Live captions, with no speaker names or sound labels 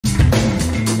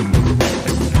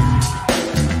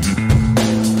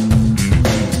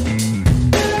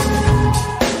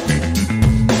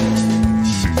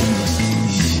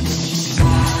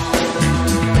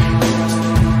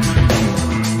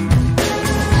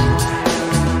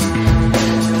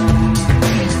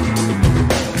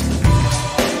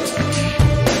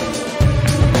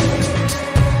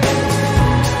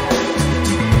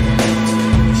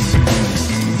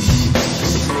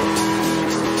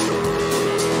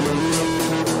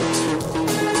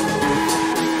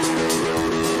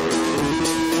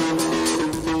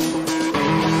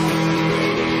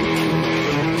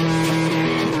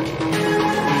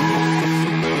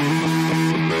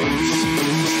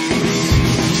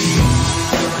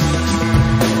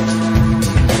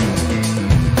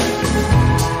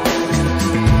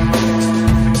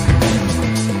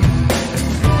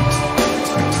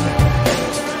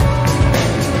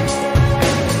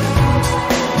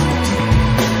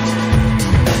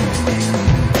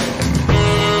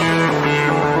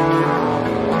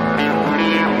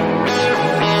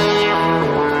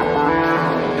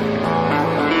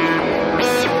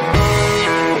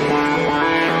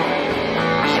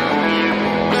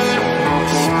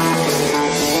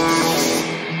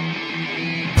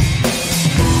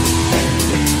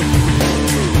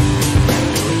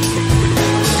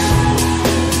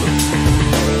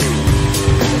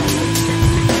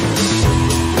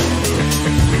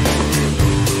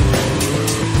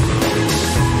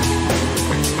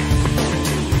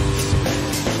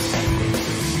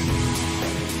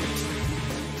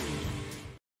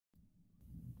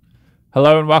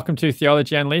Hello and welcome to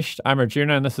Theology Unleashed. I'm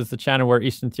Arjuna and this is the channel where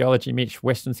Eastern theology meets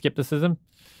Western skepticism.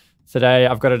 Today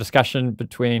I've got a discussion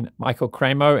between Michael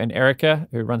Cremo and Erika,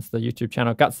 who runs the YouTube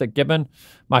channel Gutsick Gibbon.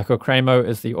 Michael Cremo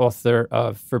is the author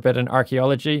of Forbidden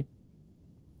Archeology,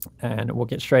 and we'll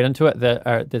get straight into it.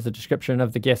 There's a description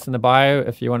of the guests in the bio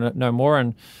if you want to know more,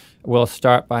 and we'll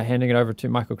start by handing it over to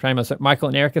Michael Cremo. So Michael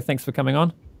and Erika, thanks for coming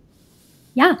on.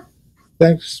 Yeah.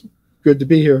 Thanks. Good to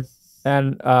be here.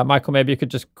 And Michael, maybe you could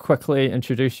just quickly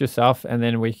introduce yourself, and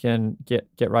then we can get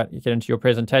into your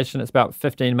presentation. It's about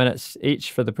 15 minutes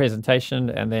each for the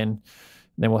presentation, and then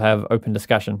we'll have open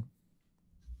discussion.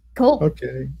 Cool.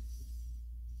 Okay.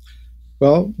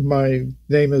 Well, my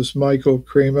name is Michael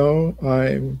Cremo.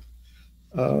 I'm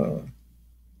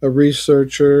a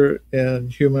researcher in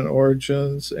human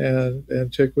origins and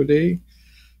antiquity.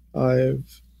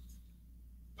 I've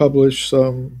published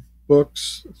some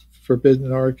books: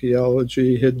 Forbidden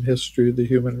Archaeology, Hidden History of the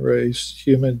Human Race,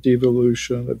 Human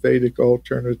Devolution, a Vedic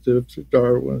Alternative to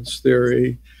Darwin's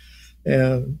Theory,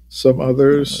 and some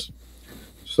others.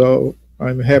 So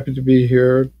I'm happy to be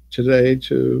here today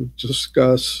to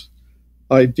discuss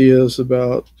ideas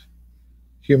about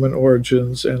human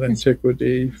origins and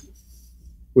antiquity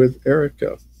with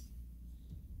Erika.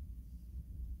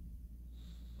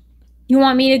 You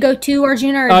want me to go too,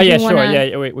 Arjuna? Or oh, yeah, sure. Yeah,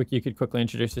 you could quickly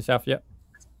introduce yourself. Yep.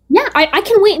 Yeah, I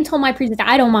can wait until my presentation.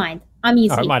 I don't mind. I'm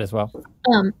easy. Oh, might as well.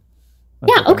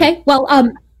 Yeah, okay. Well,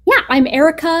 yeah, I'm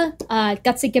Erika,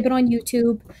 Gutsick Gibbon on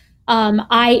YouTube.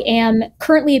 I am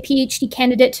currently a PhD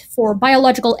candidate for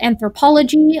biological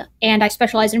anthropology, and I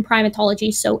specialize in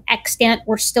primatology, so extant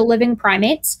or still living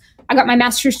primates. I got my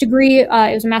master's degree. It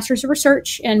was a master's of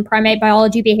research in primate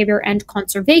biology, behavior, and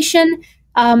conservation.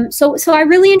 So I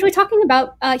really enjoy talking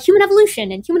about human evolution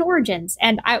and human origins.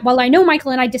 And while I know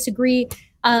Michael and I disagree,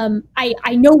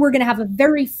 I know we're going to have a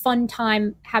very fun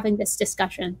time having this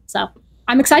discussion. So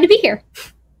I'm excited to be here.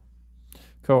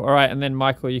 Cool. All right. And then,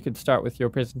 Michael, you could start with your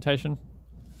presentation.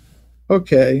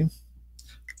 Okay.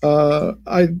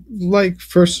 I'd like,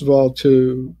 first of all,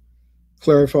 to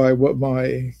clarify what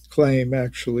my claim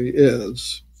actually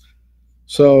is.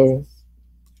 So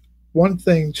one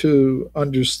thing to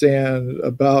understand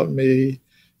about me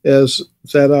is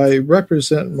that I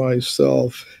represent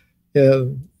myself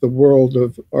in the world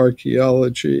of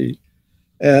archaeology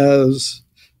as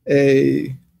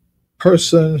a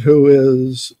person who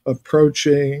is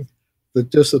approaching the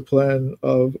discipline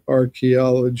of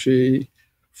archaeology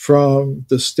from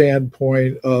the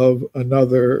standpoint of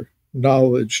another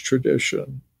knowledge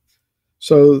tradition.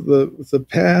 So the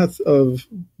path of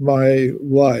my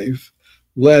life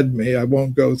led me, I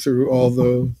won't go through all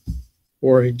the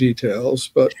boring details,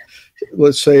 but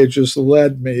let's say it just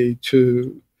led me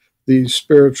to the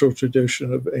spiritual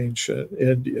tradition of ancient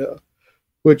India,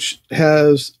 which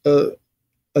has a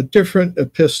different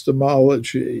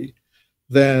epistemology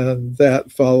than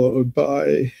that followed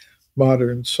by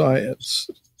modern science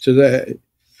today.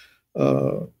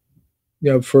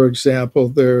 For example,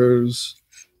 there's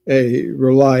a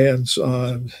reliance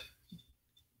on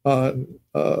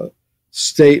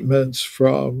statements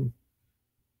from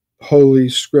holy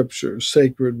scriptures,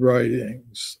 sacred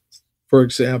writings. For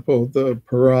example, the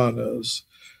Puranas,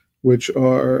 which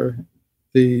are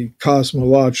the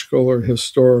cosmological or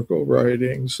historical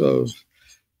writings of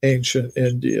ancient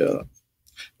India.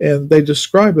 And they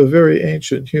describe a very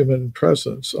ancient human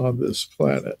presence on this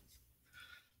planet.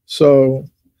 So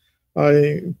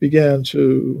I began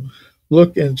to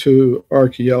look into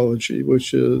archaeology,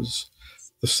 which is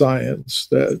the science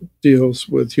that deals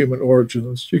with human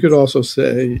origins. You could also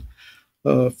say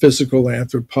physical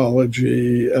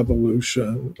anthropology,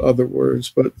 evolution, other words,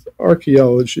 but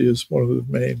archaeology is one of the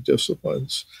main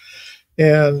disciplines.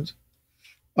 And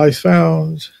I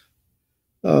found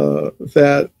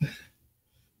that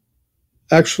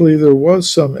actually there was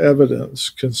some evidence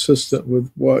consistent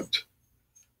with what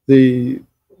the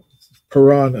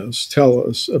Puranas tell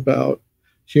us about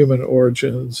human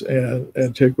origins and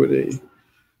antiquity.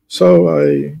 So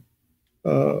I,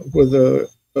 with a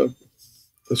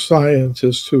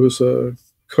scientist who was a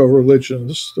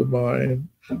co-religionist of mine,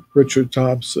 Richard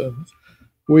Thompson,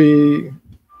 we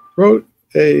wrote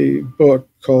a book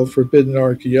called Forbidden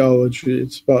Archaeology.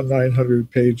 It's about 900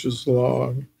 pages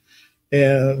long,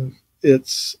 and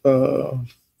it's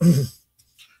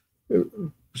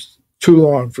too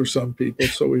long for some people,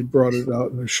 so we brought it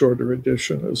out in a shorter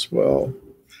edition as well,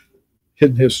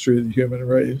 Hidden History of the Human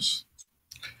Race.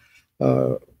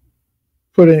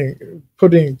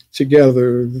 Putting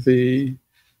together the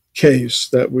case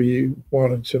that we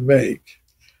wanted to make.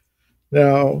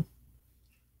 Now,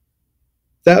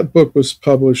 that book was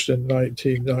published in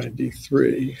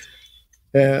 1993.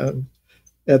 And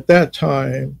at that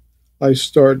time, I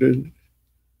started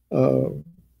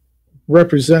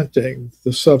representing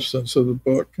the substance of the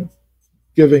book,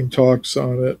 giving talks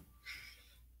on it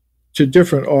to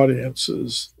different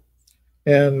audiences.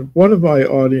 And one of my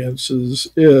audiences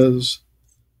is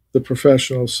the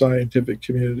professional scientific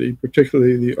community,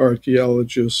 particularly the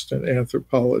archaeologists and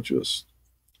anthropologists.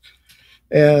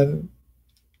 And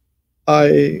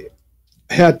I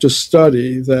had to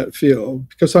study that field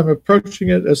because I'm approaching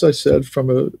it, as I said,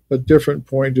 from a different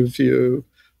point of view,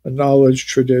 a knowledge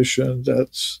tradition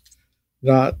that's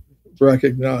not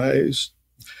recognized.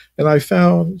 And I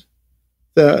found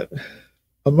that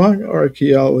among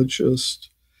archaeologists,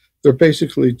 there are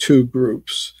basically two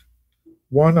groups.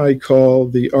 One I call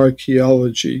the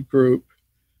archaeology group.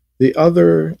 The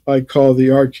other I call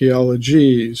the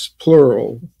archaeologies,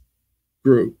 plural,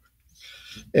 group.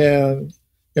 And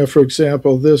for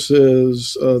example, this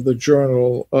is the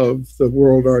Journal of the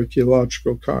World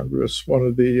Archaeological Congress, one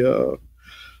of the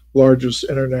largest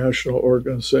international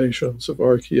organizations of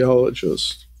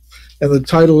archaeologists. And the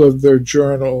title of their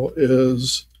journal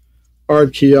is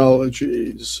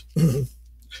Archeologies.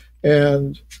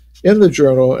 And in the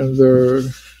journal, in their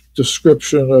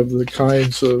description of the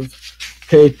kinds of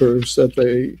papers that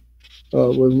they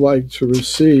would like to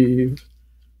receive,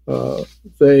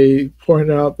 they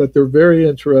point out that they're very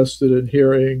interested in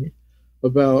hearing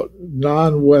about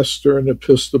non-Western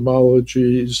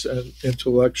epistemologies and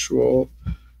intellectual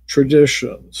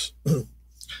traditions.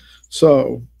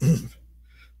 So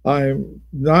I'm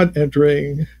not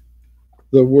entering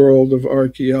the world of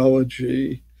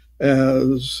archaeology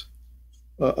as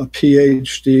a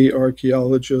PhD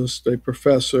archaeologist, a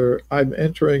professor. I'm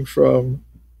entering from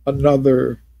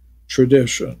another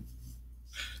tradition.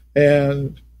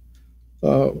 And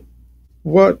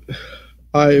what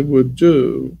I would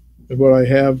do, and what I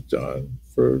have done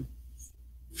for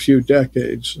a few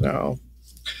decades now,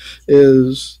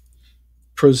 is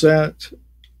present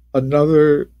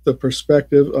the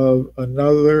perspective of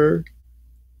another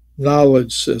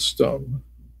knowledge system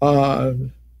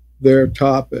on their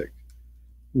topic.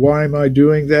 Why am I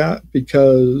doing that?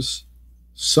 Because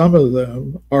some of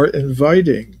them are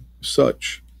inviting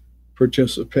such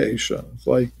participation,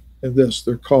 like in this,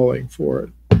 they're calling for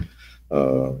it.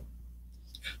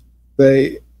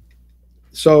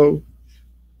 So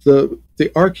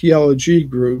the archaeology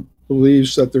group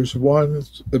believes that there's one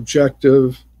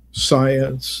objective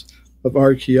science of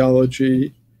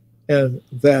archaeology, and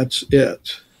that's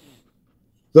it.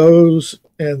 Those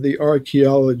in the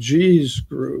archaeologies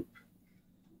group,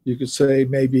 you could say,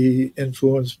 maybe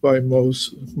influenced by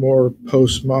more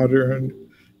postmodern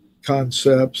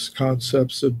concepts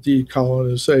of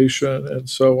decolonization and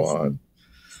so on.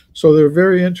 So they're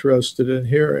very interested in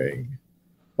hearing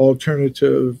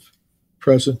alternative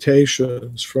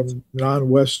presentations from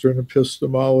non-Western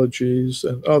epistemologies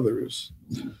and others.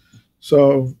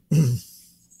 So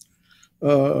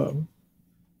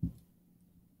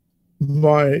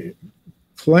my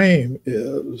claim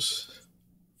is,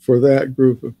 for that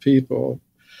group of people,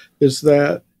 is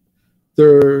that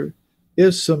there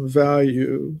is some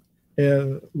value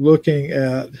in looking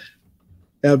at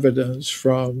evidence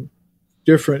from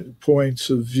different points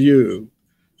of view.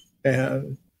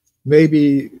 And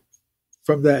maybe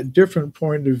from that different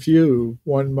point of view,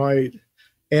 one might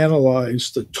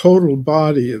analyze the total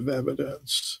body of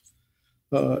evidence,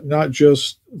 not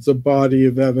just the body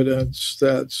of evidence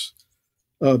that's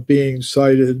being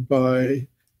cited by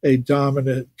a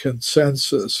dominant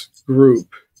consensus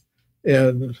group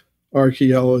in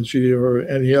archaeology or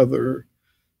any other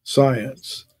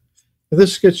science. And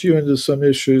this gets you into some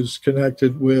issues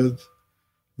connected with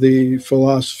the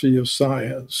philosophy of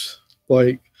science,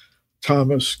 like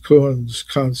Thomas Kuhn's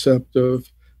concept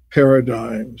of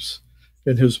paradigms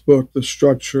in his book, The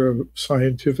Structure of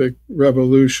Scientific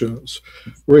Revolutions,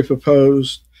 where he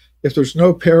proposed if there's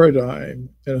no paradigm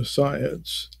in a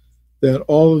science, then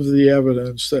all of the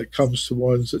evidence that comes to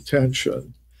one's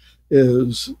attention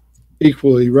is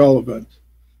equally relevant.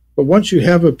 But once you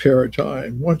have a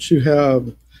paradigm, once you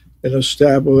have an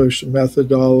established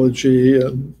methodology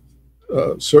and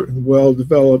certain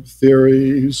well-developed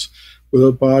theories with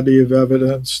a body of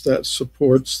evidence that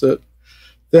supports it,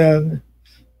 then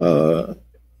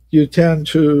you tend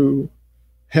to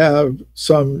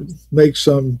make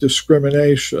some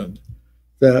discrimination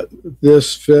that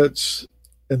this fits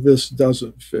and this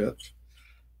doesn't fit.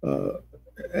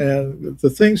 And the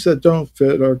things that don't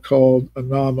fit are called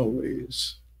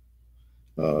anomalies.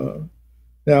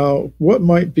 Now, what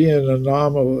might be an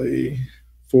anomaly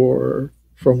from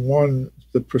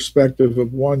the perspective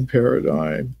of one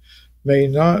paradigm may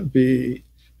not be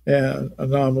an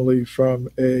anomaly from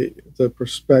the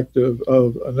perspective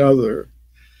of another.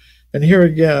 And here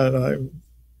again, I'm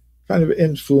kind of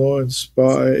influenced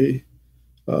by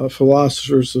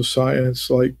philosophers of science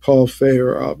like Paul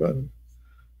Feyerabend,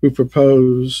 who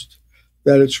proposed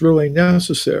that it's really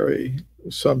necessary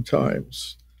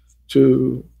sometimes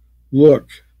to look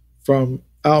from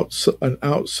an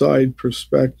outside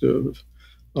perspective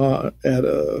at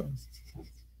a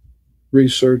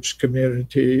research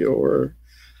community or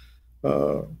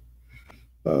uh,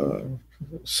 uh,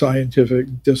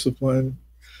 scientific discipline.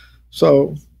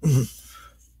 So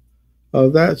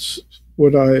that's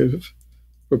what I've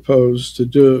proposed to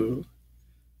do.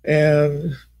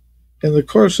 And in the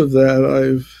course of that,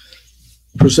 I've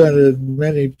presented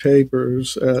many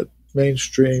papers at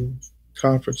mainstream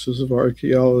conferences of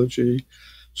archaeology,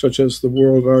 such as the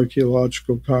World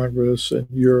Archaeological Congress and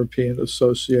European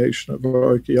Association of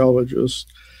Archaeologists.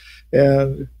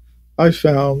 And I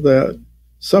found that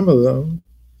some of them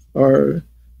are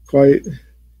quite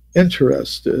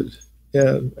interested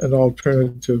in an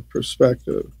alternative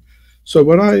perspective. So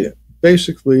what I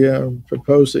basically am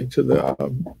proposing to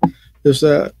them is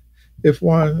that if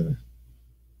one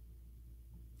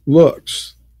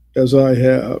looks, as I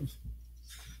have,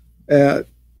 at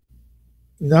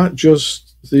not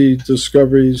just the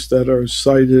discoveries that are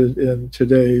cited in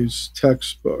today's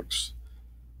textbooks,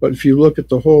 but if you look at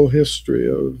the whole history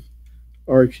of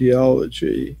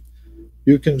archaeology,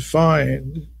 you can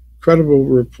find credible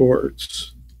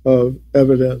reports of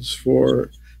evidence for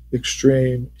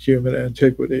extreme human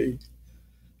antiquity.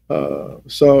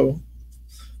 So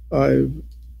I've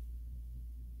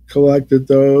collected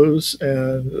those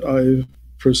and I've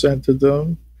presented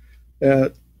them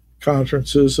at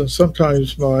conferences, and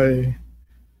sometimes my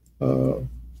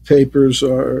papers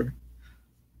are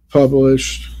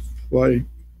published, like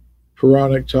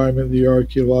Pharaonic Time in the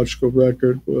Archaeological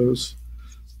Record was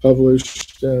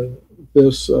published in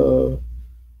this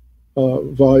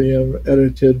volume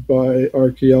edited by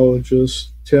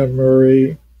archaeologist Tim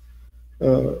Murray.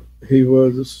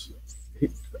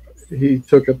 He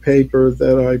took a paper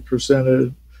that I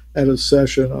presented at a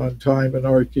session on time and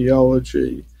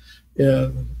archaeology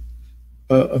in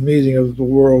a meeting of the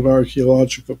World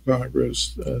Archaeological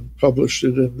Congress and published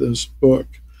it in this book,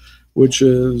 which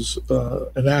is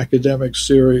an academic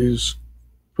series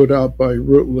put out by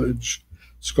Routledge.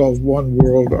 It's called One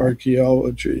World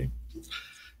Archaeology.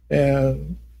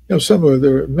 And there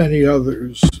are many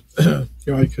others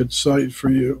I could cite for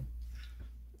you.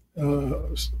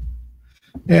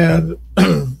 And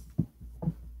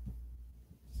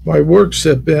my works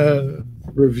have been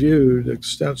reviewed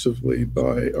extensively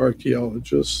by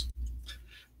archaeologists,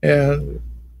 and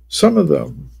some of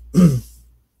them,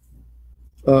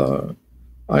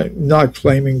 I'm not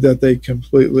claiming that they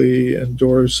completely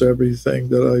endorse everything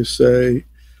that I say,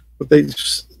 but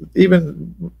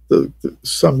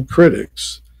some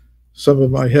critics, some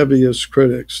of my heaviest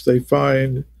critics, they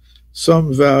find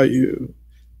some value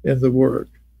in the work.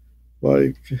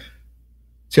 Like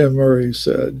Tim Murray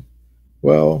said,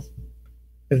 well,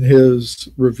 in his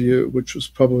review, which was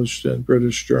published in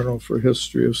British Journal for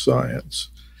History of Science,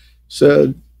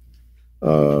 said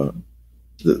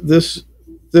this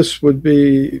would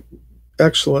be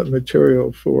excellent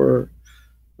material for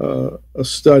a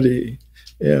study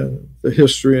in the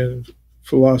history and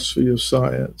philosophy of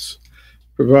science,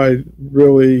 provide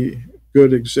really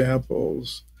good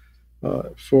examples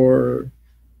for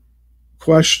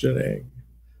questioning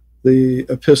the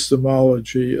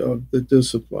epistemology of the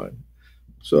discipline.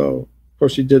 So, of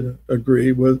course, he didn't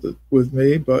agree with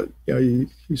me, but he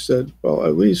said, well,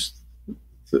 at least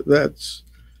that's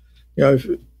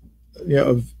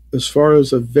as far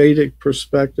as a Vedic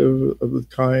perspective of the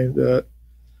kind that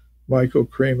Michael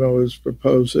Cremo is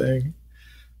proposing,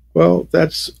 well,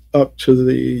 that's up to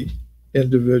the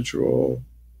individual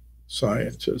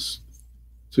scientist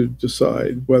to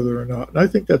decide whether or not. And I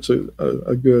think that's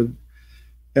a good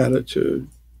attitude.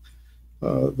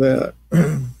 That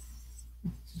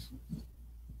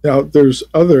now there's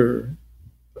other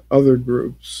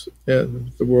groups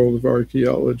in the world of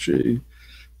archaeology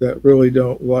that really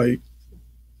don't like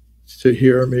to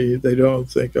hear me. They don't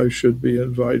think I should be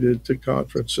invited to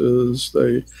conferences.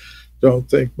 They don't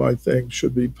think my thing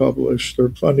should be published. There are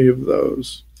plenty of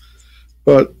those.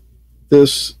 But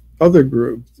this other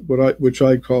group, which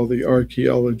I call the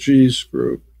archaeologies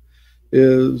group,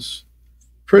 is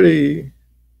pretty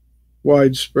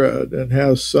widespread and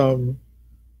has some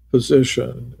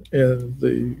position in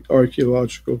the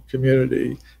archaeological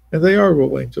community, and they are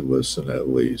willing to listen at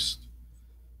least.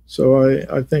 So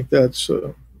I think that's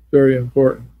very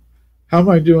important. How am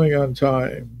I doing on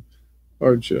time,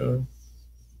 Arjun?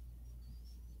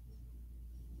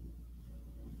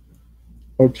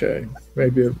 Okay,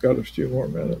 maybe I've got a few more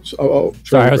minutes. I'll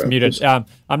try Sorry, to I was wrap muted. this. I'm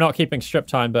not keeping strip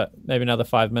time, but maybe another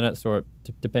 5 minutes, or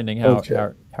depending how Okay.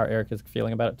 how Eric is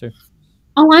feeling about it too.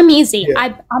 Oh, I'm easy.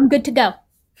 Yeah. I'm good to go.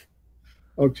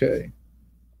 Okay.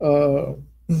 Uh,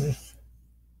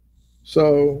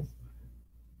 so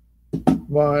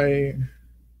my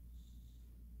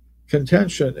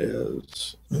contention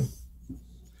is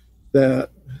that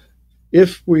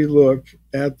if we look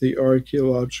at the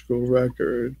archaeological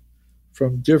record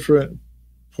from different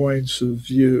points of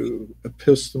view,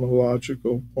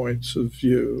 epistemological points of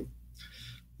view,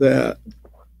 that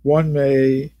one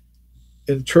may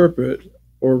interpret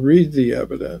or read the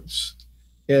evidence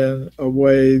in a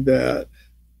way that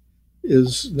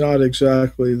is not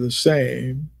exactly the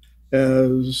same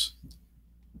as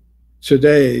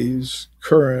today's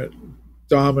current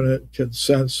dominant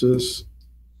consensus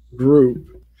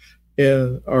group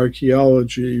in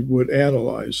archaeology would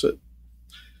analyze it.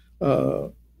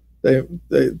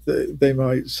 They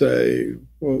might say,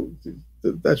 well,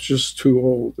 that's just too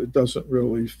old. It doesn't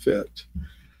really fit,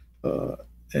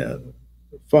 and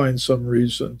find some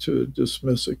reason to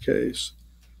dismiss a case.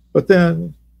 But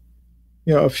then,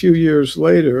 a few years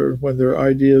later, when their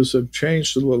ideas have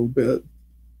changed a little bit,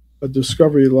 a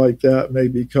discovery like that may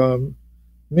become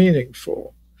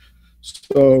meaningful.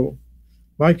 So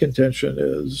my contention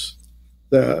is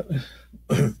that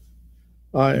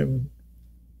I'm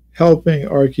helping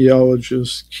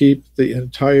archaeologists keep the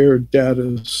entire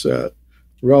data set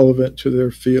relevant to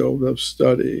their field of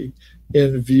study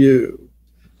in view.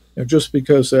 And just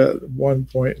because at one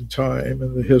point in time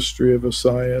in the history of a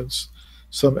science,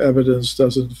 some evidence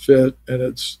doesn't fit and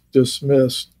it's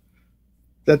dismissed,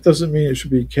 that doesn't mean it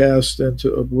should be cast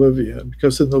into oblivion,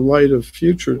 because in the light of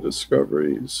future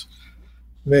discoveries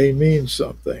may mean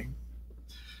something.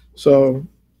 So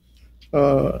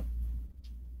I'll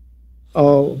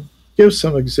give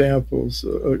some examples,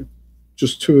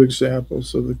 just two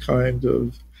examples of the kind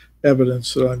of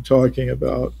evidence that I'm talking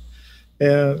about.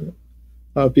 And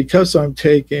because I'm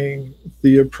taking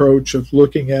the approach of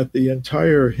looking at the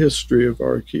entire history of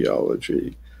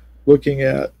archaeology, looking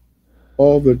at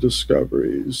all the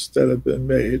discoveries that have been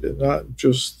made and not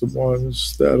just the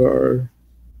ones that are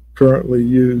currently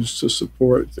used to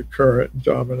support the current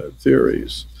dominant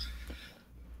theories.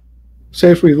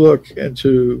 Say if we look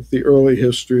into the early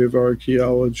history of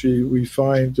archaeology, we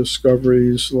find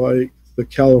discoveries like the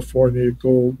California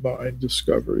gold mine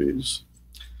discoveries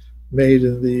made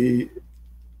in the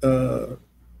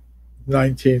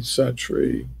 19th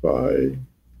century by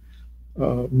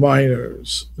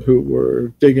miners who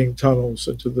were digging tunnels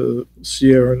into the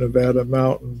Sierra Nevada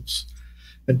mountains.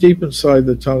 And deep inside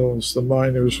the tunnels, the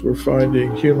miners were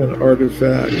finding human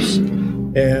artifacts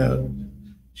and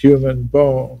human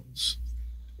bones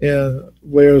in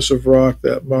layers of rock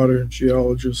that modern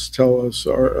geologists tell us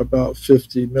are about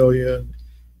 50 million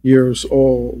years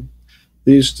old.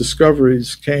 These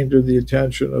discoveries came to the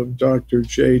attention of Dr.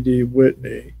 J.D.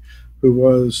 Whitney, who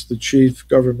was the chief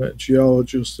government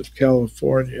geologist of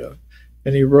California,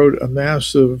 and he wrote a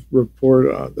massive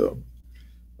report on them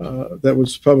that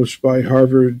was published by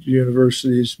Harvard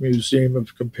University's Museum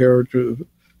of Comparative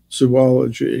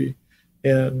Zoology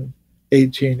in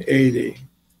 1880.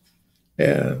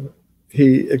 And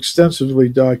he extensively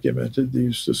documented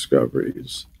these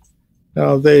discoveries.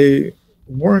 Now, they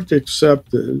weren't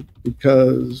accepted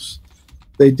because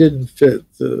they didn't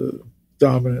fit the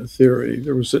dominant theory.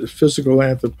 There was a physical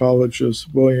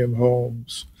anthropologist, William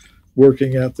Holmes,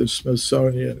 working at the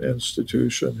Smithsonian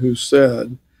Institution, who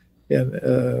said in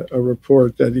a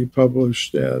report that he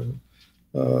published in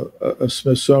a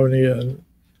Smithsonian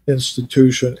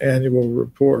Institution annual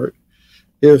report,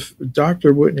 if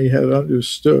Dr. Whitney had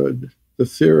understood the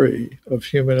theory of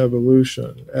human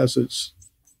evolution as it's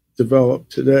developed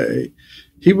today,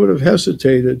 he would have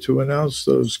hesitated to announce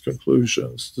those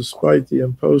conclusions, despite the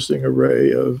imposing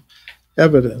array of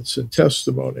evidence and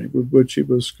testimony with which he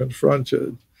was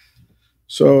confronted.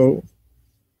 So,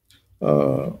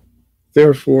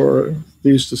 therefore,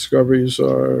 these discoveries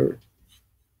are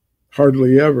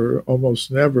hardly ever,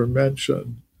 almost never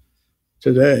mentioned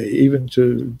today, even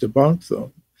to debunk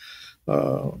them.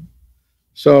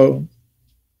 So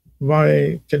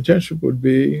my contention would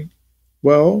be,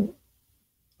 well,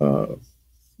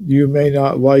 you may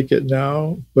not like it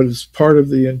now, but it's part of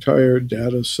the entire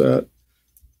data set,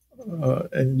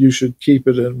 and you should keep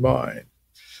it in mind.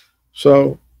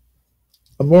 So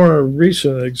a more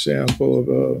recent example of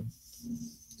a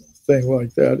thing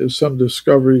like that is some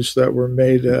discoveries that were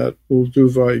made at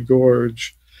Olduvai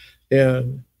Gorge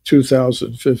in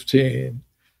 2015.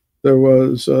 There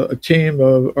was a team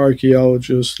of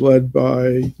archaeologists led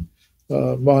by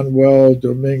Manuel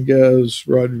Dominguez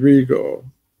Rodrigo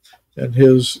and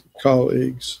his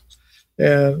colleagues.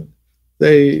 And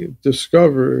they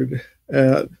discovered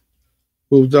at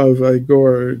Uldove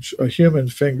Gorge a human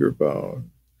finger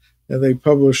bone. And they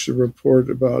published a report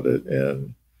about it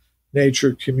in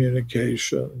Nature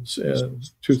Communications in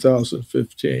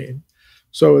 2015.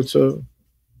 So it's a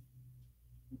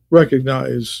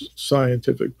recognized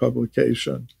scientific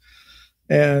publication.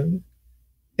 And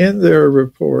in their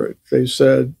report, they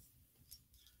said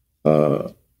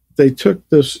they took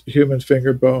this human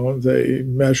finger bone, they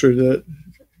measured it,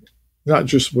 not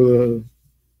just with a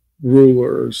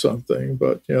ruler or something,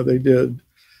 but they did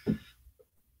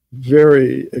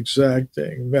very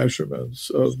exacting measurements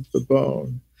of the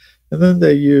bone. And then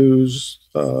they used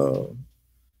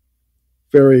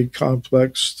very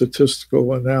complex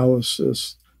statistical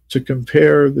analysis to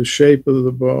compare the shape of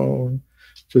the bone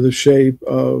to the shape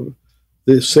of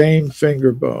the same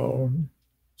finger bone.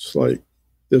 It's like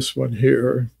this one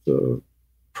here, the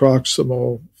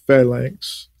proximal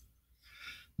phalanx.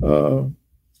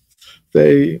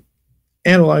 They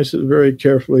analyzed it very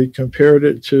carefully, compared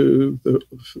it to the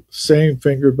same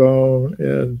finger bone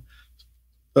in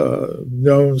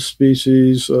known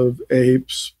species of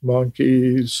apes,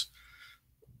 monkeys,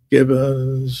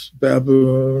 gibbons,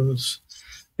 baboons,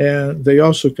 and they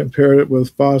also compared it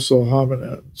with fossil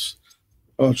hominins,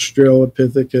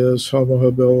 Australopithecus, Homo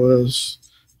habilis,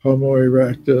 Homo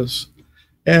erectus,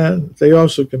 and they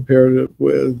also compared it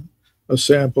with a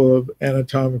sample of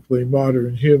anatomically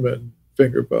modern human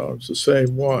finger bones, the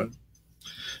same one.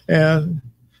 And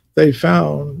they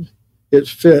found it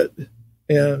fit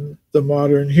in the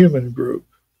modern human group.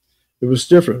 It was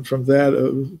different from that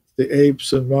of the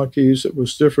apes and monkeys. It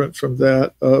was different from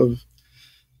that of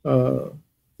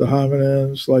the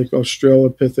hominins like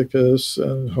Australopithecus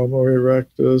and Homo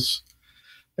erectus.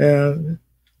 And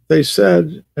they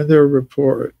said in their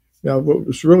report, now what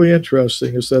was really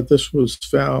interesting is that this was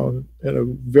found in a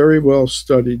very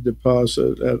well-studied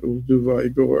deposit at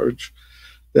Ulduvai Gorge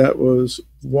that was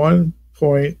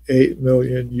 1.8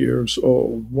 million years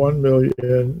old,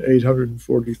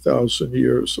 1,840,000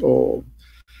 years old.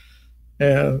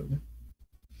 And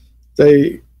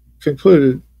they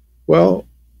concluded, well,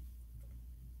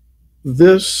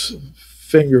 this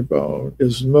finger bone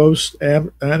is most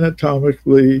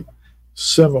anatomically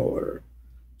similar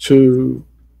to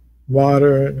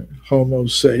modern Homo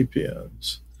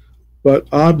sapiens. But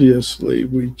obviously,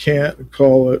 we can't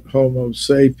call it Homo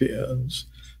sapiens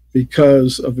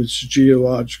because of its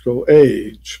geological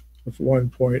age of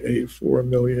 1.84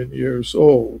 million years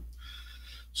old.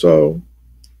 So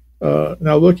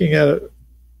now looking at it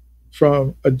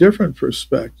from a different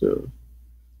perspective,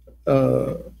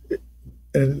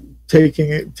 and taking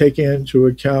into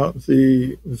account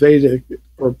the Vedic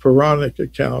or Puranic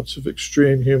accounts of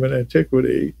extreme human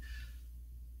antiquity,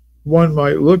 one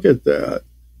might look at that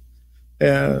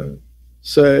and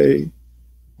say,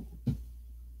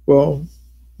 well,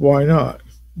 why not?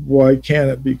 Why can't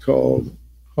it be called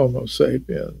Homo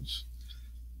sapiens?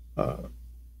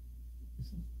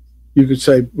 You could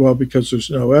say, well, because there's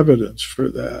no evidence for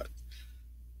that.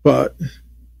 But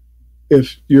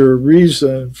if your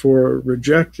reason for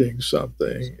rejecting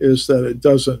something is that it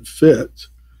doesn't fit,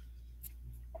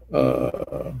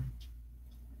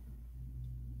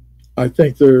 I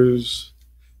think there's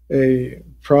a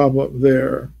problem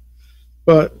there.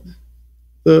 But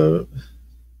the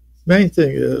main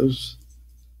thing is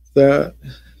that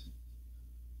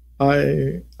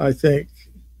I think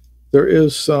there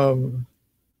is some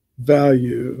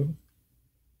value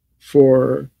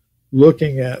for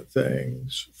looking at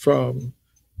things from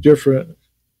different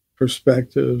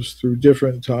perspectives through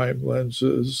different time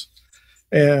lenses.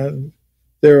 And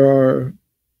there's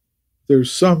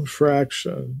some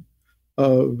fraction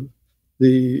of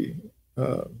the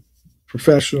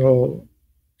professional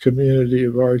community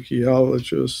of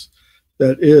archaeologists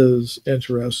that is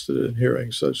interested in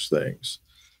hearing such things.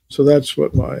 So that's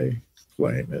what my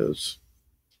claim is.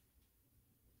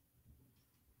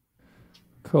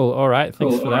 Cool. All right.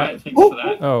 Thanks for that.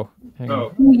 Oh, hang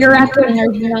on. You're echoing,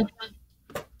 Arjuna.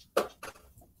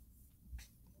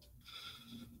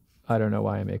 I don't know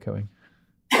why I'm echoing.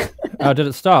 Oh, did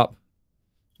it stop?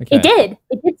 Okay. It did.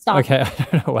 It did stop. Okay. I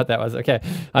don't know what that was. Okay.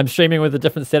 I'm streaming with a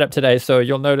different setup today, so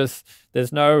you'll notice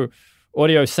there's no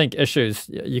audio sync issues.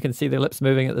 You can see the lips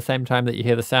moving at the same time that you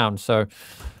hear the sound. So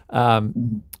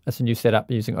that's a new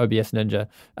setup using OBS Ninja.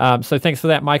 So thanks for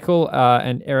that, Michael.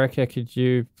 And Erika, could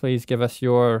you please give us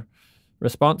your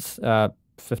response?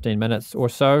 15 minutes or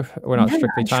so. We're not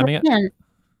strictly timing it.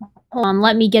 Hold on,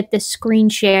 let me get this screen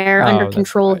share under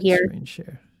control here. Screen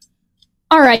share.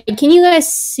 All right, can you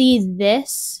guys see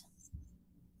this?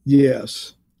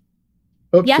 Yes.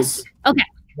 Oops, yes? Okay.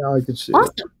 Now I can see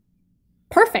awesome. it.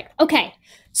 Perfect. Okay.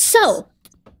 So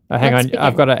hang on,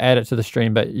 I've got to add it to the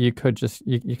stream, but you could just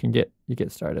you can get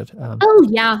started. Oh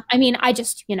yeah, I mean, I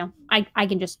just I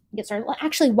can just get started.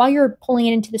 Actually, while you're pulling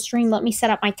it into the stream, let me set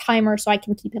up my timer so I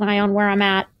can keep an eye on where I'm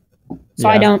at. So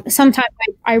I don't. Sometimes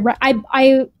I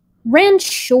ran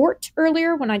short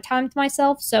earlier when I timed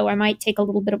myself, so I might take a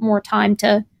little bit more time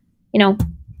to,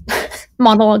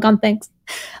 monologue on things.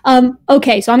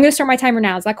 Okay, so I'm going to start my timer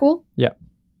now. Is that cool? Yeah.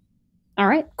 All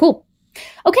right, cool.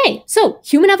 Okay, so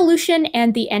human evolution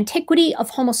and the antiquity of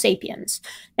Homo sapiens.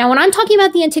 Now, when I'm talking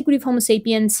about the antiquity of Homo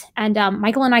sapiens, and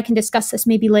Michael and I can discuss this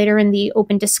maybe later in the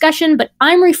open discussion, but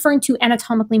I'm referring to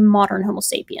anatomically modern Homo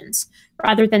sapiens,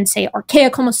 rather than, say,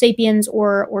 archaic Homo sapiens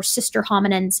or sister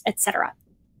hominins, etc.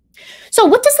 So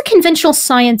what does the conventional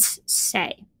science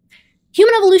say?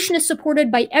 Human evolution is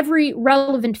supported by every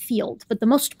relevant field, but the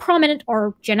most prominent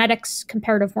are genetics,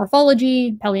 comparative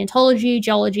morphology, paleontology,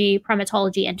 geology,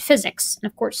 primatology, and physics.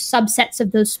 And of course, subsets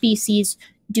of those species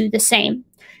do the same.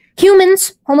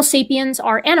 Humans, Homo sapiens,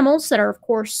 are animals that are, of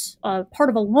course, part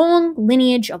of a long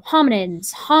lineage of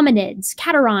hominids,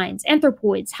 catarrhines,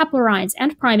 anthropoids, haplorhines,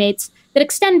 and primates that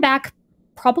extend back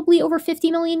probably over 50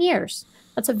 million years.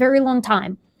 That's a very long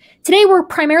time. Today, we're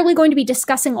primarily going to be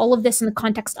discussing all of this in the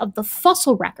context of the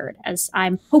fossil record, as I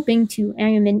am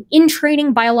an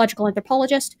in-training biological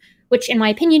anthropologist, which, in my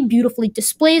opinion, beautifully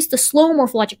displays the slow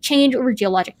morphologic change over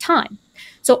geologic time.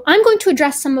 So I'm going to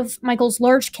address some of Michael's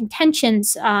large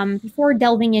contentions before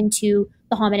delving into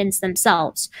the hominins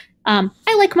themselves.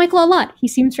 I like Michael a lot. He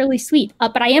seems really sweet,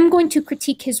 but I am going to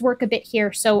critique his work a bit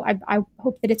here, so I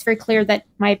hope that it's very clear that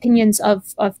my opinions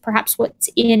of perhaps what's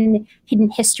in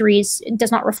Hidden Histories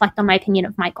does not reflect on my opinion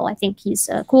of Michael. I think he's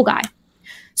a cool guy.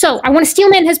 So I want to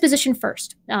steelman his position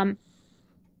first.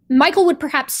 Michael would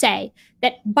perhaps say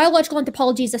that biological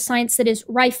anthropology is a science that is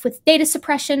rife with data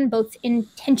suppression, both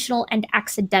intentional and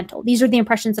accidental. These are the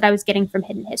impressions that I was getting from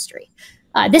Hidden History.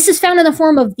 This is found in the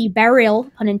form of the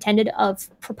burial, pun intended, of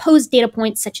proposed data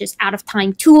points such as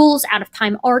out-of-time tools,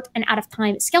 out-of-time art, and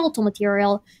out-of-time skeletal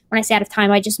material. When I say out-of-time,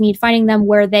 I just mean finding them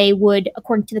where they would,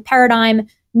 according to the paradigm,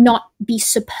 not be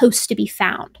supposed to be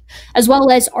found, as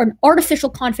well as an artificial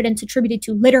confidence attributed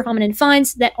to later hominin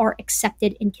finds that are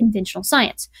accepted in conventional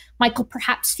science. Michael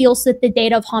perhaps feels that the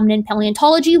data of hominin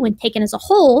paleontology, when taken as a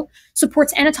whole,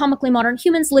 supports anatomically modern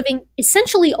humans living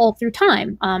essentially all through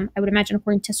time, I would imagine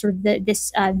according to sort of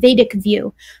this Vedic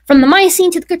view, from the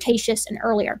Miocene to the Cretaceous and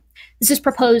earlier. This is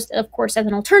proposed, of course, as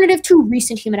an alternative to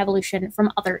recent human evolution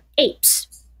from other apes.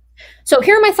 So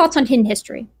here are my thoughts on Hidden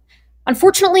History.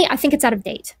 Unfortunately, I think it's out of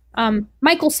date.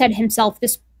 Michael said himself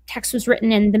this text was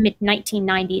written in the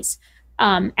mid-1990s.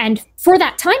 And for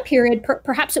that time period,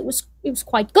 perhaps it was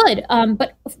quite good.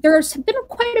 But there's been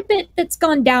quite a bit that's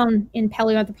gone down in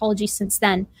paleoanthropology since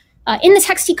then. In the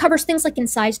text, he covers things like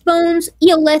incised bones,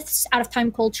 eoliths,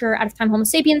 out-of-time culture, out-of-time Homo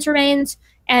sapiens remains,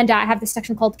 and I have this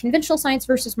section called Conventional Science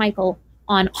versus Michael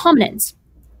on hominins.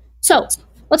 So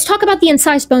let's talk about the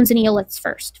incised bones and eoliths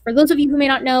first. For those of you who may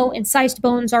not know, incised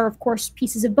bones are, of course,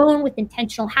 pieces of bone with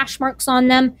intentional hash marks on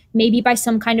them, maybe by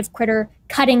some kind of critter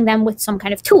cutting them with some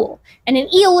kind of tool. And an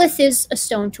eolith is a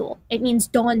stone tool. It means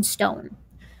dawn stone.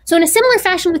 So in a similar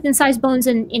fashion with incised bones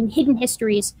in Hidden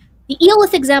Histories, the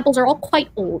eolith examples are all quite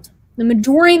old.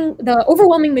 The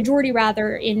overwhelming majority,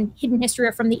 rather, in Hidden History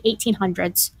are from the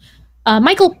 1800s.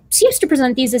 Michael seems to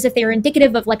present these as if they are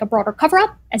indicative of like a broader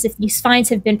cover-up, as if these finds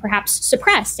have been perhaps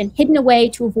suppressed and hidden away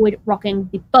to avoid rocking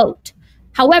the boat.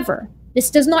 However, this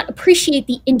does not appreciate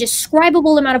the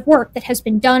indescribable amount of work that has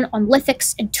been done on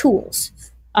lithics and tools.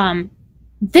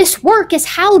 This work is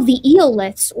how the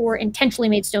eoliths, or intentionally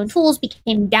made stone tools,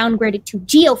 became downgraded to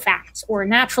geofacts, or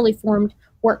naturally formed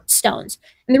worked stones.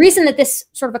 And the reason that this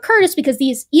sort of occurred is because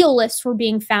these eoliths were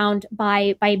being found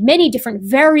by many different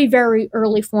very, very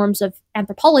early forms of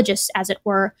anthropologists, as it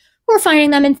were, who were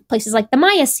finding them in places like the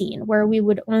Miocene, where we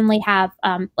would only have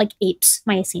like apes,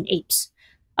 Miocene apes.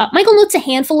 Michael notes a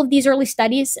handful of these early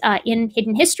studies in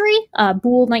Hidden History,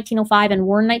 Boole 1905 and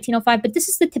Warren 1905, but this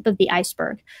is the tip of the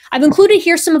iceberg. I've included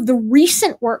here some of the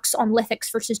recent works on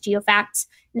lithics versus geofacts,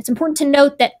 and it's important to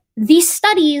note that these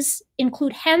studies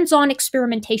include hands-on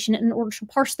experimentation in order to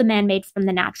parse the man-made from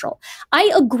the natural.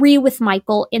 I agree with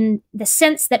Michael in the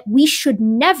sense that we should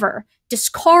never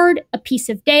discard a piece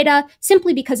of data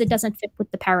simply because it doesn't fit with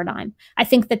the paradigm. I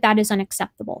think that that is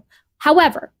unacceptable.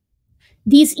 However,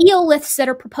 these eoliths that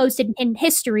are proposed in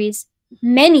Histories,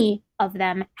 many of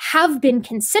them have been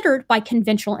considered by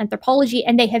conventional anthropology,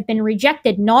 and they have been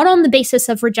rejected not on the basis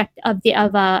of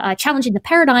challenging the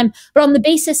paradigm, but on the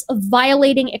basis of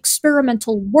violating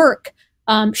experimental work,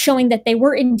 showing that they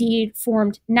were indeed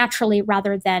formed naturally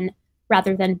rather than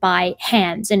by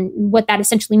hands. And what that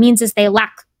essentially means is they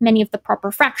lack many of the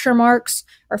proper fracture marks,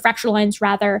 or fracture lines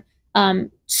rather,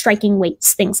 striking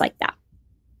weights, things like that.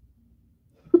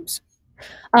 Oops.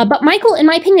 But Michael, in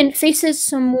my opinion, faces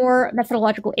some more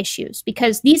methodological issues,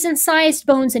 because these incised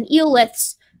bones and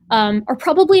eoliths are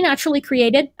probably naturally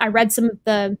created. I read some of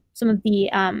the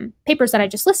papers that I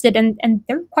just listed, and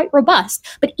they're quite robust.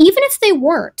 But even if they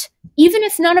weren't, even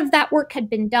if none of that work had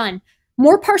been done,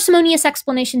 more parsimonious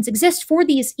explanations exist for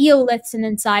these eoliths and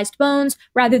incised bones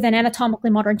rather than anatomically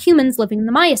modern humans living in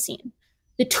the Miocene.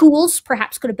 The tools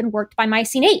perhaps could have been worked by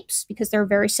Miocene apes, because they're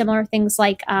very similar. Things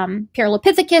like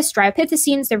Paralopithecus,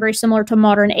 Dryopithecines, they're very similar to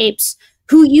modern apes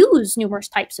who use numerous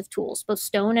types of tools, both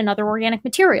stone and other organic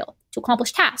material, to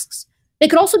accomplish tasks. They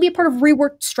could also be a part of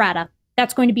reworked strata.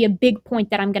 That's going to be a big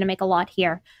point that I'm going to make a lot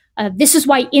here. This is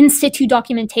why in situ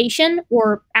documentation,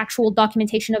 or actual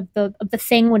documentation of the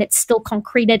thing when it's still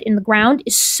concreted in the ground,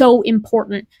 is so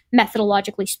important,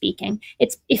 methodologically speaking.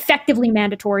 It's effectively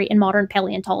mandatory in modern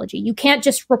paleontology. You can't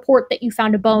just report that you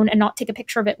found a bone and not take a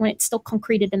picture of it when it's still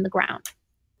concreted in the ground.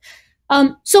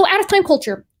 So out-of-time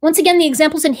culture. Once again, the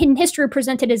examples in hidden history are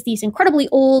presented as these incredibly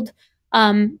old,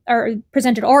 are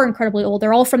incredibly old.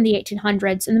 They're all from the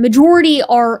 1800s, and the majority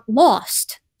are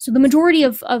lost. So the majority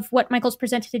of what Michael's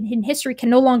presented in hidden history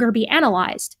can no longer be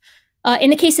analyzed.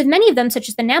 In the case of many of them, such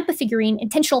as the Nampa figurine,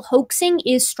 intentional hoaxing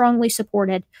is strongly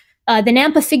supported. The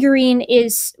Nampa figurine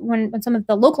is, when some of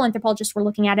the local anthropologists were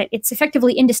looking at it, it's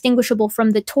effectively indistinguishable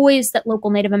from the toys that local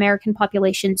Native American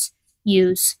populations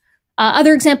use.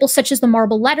 Other examples, such as the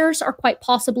marble letters, are quite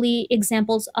possibly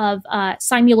examples of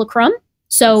simulacrum.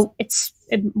 So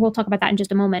we'll talk about that in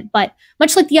just a moment. But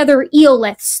much like the other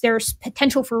eoliths, there's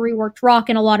potential for reworked rock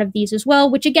in a lot of these as well,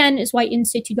 which again is why in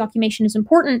situ documentation is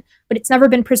important, but it's never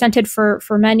been presented for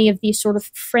many of these sort of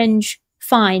fringe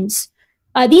finds.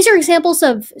 These are examples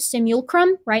of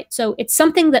simulacrum, right? So it's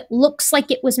something that looks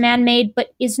like it was man-made,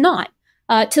 but is not.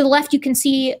 To the left, you can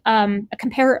see a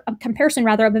comparison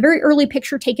rather of a very early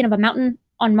picture taken of a mountain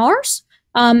on Mars,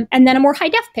 and then a more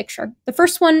high-def picture. The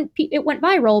first one, it went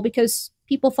viral because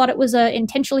people thought it was an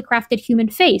intentionally crafted human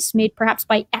face made perhaps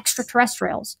by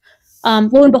extraterrestrials.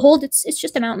 Lo and behold, it's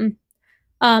just a mountain.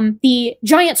 The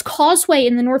Giant's Causeway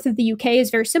in the north of the UK is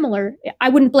very similar. I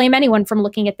wouldn't blame anyone from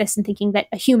looking at this and thinking that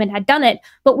a human had done it,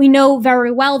 but we know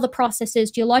very well the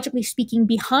processes, geologically speaking,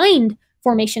 behind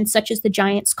formations such as the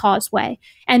Giant's Causeway.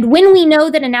 And when we know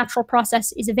that a natural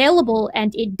process is available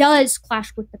and it does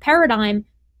clash with the paradigm,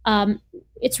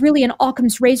 it's really an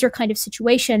Occam's razor kind of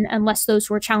situation unless those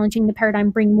who are challenging the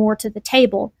paradigm bring more to the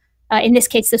table. In this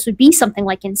case, this would be something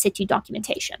like in situ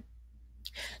documentation.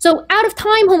 So out of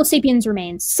time Homo sapiens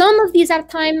remains. Some of these out of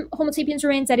time Homo sapiens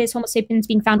remains, that is Homo sapiens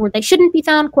being found where they shouldn't be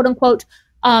found, quote unquote,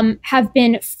 have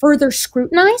been further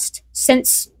scrutinized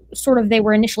since sort of they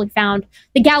were initially found.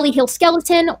 The Galley Hill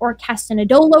skeleton or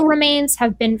Castanedolo remains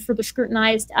have been further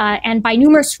scrutinized, and by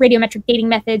numerous radiometric dating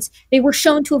methods, they were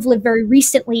shown to have lived very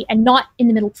recently and not in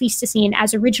the Middle Pleistocene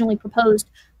as originally proposed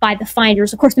by the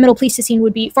finders. Of course, the Middle Pleistocene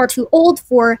would be far too old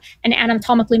for an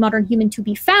anatomically modern human to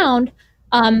be found,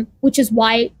 which is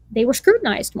why they were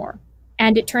scrutinized more.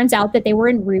 And it turns out that they were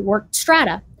in reworked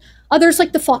strata. Others,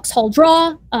 like the foxhole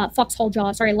jaw,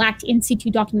 lacked in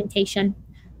situ documentation.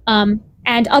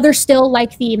 And others still,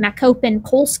 like the Macopan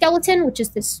coal skeleton, which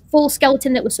is this full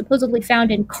skeleton that was supposedly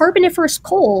found in Carboniferous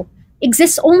coal,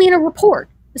 exists only in a report.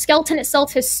 The skeleton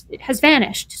itself has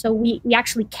vanished, so we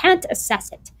actually can't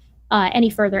assess it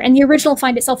any further. And the original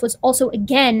find itself was also,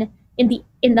 again, in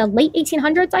the late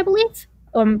 1800s, I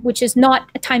believe, which is not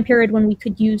a time period when we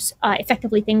could use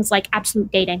effectively things like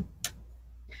absolute dating.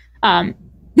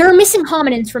 There are missing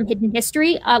hominins from hidden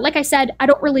history. Like I said, I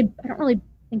don't really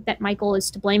think that Michael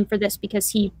is to blame for this because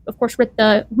he, of course, wrote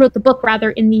the book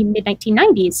rather in the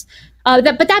mid-1990s.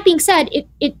 But that being said,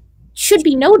 it should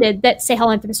be noted that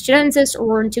Sahelanthropus chilensis,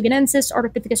 Aurorantuganensis,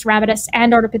 Ardipithecus rabitus,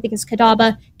 and Ardipithecus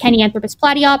cadaba, Kenyanthropus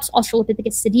platyops,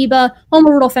 Australopithecus sediba,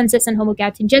 Homo rudolfensis, and Homo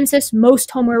gautingensis, most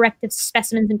Homo erectus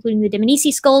specimens, including the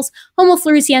Dmanisi skulls, Homo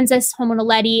floresiensis, Homo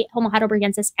naledi, Homo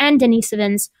heidelbergensis, and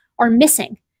denisovans, are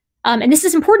missing. And this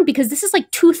is important because this is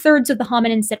like 2/3 of the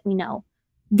hominins that we know.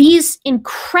 These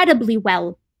incredibly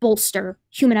well bolster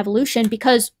human evolution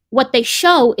because what they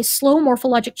show is slow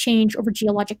morphologic change over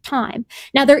geologic time.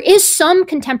 Now, there is some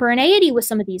contemporaneity with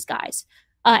some of these guys,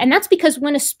 and that's because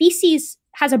when a species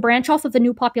has a branch off of a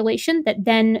new population that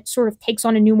then sort of takes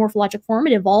on a new morphologic form,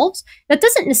 it evolves, that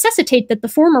doesn't necessitate that the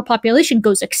former population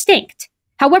goes extinct.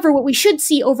 However, what we should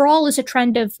see overall is a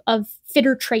trend of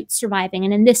fitter traits surviving.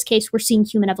 And in this case, we're seeing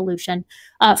human evolution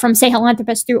from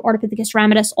Sahelanthropus through Ardipithecus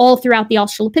ramidus, all throughout the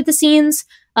Australopithecines,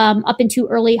 up into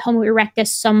early Homo erectus,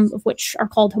 some of which are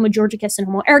called Homo georgicus and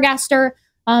Homo ergaster,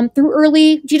 through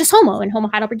early genus Homo and Homo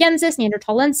heidelbergensis,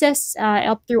 Neanderthalensis,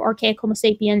 up through archaic Homo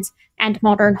sapiens and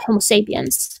modern Homo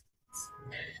sapiens.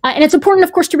 And it's important,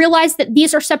 of course, to realize that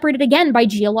these are separated again by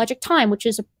geologic time, which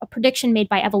is a prediction made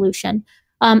by evolution.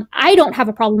 I don't have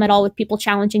a problem at all with people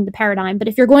challenging the paradigm, but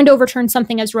if you're going to overturn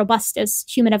something as robust as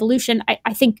human evolution,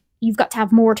 I think you've got to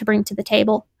have more to bring to the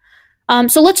table.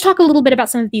 So let's talk a little bit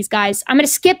about some of these guys. I'm going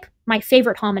to skip my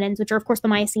favorite hominins, which are, of course, the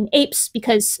Miocene apes,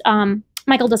 because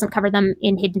Michael doesn't cover them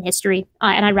in Hidden History,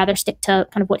 and I'd rather stick to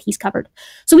kind of what he's covered.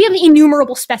 So we have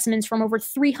innumerable specimens from over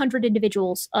 300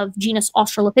 individuals of genus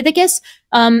Australopithecus.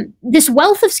 This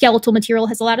wealth of skeletal material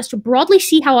has allowed us to broadly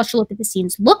see how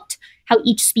Australopithecines looked, how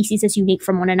each species is unique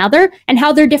from one another, and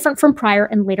how they're different from prior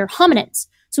and later hominins.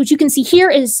 So what you can see here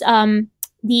is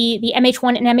the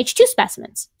MH1 and MH2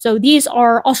 specimens. So these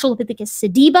are Australopithecus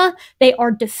sediba. They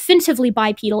are definitively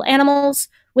bipedal animals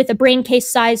with a brain case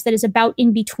size that is about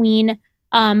in between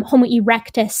Homo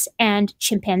erectus and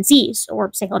chimpanzees,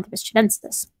 or Sahelanthropus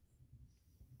chilensis.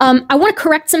 I want to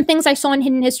correct some things I saw in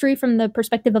Hidden History from the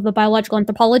perspective of a biological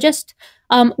anthropologist.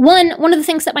 One of the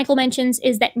things that Michael mentions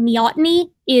is that neoteny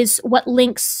is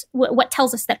what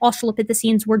tells us that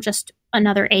Australopithecines were just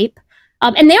another ape.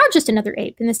 And they are just another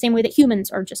ape in the same way that humans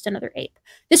are just another ape.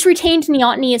 This retained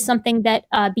neoteny is something that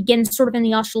begins sort of in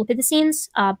the Australopithecines,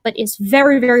 but is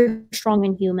very, very strong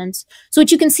in humans. So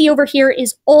what you can see over here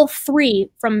is all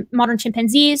three from modern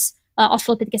chimpanzees,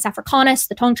 Australopithecus africanus,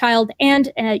 the tongue child,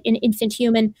 and an infant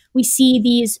human. We see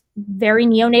these very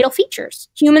neonatal features.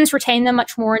 Humans retain them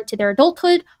much more into their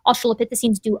adulthood.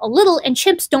 Australopithecines do a little, and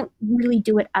chimps don't really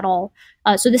do it at all.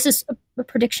 So this is a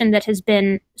prediction that has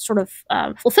been sort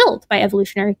of fulfilled by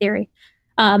evolutionary theory.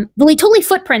 The Laetoli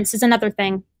footprints is another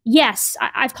thing. Yes,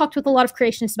 I've talked with a lot of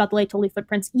creationists about the Laetoli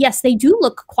footprints. Yes, they do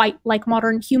look quite like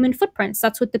modern human footprints.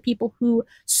 That's what the people who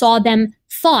saw them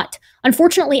thought.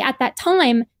 Unfortunately, at that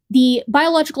time, the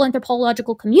biological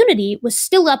anthropological community was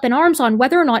still up in arms on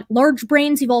whether or not large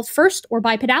brains evolved first or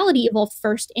bipedality evolved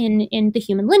first in the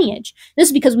human lineage. This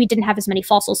is because we didn't have as many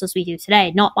fossils as we do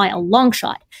today, not by a long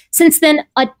shot. Since then,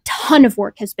 a ton of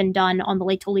work has been done on the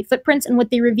Laetoli footprints, and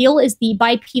what they reveal is the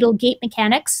bipedal gait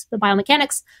mechanics, the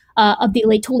biomechanics, of the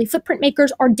Laetoli footprint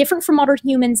makers are different from modern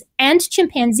humans and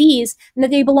chimpanzees, and that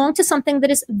they belong to something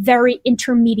that is very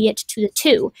intermediate to the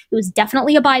two. It was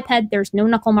definitely a biped. There's no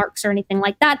knuckle marks or anything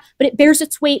like that, but it bears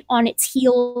its weight on its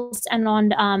heels and on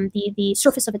the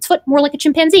surface of its foot, more like a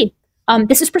chimpanzee.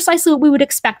 This is precisely what we would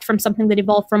expect from something that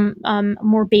evolved from a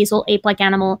more basal ape-like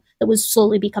animal that was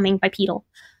slowly becoming bipedal.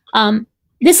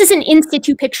 This is an in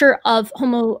situ picture of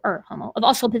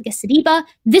Australopithecus sediba.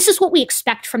 This is what we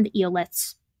expect from the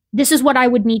eoliths. This is what I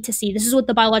would need to see. This is what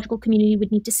the biological community would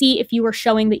need to see if you were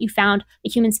showing that you found a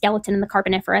human skeleton in the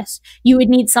Carboniferous. You would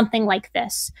need something like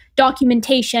this.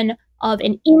 Documentation of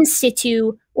an in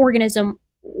situ organism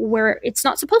where it's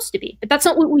not supposed to be. But that's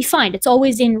not what we find. It's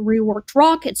always in reworked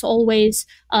rock. It's always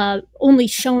only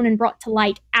shown and brought to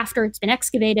light after it's been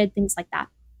excavated, things like that.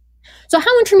 So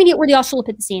how intermediate were the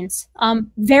Australopithecines?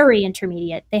 Very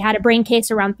intermediate. They had a brain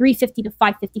case around 350 to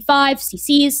 555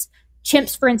 cc's.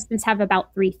 Chimps, for instance, have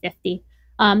about 350.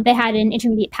 They had an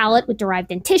intermediate palate with derived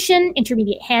dentition,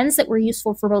 intermediate hands that were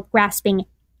useful for both grasping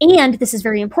and, this is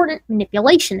very important,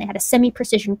 manipulation. They had a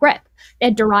semi-precision grip. They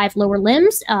had derived lower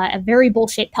limbs, a very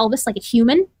bowl-shaped pelvis like a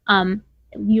human.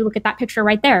 You look at that picture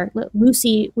right there.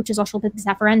 Lucy, which is Australopithecus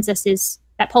afarensis,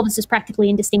 that pelvis is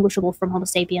practically indistinguishable from Homo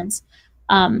sapiens.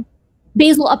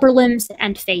 Basal upper limbs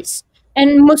and face.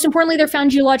 And most importantly, they're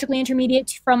found geologically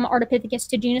intermediate from Ardipithecus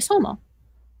to genus Homo.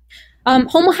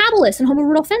 Homo habilis and Homo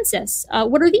rudolfensis.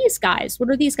 What are these guys? What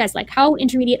are these guys like? How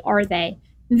intermediate are they?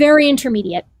 Very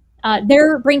intermediate.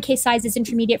 Their brain case size is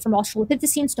intermediate from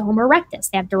Australopithecines to Homo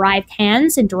erectus. They have derived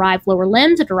hands and derived lower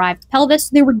limbs, a derived pelvis.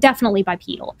 They were definitely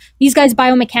bipedal. These guys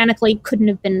biomechanically couldn't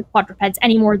have been quadrupeds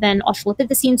any more than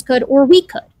Australopithecines could or we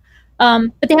could.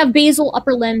 But they have basal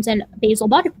upper limbs and basal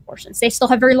body proportions. They still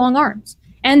have very long arms.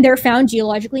 And they're found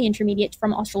geologically intermediate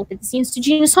from Australopithecines to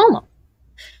genus Homo.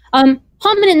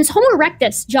 Hominins, Homo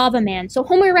erectus, Java man. So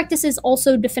Homo erectus is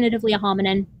also definitively a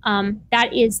hominin.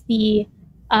 That is the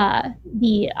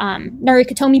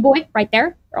Narukatomi boy right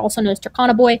there. also known as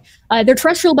Turkana they're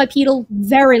terrestrial bipedal,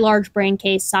 very large brain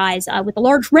case size with a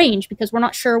large range, because we're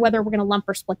not sure whether we're going to lump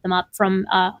or split them up from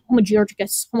Homo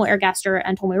georgicus, Homo ergaster,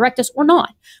 and Homo erectus or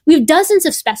not. We have dozens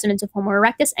of specimens of Homo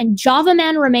erectus, and Java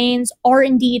man remains are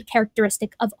indeed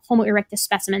characteristic of Homo erectus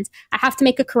specimens. I have to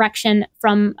make a correction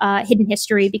from hidden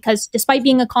history, because despite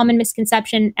being a common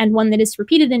misconception and one that is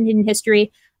repeated in hidden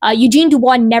history, Eugene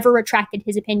Dubois never retracted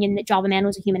his opinion that Java man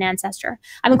was a human ancestor.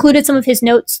 I've included some of his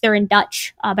notes. They're in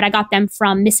Dutch, but I got them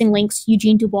from Missing Links,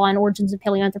 Eugene Dubois and Origins of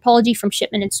Paleoanthropology from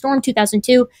Shipman and Storm,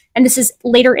 2002. And this is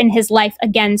later in his life,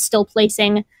 again, still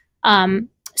placing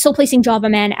Java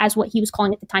man as what he was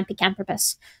calling at the time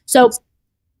Picanthropus. So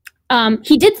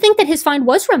he did think that his find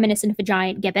was reminiscent of a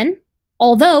giant gibbon,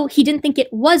 although he didn't think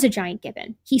it was a giant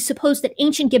gibbon. He supposed that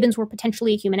ancient gibbons were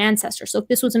potentially a human ancestor. So if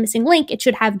this was a missing link, it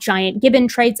should have giant gibbon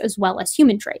traits as well as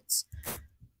human traits.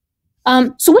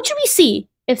 So what should we see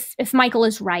if Michael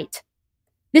is right?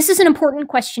 This is an important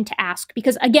question to ask,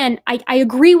 because again, I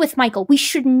agree with Michael. We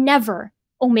should never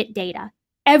omit data.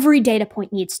 Every data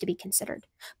point needs to be considered.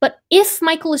 But if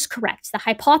Michael is correct, the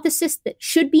hypothesis that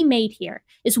should be made here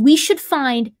is we should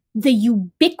find the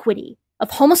ubiquity of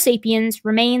Homo sapiens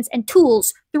remains and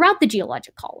tools throughout the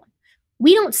geologic column.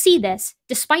 We don't see this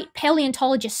despite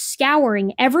paleontologists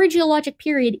scouring every geologic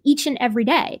period each and every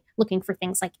day, looking for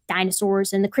things like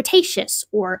dinosaurs in the Cretaceous,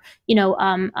 or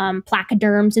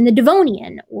placoderms in the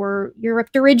Devonian, or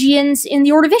Eurypterygians in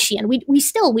the Ordovician.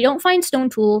 We don't find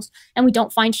stone tools, and we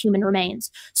don't find human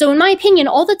remains. So in my opinion,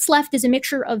 all that's left is a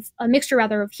mixture of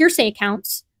hearsay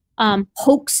accounts,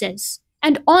 hoaxes,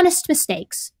 and honest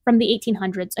mistakes from the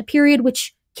 1800s, a period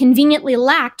which conveniently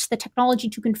lacked the technology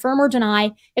to confirm or deny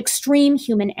extreme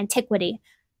human antiquity.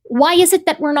 Why is it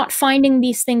that we're not finding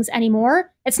these things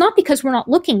anymore? It's not because we're not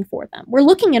looking for them. We're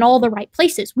looking in all the right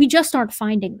places. We just aren't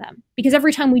finding them, because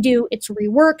every time we do, it's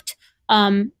reworked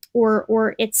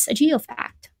or it's a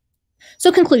geofact.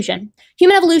 So conclusion,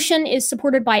 human evolution is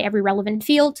supported by every relevant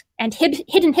field, and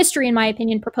hidden history, in my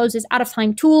opinion, proposes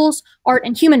out-of-time tools, art,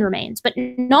 and human remains, but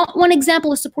not one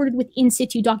example is supported with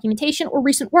in-situ documentation or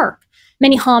recent work.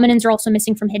 Many hominins are also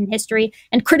missing from hidden history,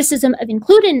 and criticism of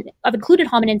included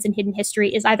hominins in hidden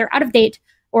history is either out of date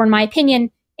or, in my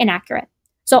opinion, inaccurate.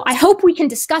 So I hope we can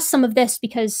discuss some of this,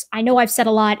 because I know I've said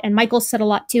a lot and Michael's said a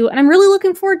lot too, and I'm really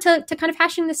looking forward to kind of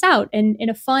hashing this out in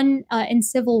a fun and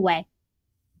civil way.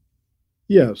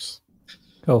 Yes.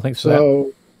 Cool. Thanks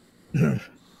for that.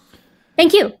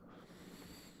 Thank you.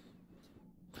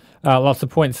 Lots of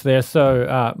points there.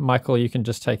 So, Michael, you can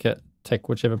just take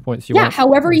whichever points you want. Yeah,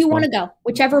 however you want to go,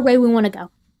 whichever way we want to go.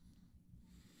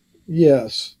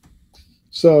 Yes.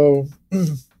 So,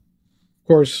 of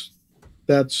course,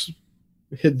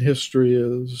 Hidden History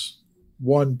is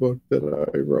one book that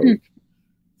I wrote.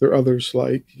 There are others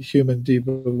like Human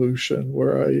Devolution,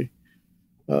 where I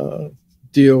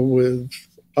deal with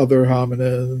other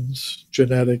hominins,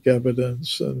 genetic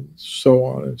evidence, and so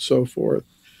on and so forth.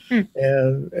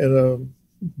 And in a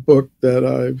book that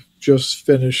I've just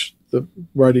finished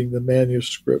writing the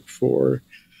manuscript for,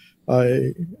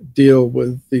 I deal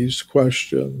with these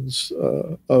questions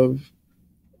of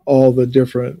all the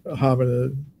different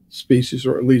hominid species,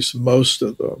 or at least most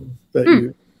of them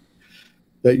that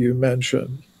you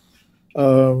mentioned.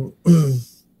 I'm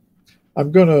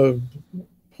going to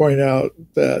point out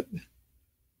that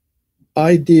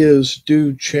ideas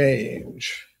do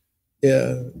change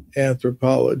in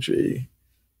anthropology,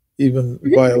 even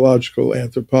biological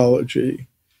anthropology,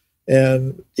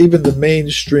 and even the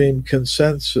mainstream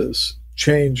consensus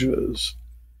changes.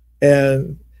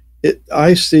 And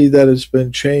I see that it's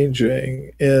been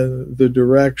changing in the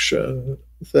direction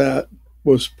that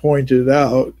was pointed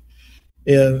out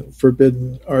in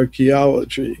forbidden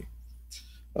archaeology.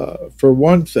 For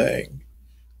one thing,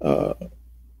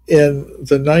 in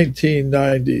the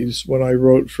 1990s, when I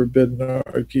wrote Forbidden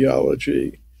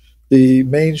Archaeology, the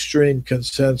mainstream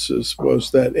consensus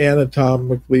was that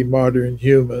anatomically modern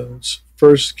humans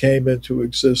first came into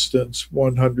existence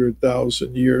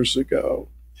 100,000 years ago.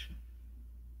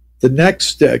 The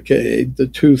next decade, the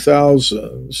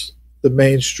 2000s, the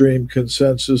mainstream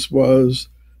consensus was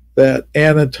that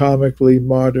anatomically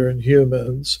modern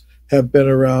humans have been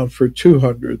around for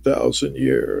 200,000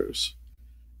 years.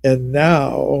 And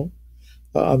now,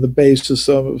 on the basis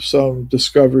of some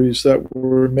discoveries that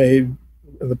were made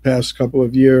in the past couple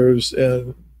of years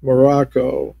in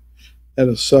Morocco at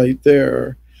a site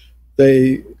there,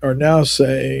 they are now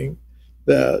saying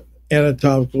that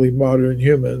anatomically modern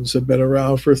humans have been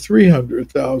around for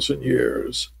 300,000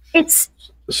 years. As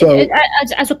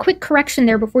a quick correction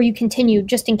there before you continue,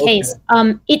 just in case,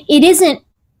 it isn't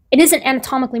it isn't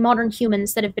anatomically modern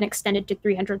humans that have been extended to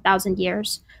 300,000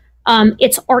 years.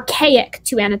 It's archaic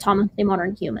to anatomically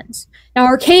modern humans. Now,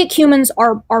 archaic humans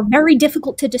are very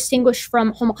difficult to distinguish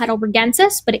from Homo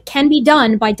heidelbergensis, but it can be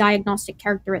done by diagnostic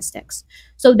characteristics.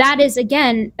 So that is,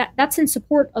 again, that's in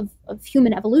support of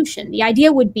human evolution. The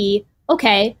idea would be,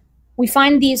 okay, we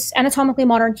find these anatomically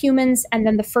modern humans, and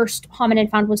then the first hominin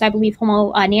found was, I believe,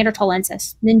 Homo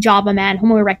neanderthalensis, then Java man,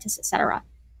 Homo erectus, etc.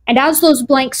 And as those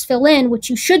blanks fill in, what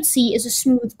you should see is a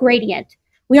smooth gradient.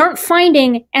 We aren't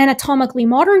finding anatomically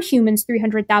modern humans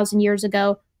 300,000 years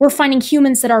ago. We're finding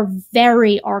humans that are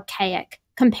very archaic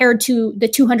compared to the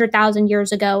 200,000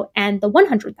 years ago and the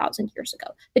 100,000 years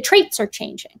ago. The traits are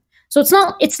changing. So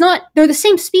it's not, they're the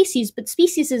same species, but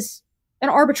species is an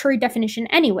arbitrary definition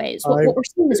anyways. What we're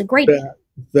seeing is a gradient.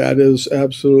 That is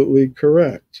absolutely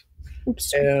correct.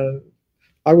 Oops. And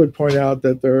I would point out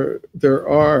that there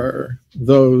are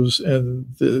those in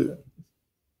the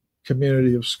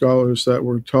community of scholars that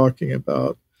we're talking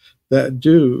about that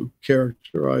do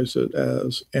characterize it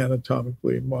as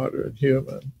anatomically modern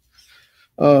human.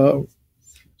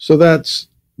 So that's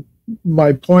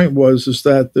my point is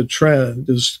that the trend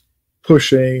is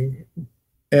pushing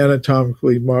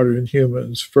anatomically modern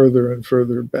humans further and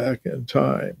further back in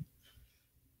time.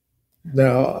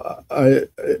 Now, I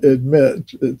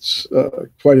admit it's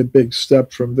quite a big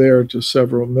step from there to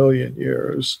several million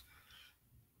years.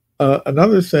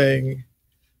 Another thing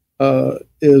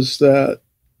is that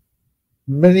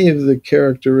many of the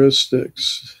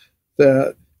characteristics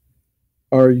that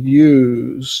are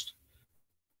used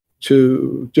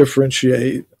to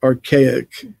differentiate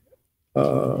archaic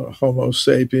Homo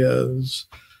sapiens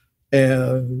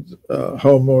and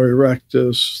Homo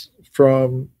erectus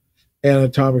from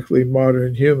anatomically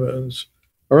modern humans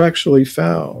are actually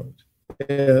found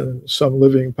in some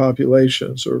living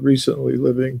populations or recently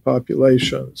living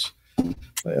populations.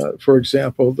 For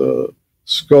example, the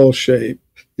skull shape,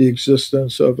 the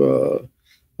existence of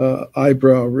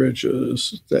eyebrow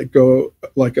ridges that go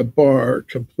like a bar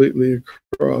completely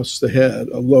across the head,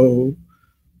 a low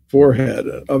forehead,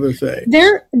 and other things.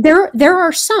 There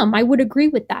are some, I would agree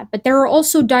with that, but there are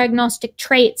also diagnostic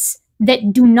traits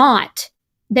that do not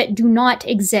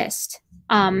exist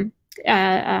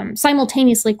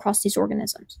simultaneously across these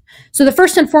organisms. So the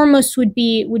first and foremost would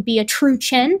be a true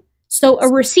chin. So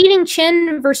a receding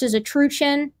chin versus a true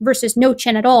chin versus no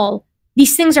chin at all.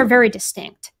 These things are very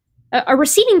distinct. A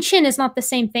receding chin is not the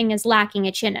same thing as lacking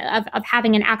a chin, of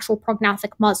having an actual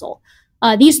prognathic muzzle.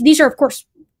 These are, of course,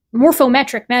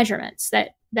 morphometric measurements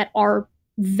that are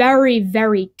very,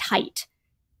 very tight.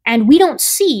 And we don't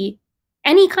see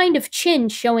any kind of chin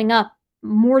showing up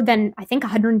more than, I think,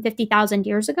 150,000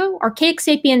 years ago. Archaic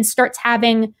sapiens starts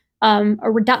having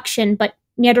a reduction, but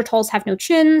Neanderthals have no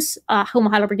chins. Homo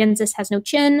heidelbergensis has no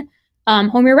chin.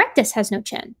 Homo erectus has no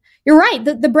chin. You're right,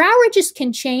 the brow ridges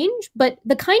can change, but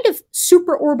the kind of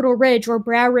supraorbital ridge or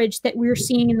brow ridge that we're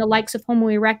seeing in the likes of Homo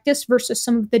erectus versus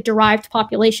some of the derived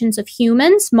populations of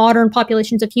humans, modern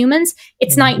populations of humans,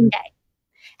 it's night and day.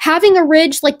 Having a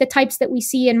ridge like the types that we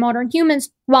see in modern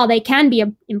humans, while they can be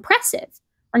impressive,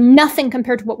 are nothing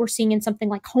compared to what we're seeing in something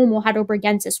like Homo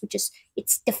heidelbergensis, which is,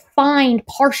 it's defined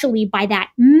partially by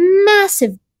that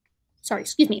massive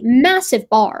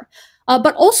bar,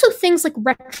 but also things like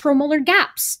retromolar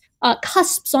gaps,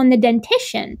 cusps on the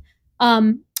dentition,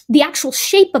 the actual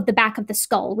shape of the back of the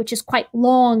skull, which is quite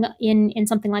long in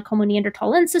something like Homo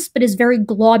neanderthalensis, but is very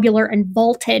globular and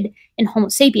vaulted in Homo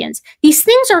sapiens. These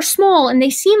things are small and they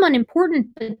seem unimportant,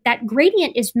 but that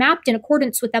gradient is mapped in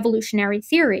accordance with evolutionary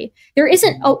theory. There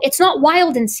isn't, it's not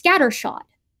wild and scattershot,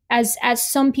 as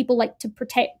some people like to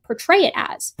portray it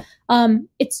as.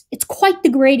 It's quite the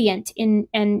gradient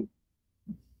and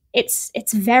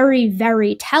it's very,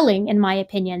 very telling, in my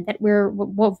opinion, that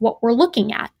what we're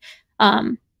looking at.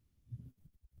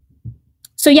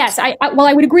 So yes, while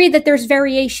I would agree that there's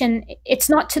variation, it's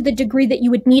not to the degree that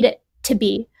you would need it to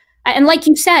be. And like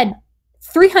you said,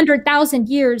 300,000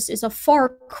 years is a far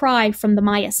cry from the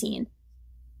Miocene.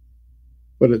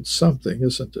 But it's something,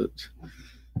 isn't it?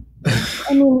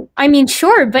 I mean,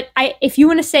 sure, but if you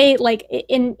want to say like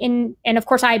and of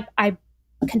course I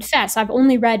confess I've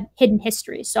only read hidden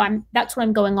histories, so that's what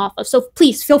I'm going off of. So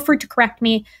please feel free to correct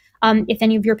me if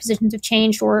any of your positions have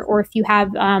changed, or if you have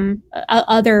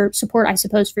other support, I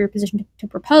suppose, for your position to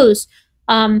propose.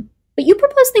 But you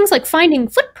propose things like finding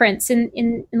footprints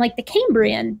in like the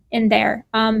Cambrian in there,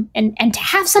 and to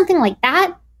have something like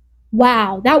that,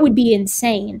 wow, that would be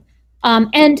insane.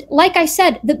 And like I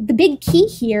said, the big key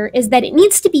here is that it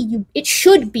needs to be, it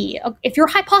should be, if your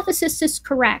hypothesis is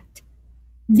correct,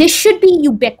 this should be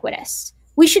ubiquitous.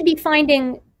 We should be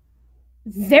finding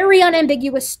very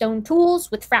unambiguous stone tools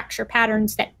with fracture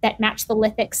patterns that match the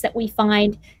lithics that we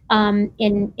find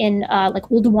in like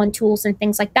Oldowan tools and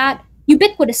things like that,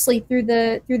 ubiquitously through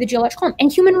the geological column,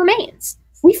 and human remains.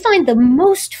 We find the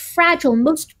most fragile,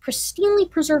 most pristinely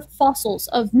preserved fossils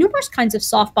of numerous kinds of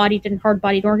soft-bodied and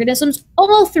hard-bodied organisms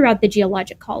all throughout the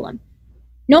geologic column.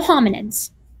 No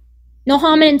hominins. No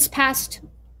hominins past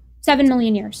 7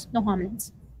 million years. No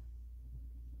hominins.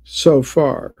 So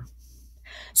far.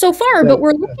 So far, but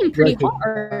we're looking pretty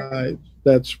hard.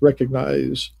 That's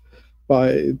recognized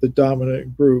by the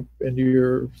dominant group in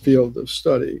your field of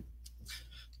study.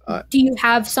 Do you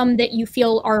have some that you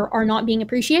feel are not being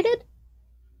appreciated?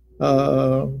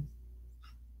 I've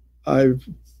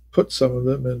put some of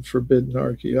them in forbidden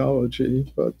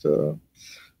archaeology, but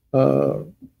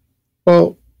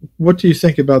well, what do you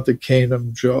think about the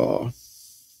Canum jaw?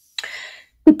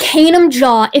 The Canum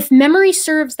jaw, if memory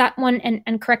serves, that one,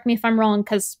 and correct me if I'm wrong,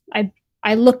 because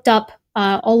I looked up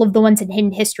all of the ones in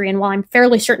hidden history, and while I'm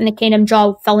fairly certain the Canum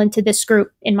jaw fell into this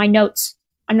group in my notes,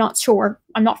 I'm not sure.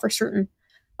 I'm not for certain.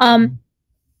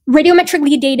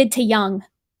 Radiometrically dated to young.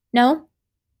 No?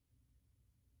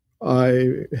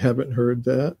 I haven't heard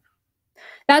that.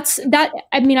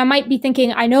 I mean, I might be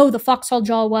thinking, I know the foxhole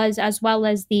jaw was, as well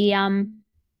as the,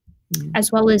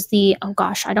 oh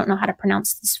gosh, I don't know how to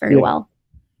pronounce this very well.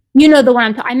 You know the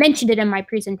one I mentioned it in my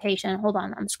presentation. Hold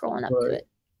on, I'm scrolling up to it.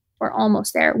 We're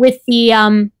almost there. With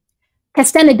the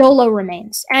Castanedolo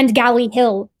remains and Galley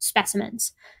Hill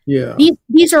specimens. Yeah.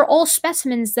 These are all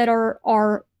specimens that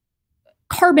are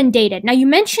carbon dated. Now, you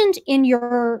mentioned in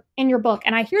your book,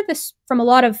 and I hear this from a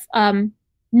lot of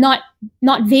not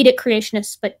Vedic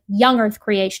creationists, but young Earth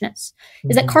creationists,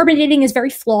 is that carbon dating is very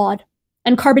flawed,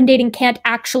 and carbon dating can't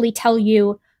actually tell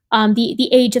you the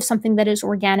age of something that is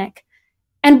organic.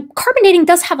 And carbon dating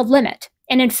does have a limit.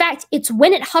 And in fact, it's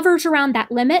when it hovers around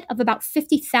that limit of about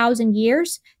 50,000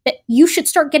 years that you should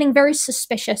start getting very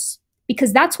suspicious,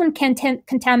 because that's when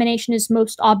contamination is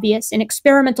most obvious. In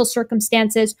experimental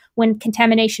circumstances, when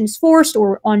contamination is forced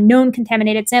or on known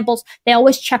contaminated samples, they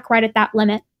always check right at that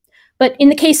limit. But in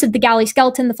the case of the galley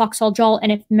skeleton, the foxhole jaw,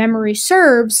 and if memory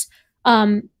serves,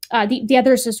 the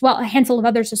others as well, a handful of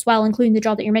others as well, including the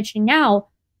jaw that you're mentioning now,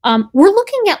 we're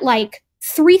looking at like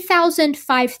 3,000,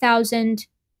 5,000,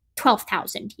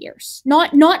 12,000 years,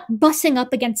 not bussing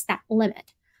up against that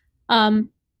limit.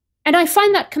 And I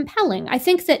find that compelling. I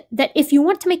think that if you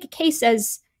want to make a case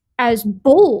as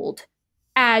bold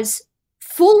as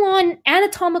full-on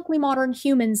anatomically modern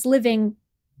humans living,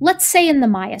 let's say in the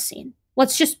Miocene,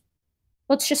 let's just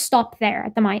stop there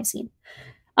at the Miocene.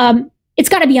 It's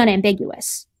got to be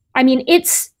unambiguous. I mean,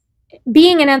 it's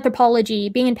being in anthropology,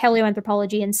 being in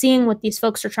paleoanthropology, and seeing what these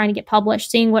folks are trying to get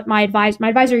published, seeing what my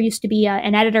advisor used to be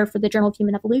an editor for the Journal of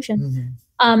Human Evolution.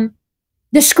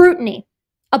 The scrutiny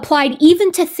applied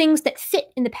even to things that fit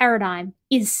in the paradigm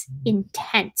is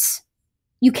intense.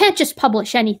 You can't just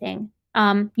publish anything.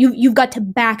 You've got to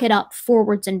back it up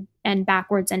forwards and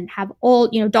backwards, and have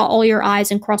dot all your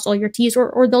I's and cross all your T's,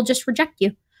 or they'll just reject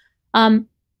you.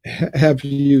 Have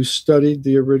you studied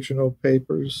the original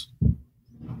papers?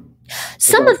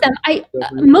 Some of them,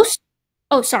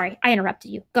 oh, sorry, I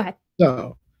interrupted you. Go ahead.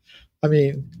 No, I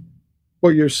mean,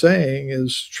 what you're saying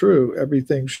is true.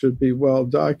 Everything should be well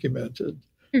documented.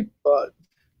 But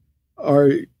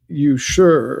are you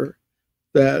sure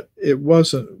that it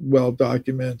wasn't well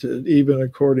documented, even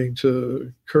according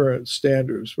to current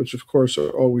standards, which of course are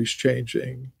always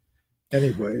changing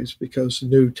anyways, because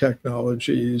new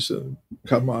technologies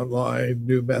come online,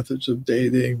 new methods of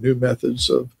dating, new methods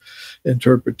of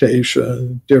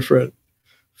interpretation, different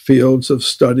fields of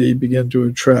study begin to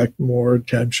attract more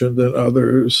attention than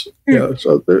others.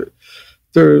 So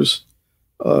there's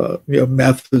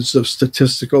methods of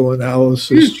statistical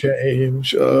analysis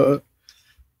change. So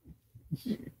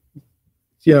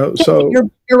you're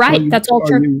right. That's all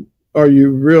true. Are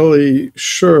you really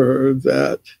sure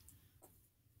that?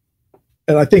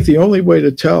 And I think the only way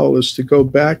to tell is to go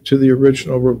back to the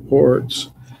original reports,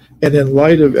 and in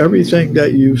light of everything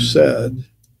that you've said,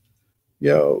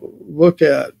 look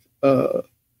at the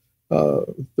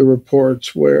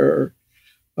reports where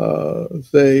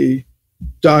they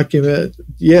document,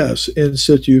 yes, in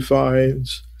situ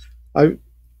finds. They're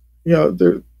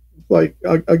like,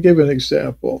 I'll give an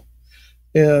example.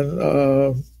 In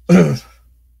the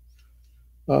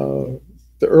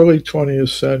early 20th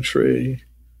century,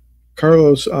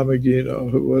 Carlos Ameghino,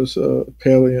 who was a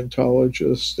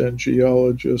paleontologist and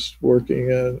geologist working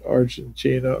in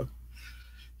Argentina,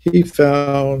 he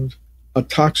found a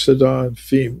toxodon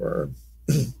femur.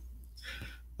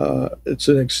 It's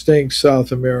an extinct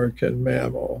South American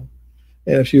mammal.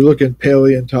 And if you look in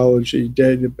paleontology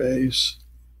database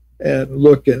and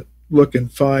look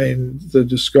and find the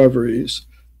discoveries,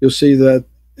 you'll see that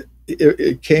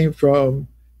it came from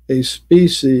a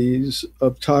species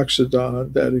of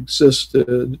toxodon that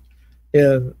existed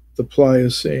in the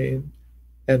Pliocene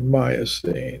and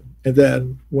Miocene, and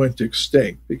then went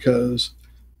extinct because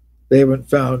they haven't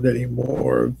found any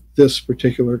more of this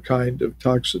particular kind of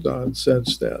toxodon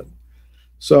since then.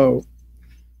 So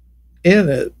in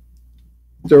it,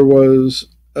 there was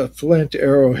a flint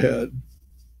arrowhead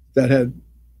that had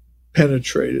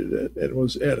penetrated it and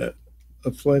was in it,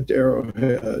 a flint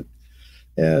arrowhead.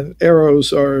 And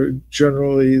arrows are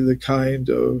generally the kind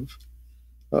of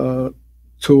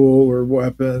tool or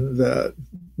weapon that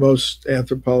most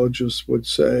anthropologists would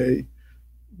say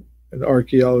and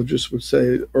archaeologists would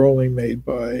say are only made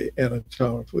by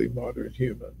anatomically modern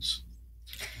humans.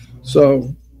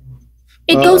 So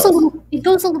it goes a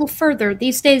little further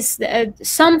these days.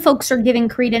 Some folks are giving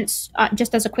credence.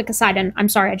 Just as a quick aside, and I'm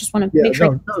sorry, I just want to make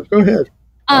sure. No, go ahead.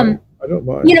 I don't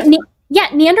mind.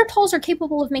 Neanderthals are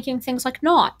capable of making things like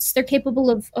knots. They're capable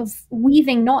of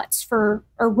weaving knots or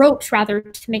ropes rather,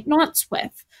 to make knots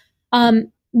with.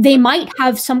 They might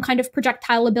have some kind of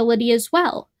projectile ability as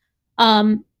well.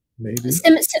 Maybe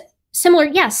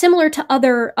similar to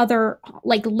other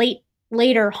like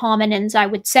later hominins, I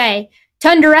would say. To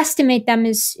underestimate them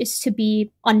is to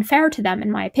be unfair to them,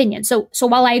 in my opinion. So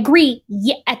while I agree,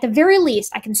 at the very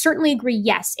least, I can certainly agree,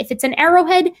 yes, if it's an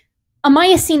arrowhead, a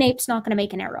Miocene ape's not going to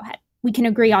make an arrowhead. We can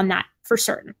agree on that for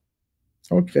certain.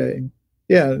 Okay.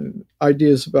 Yeah,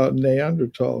 ideas about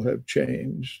Neanderthal have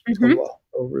changed a lot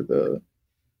over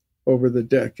the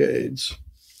decades.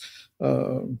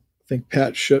 I think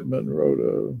Pat Shipman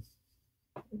wrote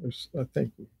I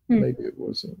think maybe it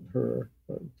wasn't her,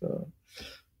 but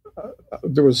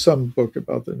there was some book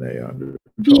about the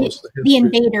Neanderthals. The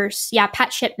Invaders. Yeah,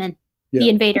 Pat Shipman. Yeah. The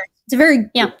Invaders.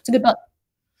 It's a good book.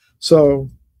 So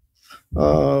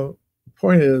the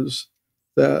point is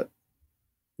that,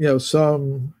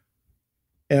 some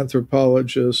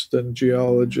anthropologists and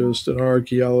geologists and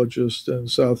archaeologists in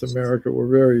South America were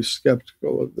very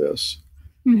skeptical of this.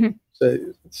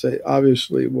 Say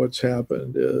obviously what's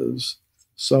happened is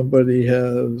somebody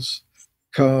has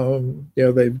come,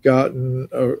 they've gotten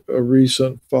a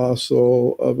recent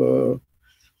fossil of a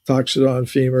toxodon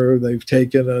femur, they've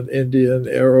taken an Indian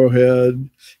arrowhead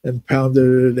and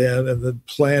pounded it in and then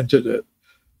planted it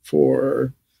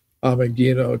for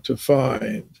Ameghino to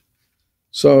find.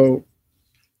 So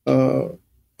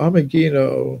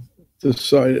Ameghino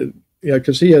decided,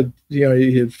 because he had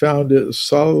found it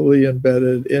solidly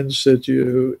embedded in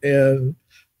situ in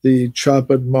the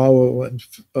Chapadmalal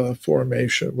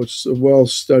formation, which is a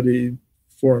well-studied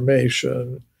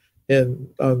formation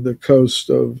on the coast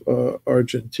of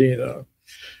Argentina.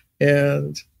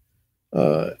 And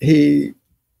he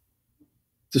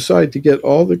decided to get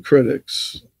all the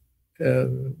critics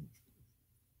and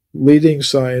leading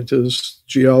scientists,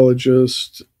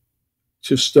 geologists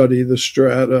to study the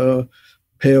strata,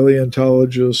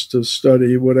 paleontologists to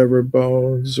study whatever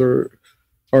bones or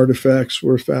artifacts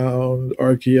were found,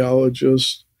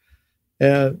 archaeologists,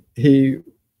 and he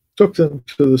took them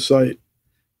to the site.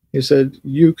 He said,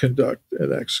 "You conduct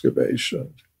an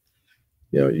excavation.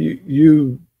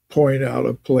 You point out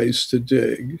a place to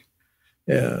dig,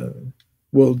 and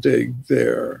we'll dig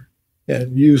there,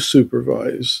 and you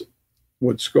supervise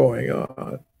what's going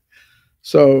on."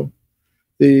 So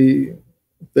they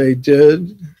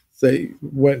did. They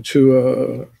went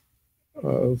to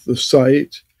the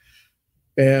site,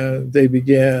 and they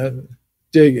began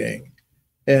digging.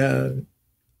 And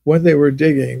when they were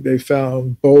digging, they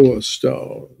found bola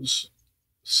stones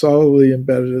solidly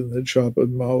embedded in the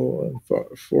Chapadmalal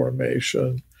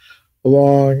formation,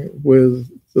 along with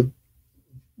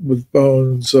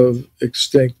bones of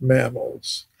extinct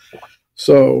mammals.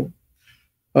 So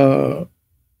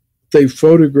they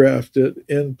photographed it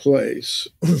in place.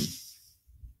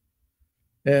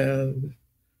 And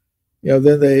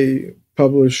then they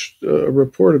published a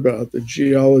report about it. The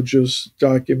geologists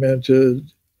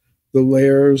documented the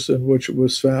layers in which it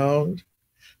was found,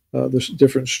 the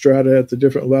different strata at the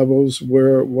different levels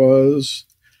where it was,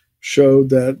 showed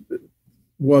that it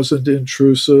wasn't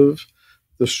intrusive,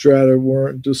 the strata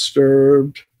weren't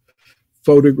disturbed,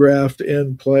 photographed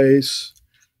in place.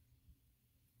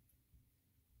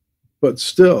 But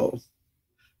still,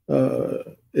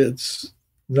 it's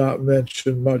not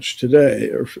mentioned much today,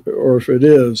 or if it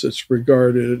is, it's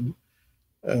regarded,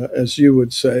 as you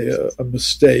would say, a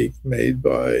mistake made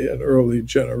by an early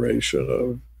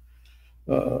generation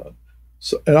of.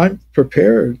 And I'm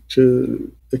prepared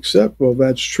to accept, well,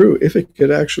 that's true, if it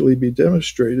could actually be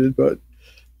demonstrated, but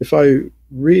if I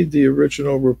read the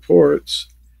original reports,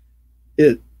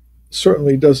 it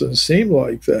certainly doesn't seem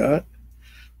like that.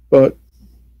 But,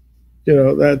 you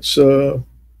know, that's so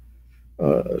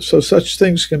such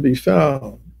things can be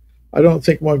found. I don't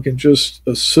think one can just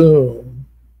assume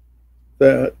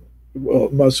that, well,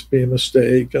 it must be a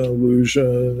mistake, an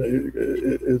illusion.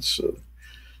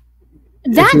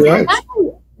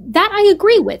 That I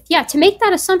agree with. Yeah, to make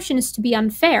that assumption is to be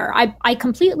unfair. I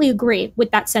completely agree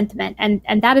with that sentiment,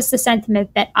 and that is the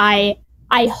sentiment that I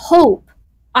hope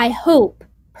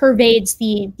pervades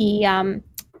the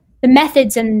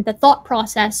methods and the thought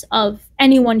process of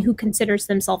anyone who considers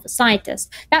themselves a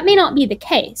scientist. That may not be the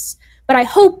case, but I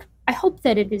hope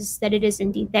that it is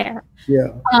indeed there.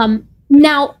 Yeah.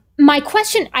 Now, my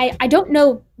question, I don't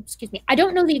know, excuse me, I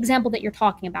don't know the example that you're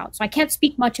talking about, so I can't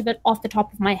speak much of it off the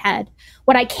top of my head.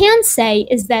 What I can say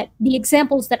is that the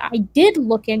examples that I did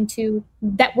look into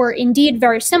that were indeed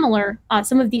very similar,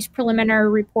 some of these preliminary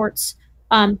reports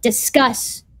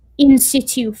discuss in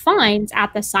situ finds,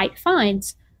 at the site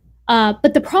finds.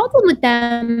 But the problem with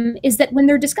them is that when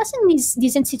they're discussing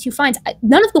these in situ finds,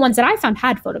 none of the ones that I found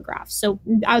had photographs. So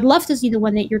I'd love to see the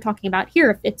one that you're talking about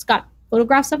here. If it's got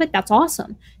photographs of it, that's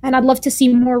awesome. And I'd love to see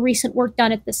more recent work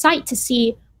done at the site to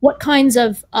see what kinds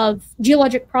of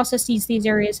geologic processes these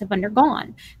areas have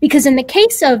undergone. Because in the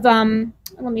case of,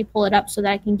 let me pull it up so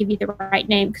that I can give you the right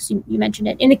name, because you mentioned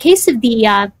it. In the case of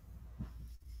the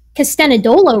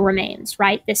Castanedolo remains,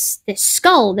 right, this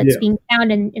skull that's being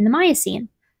found in the Miocene,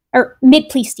 or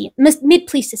mid-Pleistocene,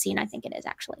 I think it is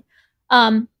actually.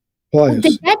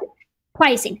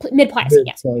 Mid-Pliocene,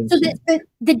 yes. So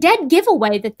the dead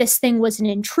giveaway that this thing was an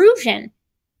intrusion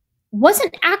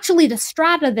wasn't actually the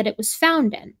strata that it was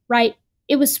found in, right?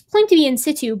 It was claimed to be in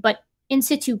situ, but in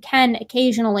situ can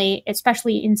occasionally,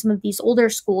 especially in some of these older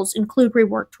schools, include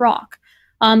reworked rock.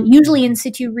 Usually in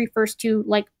situ refers to,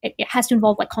 like, it has to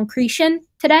involve like concretion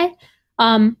today.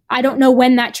 I don't know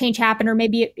when that change happened, or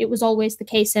maybe it was always the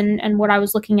case, and what I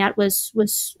was looking at was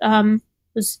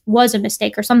a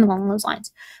mistake or something along those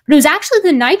lines. But it was actually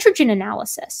the nitrogen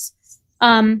analysis,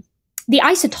 the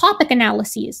isotopic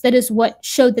analyses, that is what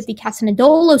showed that the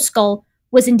Castanedolo skull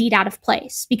was indeed out of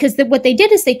place. Because what they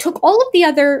did is they took all of the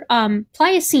other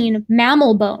Pliocene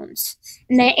mammal bones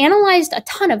and they analyzed a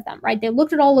ton of them, right? They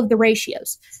looked at all of the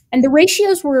ratios, and the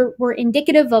ratios were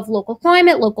indicative of local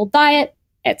climate, local diet,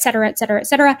 et cetera, et cetera, et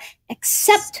cetera,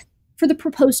 except for the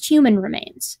proposed human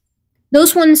remains.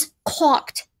 Those ones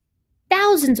clocked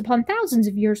thousands upon thousands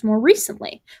of years more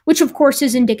recently, which of course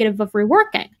is indicative of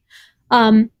reworking.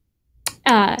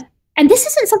 And this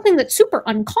isn't something that's super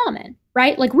uncommon,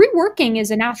 right? Like, reworking is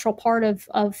a natural part of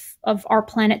our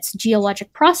planet's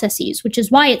geologic processes, which is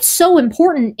why it's so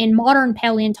important in modern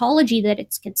paleontology that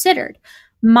it's considered.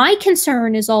 My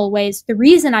concern is always, the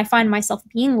reason I find myself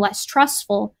being less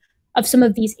trustful of some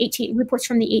of these reports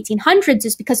from the 1800s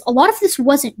is because a lot of this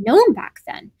wasn't known back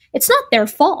then. It's not their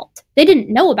fault. They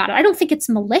didn't know about it. I don't think it's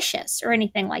malicious or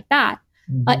anything like that.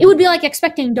 It would be like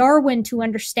expecting Darwin to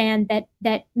understand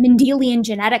that Mendelian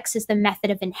genetics is the method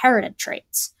of inherited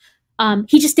traits.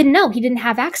 He just didn't know. He didn't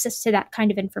have access to that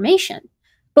kind of information.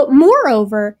 But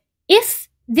moreover, if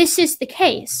this is the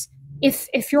case,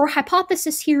 if your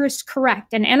hypothesis here is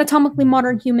correct and anatomically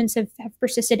modern humans have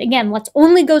persisted, again, let's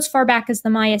only go as far back as the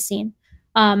Miocene,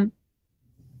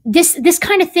 this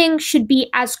kind of thing should be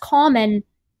as common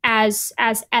as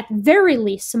at very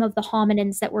least some of the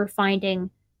hominins that we're finding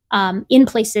in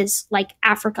places like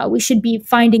Africa. We should be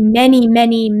finding many,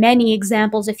 many, many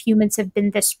examples if humans have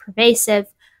been this pervasive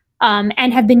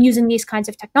and have been using these kinds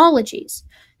of technologies.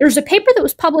 There's a paper that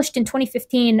was published in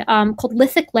 2015 called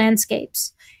Lithic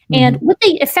Landscapes. And what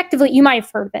they effectively, you might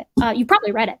have heard of it, you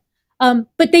probably read it,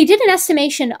 but they did an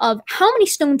estimation of how many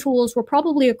stone tools were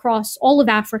probably across all of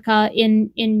Africa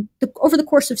over the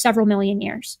course of several million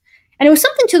years. And it was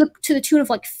something to the tune of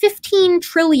like 15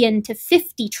 trillion to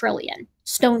 50 trillion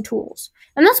stone tools.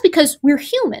 And that's because we're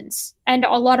humans, and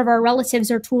a lot of our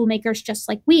relatives are tool makers just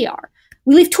like we are.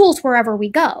 We leave tools wherever we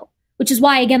go, which is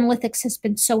why, again, lithics has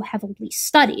been so heavily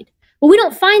studied. But we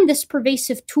don't find this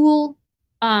pervasive tool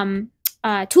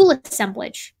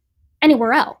assemblage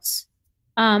anywhere else.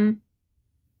 And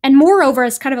moreover,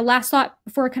 as kind of a last thought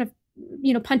before I kind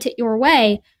of, punt it your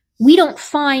way, we don't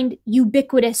find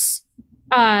ubiquitous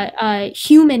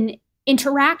human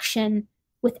interaction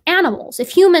with animals. If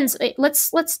humans,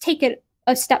 let's take it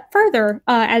a step further,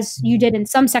 as you did in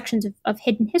some sections of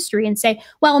hidden history, and say,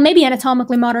 well, maybe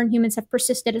anatomically modern humans have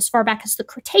persisted as far back as the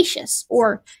Cretaceous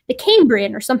or the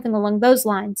Cambrian or something along those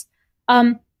lines.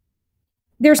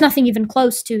 There's nothing even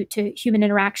close to human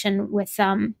interaction with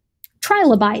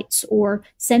trilobites or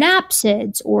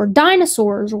synapsids or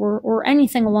dinosaurs or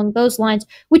anything along those lines,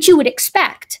 which you would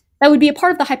expect. That would be a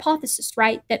part of the hypothesis,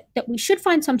 right? That we should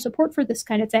find some support for this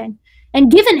kind of thing. And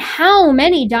given how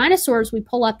many dinosaurs we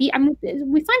pull up, I mean,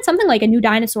 we find something like a new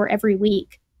dinosaur every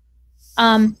week.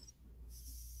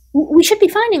 We should be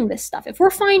finding this stuff. If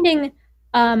we're finding,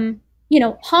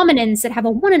 hominins that have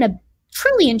a 1 in a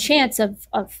trillion chance of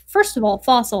first of all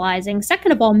fossilizing,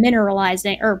 second of all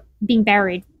mineralizing or being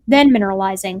buried, then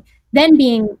mineralizing, then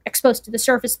being exposed to the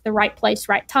surface at the right place,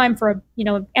 right time for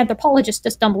an anthropologist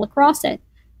to stumble across it.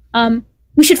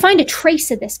 We should find a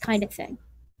trace of this kind of thing.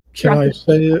 Can I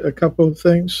say a couple of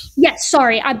things? Yes,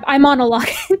 sorry, I monologue.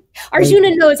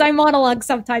 Arjuna knows I monologue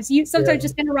sometimes. You sometimes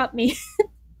just interrupt me.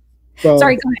 Well,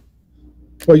 sorry, go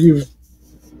ahead. Well, you've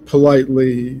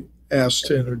politely asked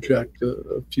to interject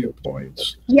a few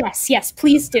points. Yes,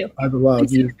 please do. I've allowed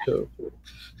please you to.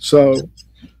 So,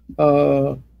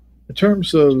 in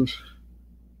terms of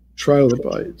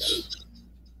trilobites,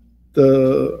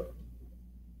 the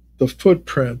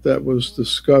footprint that was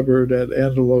discovered at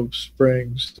Antelope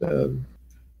Springs in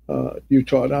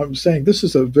Utah, and I'm saying this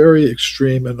is a very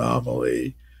extreme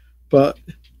anomaly, but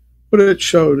what it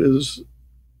showed is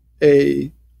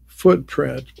a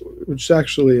footprint, which is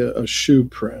actually a shoe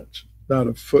print, not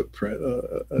a footprint,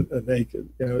 a naked,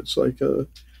 it's like a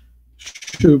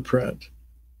shoe print.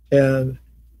 And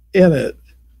in it,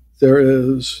 there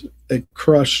is a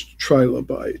crushed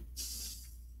trilobite.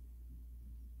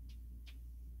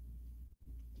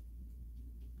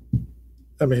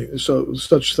 I mean, so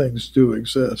such things do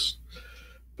exist.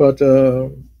 But,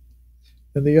 and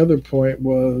the other point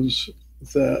was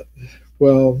that,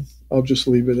 well, I'll just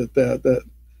leave it at that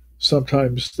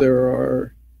sometimes there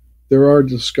are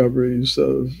discoveries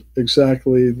of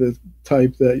exactly the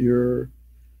type that you're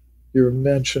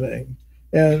mentioning.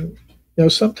 And,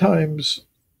 sometimes,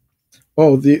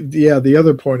 the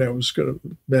other point I was going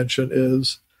to mention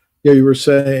is, you were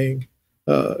saying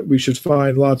we should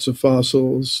find lots of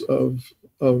fossils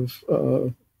of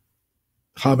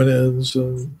hominins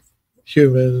and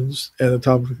humans,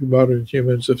 anatomically modern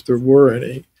humans, if there were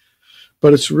any.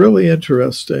 But it's really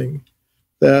interesting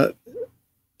that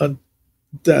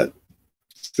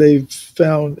they've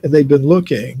found, and they've been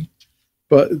looking,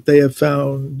 but they have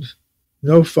found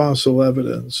no fossil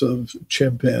evidence of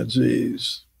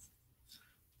chimpanzees.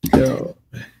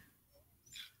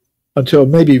 Until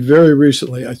maybe very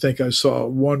recently, I think I saw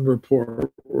one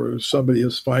report where somebody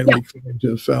has finally claimed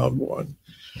to have found one.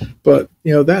 But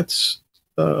that's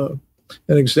an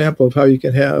example of how you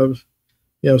can have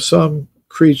some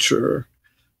creature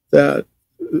that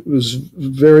was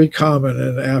very common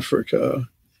in Africa,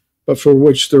 but for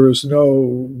which there is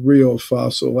no real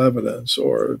fossil evidence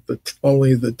or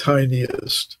only the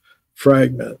tiniest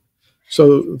fragment.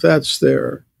 So that's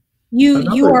there. Sorry,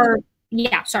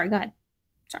 go ahead.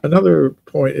 Sorry. Another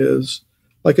point is,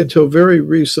 like, until very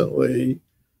recently,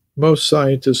 most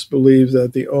scientists believe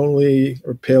that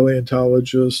or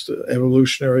paleontologists,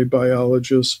 evolutionary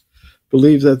biologists,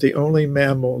 believe that the only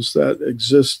mammals that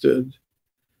existed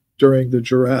during the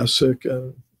Jurassic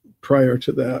and prior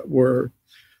to that were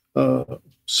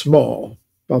small,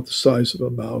 about the size of a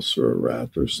mouse or a rat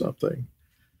or something.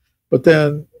 But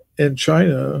then in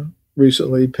China,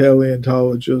 recently,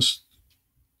 paleontologists,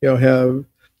 have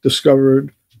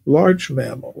discovered large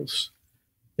mammals.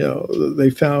 They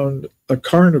found a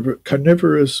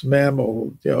carnivorous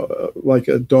mammal, like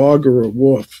a dog or a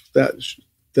wolf,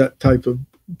 that type of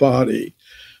body,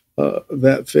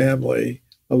 that family,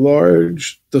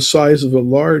 the size of a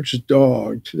large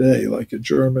dog today, like a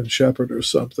German Shepherd or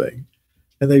something.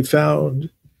 And they found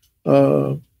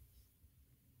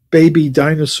baby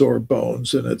dinosaur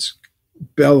bones in its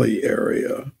belly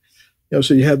area.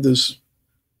 So you had this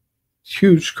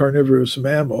huge carnivorous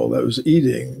mammal that was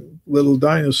eating little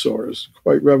dinosaurs,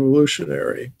 quite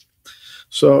revolutionary.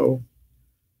 So,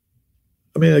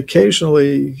 I mean,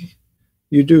 occasionally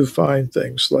you do find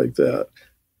things like that.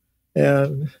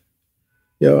 And,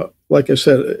 like I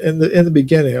said, in the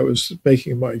beginning, I was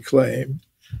making my claim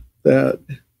that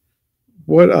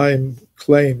what I'm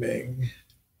claiming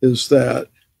is that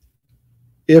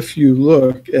if you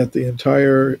look at the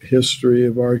entire history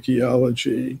of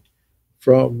archaeology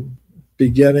from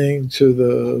beginning to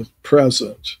the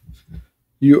present,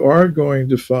 you are going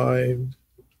to find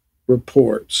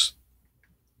reports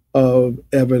of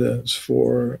evidence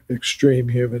for extreme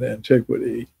human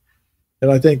antiquity. And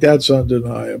I think that's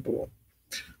undeniable.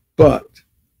 But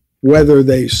whether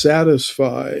they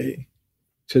satisfy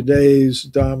today's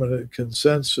dominant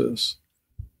consensus,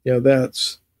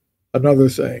 that's another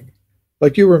thing.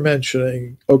 like you were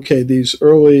mentioning, okay, these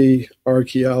early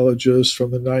archaeologists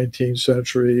from the 19th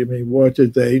century, I mean, what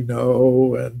did they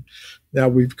know? And now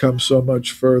we've come so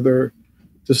much further.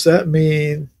 Does that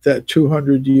mean that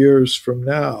 200 years from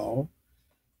now,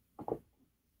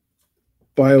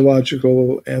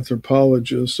 biological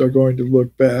anthropologists are going to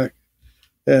look back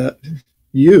at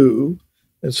you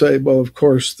and say, well, of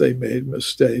course they made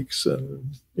mistakes,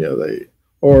 and they,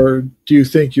 or do you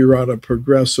think you're on a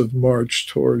progressive march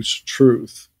towards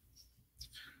truth?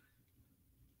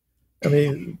 I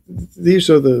mean, these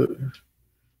are the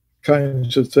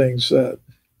kinds of things that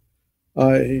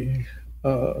I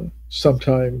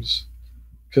sometimes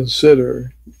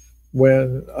consider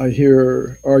when I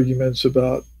hear arguments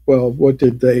about, well, what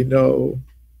did they know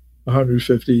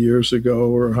 150 years ago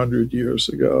or 100 years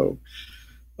ago?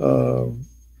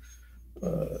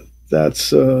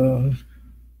 That's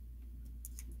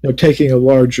taking a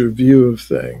larger view of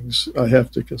things. I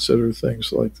have to consider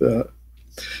things like that.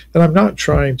 And I'm not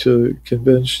trying to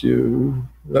convince you.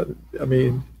 I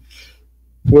mean,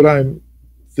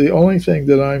 the only thing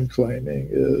that I'm claiming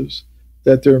is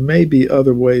that there may be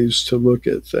other ways to look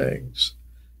at things,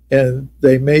 and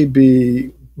they may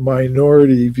be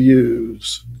minority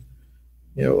views.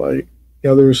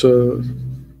 There's a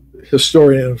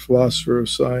historian and philosopher of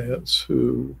science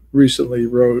who recently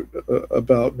wrote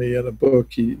about me in a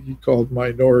book he called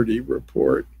Minority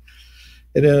Report.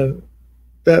 And in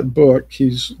that book,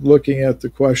 he's looking at the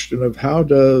question of how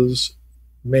does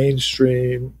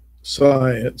mainstream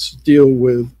science deal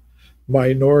with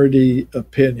minority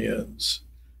opinions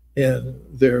in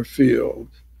their field.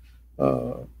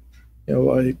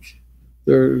 Like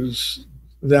there's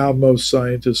now most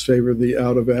scientists favor the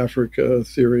out of Africa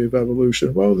theory of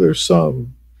evolution. Well, there's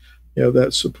some,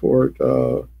 that support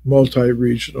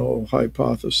multi-regional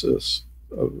hypothesis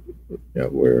of,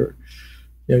 where,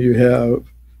 you have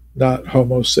not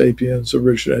Homo sapiens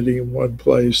originating in one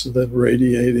place and then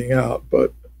radiating out,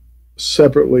 but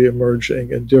separately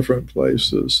emerging in different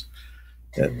places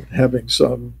and having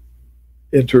some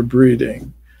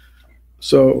interbreeding.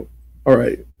 So, all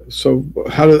right. So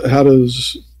how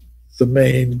does the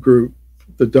main group,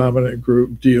 the dominant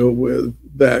group, deal with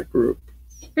that group?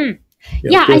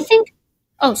 I think,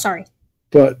 oh, sorry.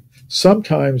 But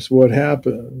sometimes what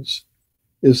happens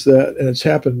is that, and it's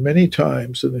happened many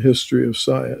times in the history of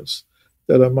science,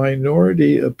 that a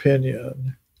minority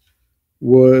opinion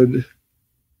would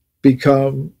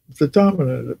become the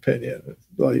dominant opinion.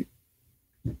 Like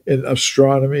in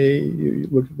astronomy, you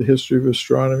look at the history of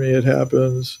astronomy, it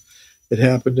happens. It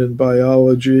happened in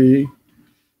biology.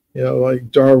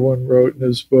 Like Darwin wrote in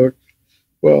his book,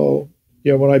 well,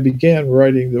 when I began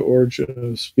writing The Origin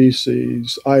of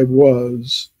Species, I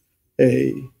was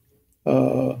a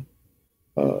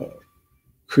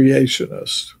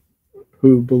creationist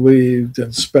who believed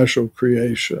in special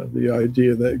creation, the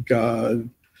idea that God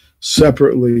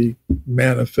separately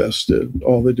manifested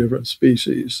all the different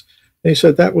species. And he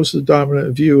said that was the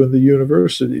dominant view in the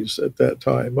universities at that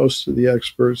time. Most of the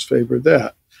experts favored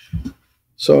that.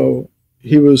 So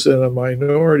he was in a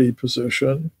minority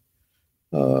position.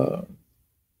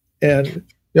 And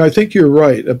I think you're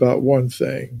right about one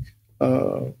thing,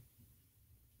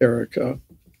 Erika,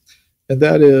 and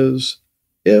that is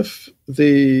if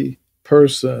the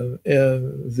person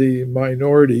in the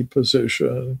minority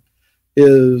position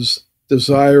is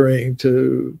desiring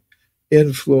to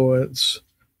influence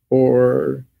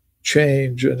or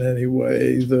change in any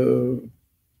way the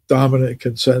dominant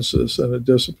consensus in a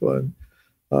discipline,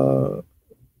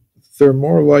 they're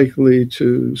more likely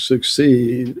to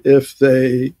succeed if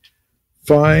they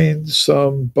find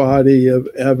some body of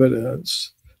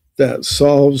evidence that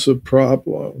solves a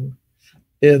problem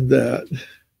in that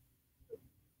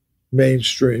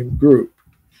mainstream group.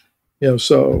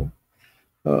 So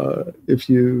if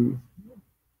you,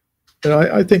 and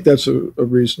I think that's a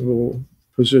reasonable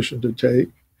position to take.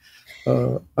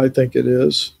 I think it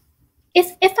is.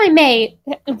 If I may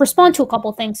respond to a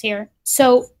couple things here.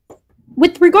 So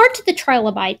with regard to the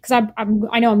trilobite, because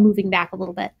I know I'm moving back a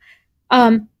little bit.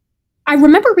 I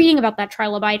remember reading about that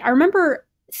trilobite. I remember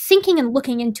thinking and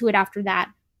looking into it after that.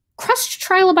 Crushed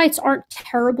trilobites aren't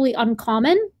terribly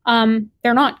uncommon.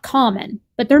 They're not common,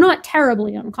 but they're not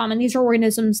terribly uncommon. These are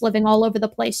organisms living all over the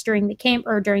place during the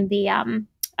during the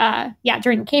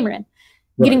Cambrian,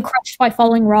 right, getting crushed by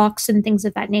falling rocks and things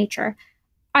of that nature.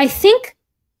 I think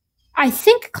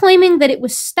claiming that it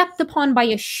was stepped upon by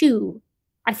a shoe,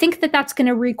 I think that that's going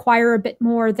to require a bit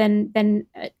more than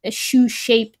a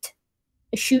shoe-shaped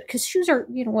shoe, because shoes are,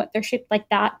 they're shaped like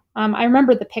that. I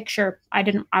remember the picture. I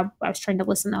was trying to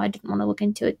listen though. I didn't want to look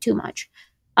into it too much.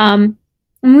 When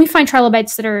we find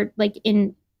trilobites that are like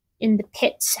in in the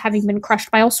pits, having been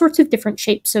crushed by all sorts of different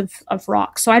shapes of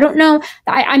rock. So I don't know.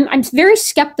 I'm very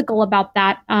skeptical about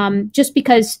that, just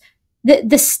because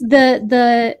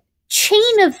the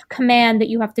chain of command that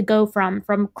you have to go from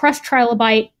crushed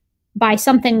trilobite by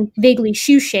something vaguely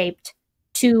shoe-shaped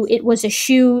to it was a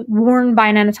shoe worn by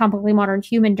an anatomically modern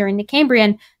human during the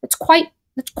Cambrian. That's quite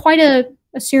a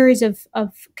series of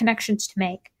connections to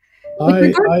make. I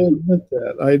admit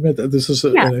that. I admit that this is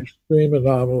an extreme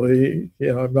anomaly.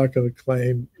 I'm not going to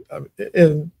claim.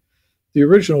 In the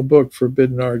original book,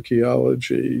 Forbidden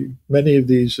Archaeology, many of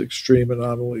these extreme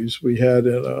anomalies we had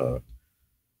in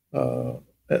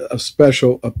a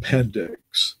special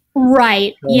appendix.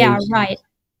 Right. Yeah. Right.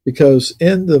 Because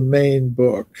in the main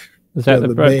book, is that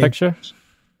the main picture?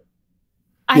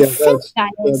 I think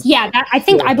that is. Yeah,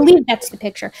 I believe that's the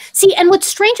picture. See, and what's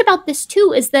strange about this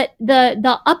too is that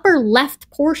the upper left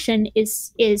portion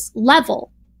is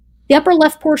level. The upper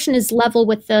left portion is level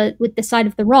with the side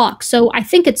of the rock. So I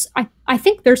think I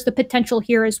think there's the potential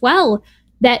here as well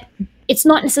that it's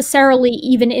not necessarily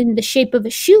even in the shape of a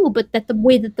shoe, but that the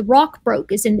way that the rock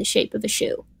broke is in the shape of a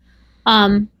shoe.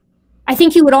 I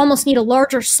think you would almost need a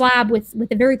larger slab with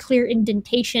a very clear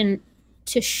indentation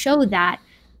to show that.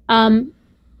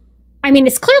 I mean,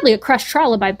 it's clearly a crushed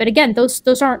trilobite, but again,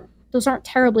 those aren't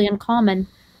terribly uncommon.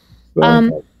 I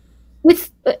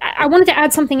wanted to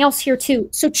add something else here too.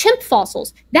 So chimp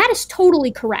fossils, that is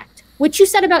totally correct. What you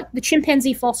said about the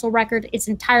chimpanzee fossil record is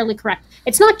entirely correct.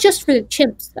 It's not just for the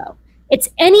chimps though. It's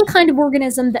any kind of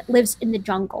organism that lives in the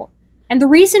jungle. And the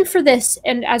reason for this,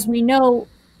 and as we know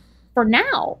for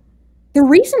now, the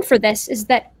reason for this is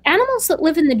that animals that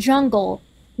live in the jungle,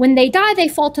 when they die, they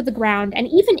fall to the ground. And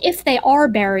even if they are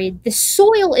buried, the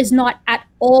soil is not at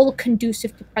all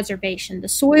conducive to preservation. The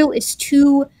soil is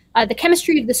the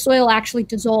chemistry of the soil actually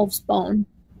dissolves bone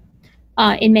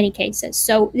in many cases.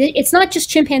 So it's not just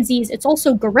chimpanzees, it's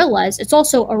also gorillas, it's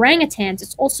also orangutans,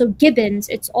 it's also gibbons,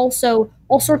 it's also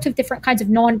all sorts of different kinds of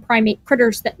non-primate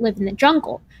critters that live in the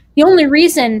jungle. The only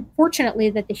reason, fortunately,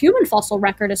 that the human fossil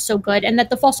record is so good, and that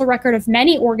the fossil record of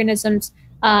many organisms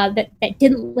that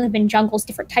didn't live in jungles,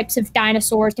 different types of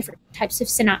dinosaurs, different types of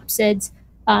synapsids,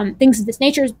 things of this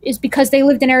nature, is because they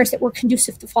lived in areas that were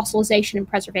conducive to fossilization and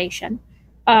preservation.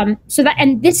 And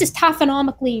this is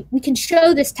taphonomically, we can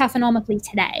show this taphonomically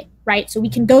today, right? So we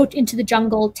can go into the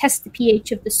jungle, test the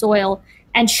pH of the soil,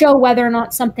 and show whether or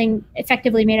not something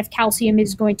effectively made of calcium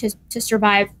is going to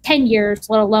survive 10 years,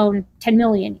 let alone 10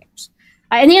 million years.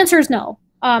 And the answer is no.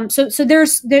 So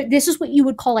this is what you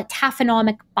would call a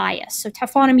taphonomic bias. So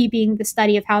taphonomy being the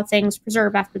study of how things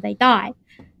preserve after they die.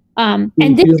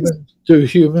 Do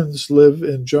humans live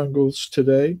in jungles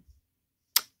today?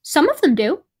 Some of them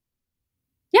do.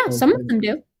 Yeah, okay. Some of them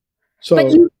do. So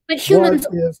but humans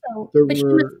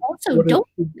also don't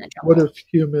live in the jungle. What if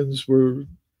humans were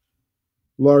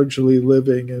largely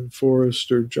living in forest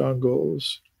or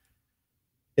jungles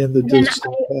in the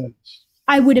distant past?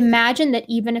 I would imagine that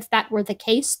even if that were the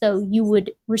case, though, you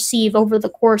would receive over the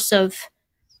course of,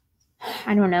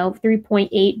 I don't know,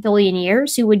 3.8 billion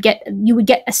years, you would get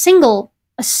a single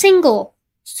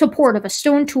support of a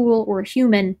stone tool or a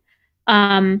human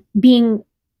being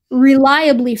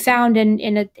reliably found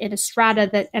in a strata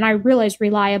that, and I realize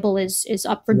reliable is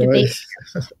up for debate.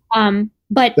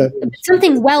 But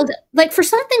something like for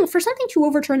something to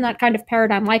overturn that kind of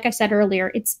paradigm, like I said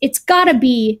earlier, it's gotta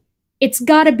be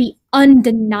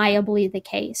undeniably the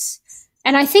case.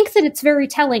 And I think that it's very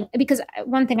telling, because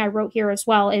one thing I wrote here as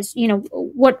well is,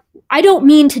 what I don't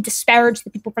mean to disparage the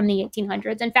people from the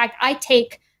 1800s. In fact, I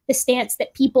take the stance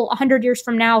that people 100 years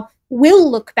from now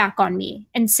will look back on me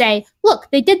and say, look,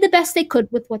 they did the best they could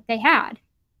with what they had.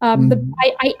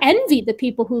 I envy the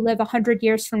people who live 100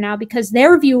 years from now, because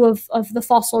their view of the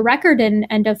fossil record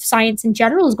and of science in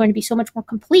general is going to be so much more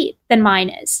complete than mine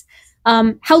is.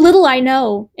 How little I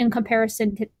know in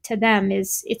comparison to them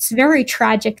it's very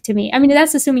tragic to me. I mean,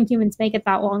 that's assuming humans make it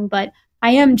that long, but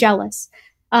I am jealous.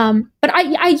 But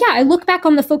I look back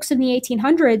on the folks in the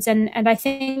 1800s and I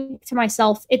think to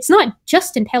myself, it's not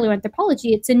just in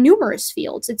paleoanthropology, it's in numerous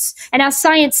fields. And as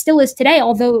science still is today,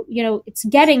 although, it's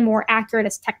getting more accurate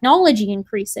as technology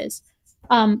increases.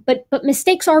 But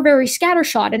mistakes are very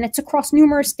scattershot, and it's across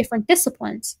numerous different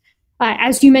disciplines.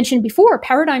 As you mentioned before,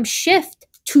 paradigms shift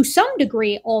to some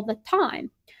degree all the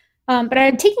time. But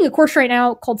I'm taking a course right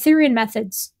now called Theory and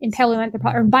Methods in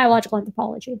Biological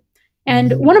Anthropology.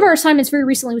 And one of our assignments very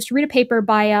recently was to read a paper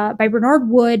by Bernard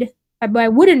Wood, by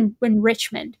Wood and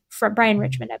Richmond, from Brian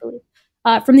Richmond, I believe,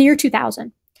 from the year 2000.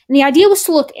 And the idea was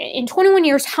to look in 21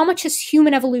 years, how much has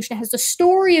human evolution, has the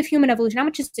story of human evolution, how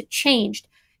much has it changed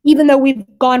even though we've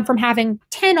gone from having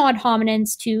 10 odd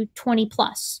hominins to 20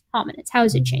 plus hominids? How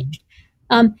has it changed?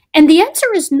 And the answer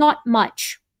is not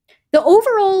much. The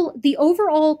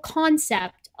overall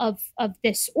concept of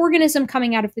this organism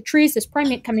coming out of the trees, this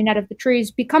primate coming out of the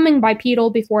trees, becoming bipedal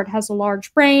before it has a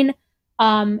large brain,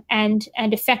 and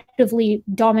effectively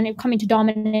coming to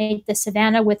dominate the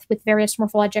savanna with various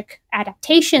morphologic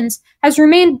adaptations, has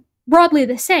remained broadly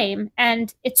the same,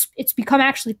 and it's become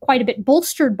actually quite a bit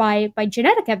bolstered by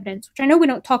genetic evidence, which I know we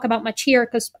don't talk about much here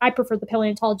because I prefer the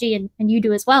paleontology and you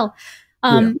do as well.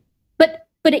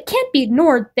 But it can't be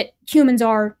ignored that humans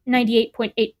are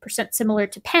 98.8% similar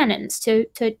to panins, to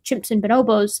chimps and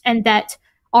bonobos, and that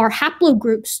our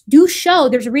haplogroups do show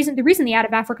there's a reason. The reason the out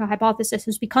of Africa hypothesis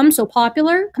has become so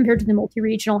popular compared to the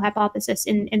multi-regional hypothesis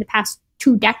in the past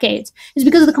 2 decades is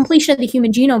because of the completion of the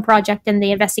Human Genome Project and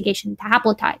the investigation into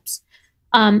haplotypes.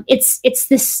 It's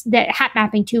this that hat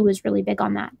mapping too is really big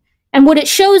on that. And what it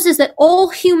shows is that all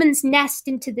humans nest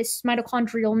into this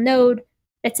mitochondrial node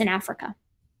that's in Africa.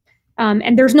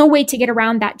 And there's no way to get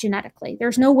around that genetically.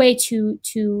 There's no way to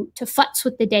futz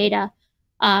with the data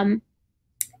and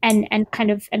kind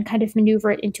of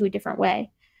maneuver it into a different way.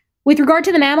 With regard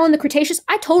to the mammal in the Cretaceous,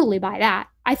 I totally buy that.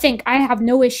 I think I have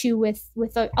no issue with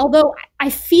although I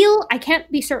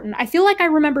can't be certain. I feel like I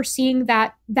remember seeing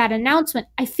that announcement.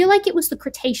 I feel like it was the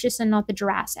Cretaceous and not the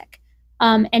Jurassic.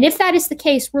 And if that is the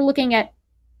case, we're looking at,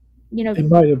 it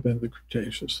might have been the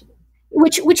Cretaceous.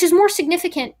 Which is more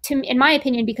significant in my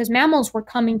opinion, because mammals were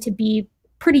coming to be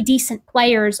pretty decent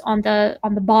players on the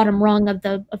bottom rung of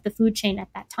the food chain at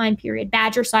that time period.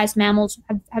 Badger-sized mammals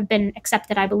have been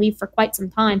accepted, I believe, for quite some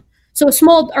time. So a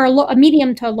small or a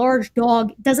medium to a large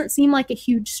dog doesn't seem like a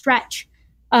huge stretch.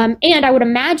 And I would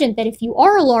imagine that if you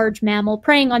are a large mammal,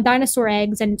 preying on dinosaur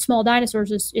eggs and small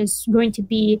dinosaurs is going to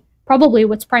be probably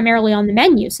what's primarily on the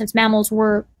menu, since mammals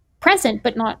were present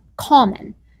but not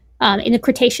common in the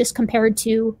Cretaceous compared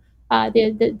to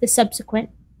the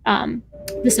subsequent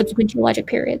geologic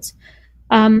periods.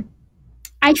 I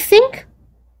think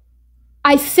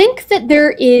that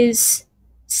there is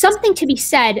something to be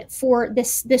said for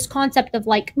this concept of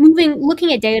like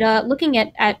looking at data, looking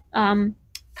at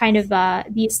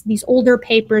these older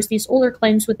papers, these older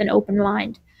claims with an open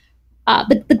mind.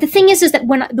 But the thing is that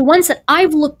when the ones that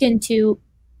I've looked into,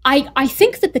 I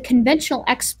think that the conventional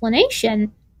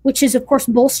explanation, which is of course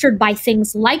bolstered by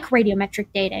things like radiometric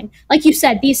dating, like you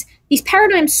said, these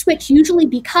paradigms switch usually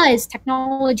because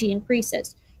technology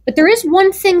increases. But there is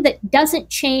one thing that doesn't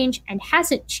change and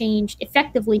hasn't changed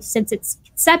effectively since its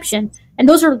conception, and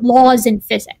those are laws in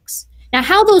physics. Now,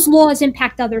 how those laws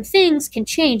impact other things can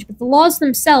change, but the laws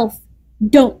themselves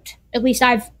don't. At least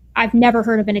I've never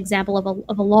heard of an example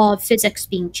of a law of physics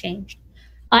being changed.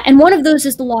 And one of those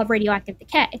is the law of radioactive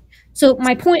decay. So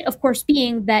my point, of course,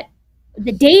 being that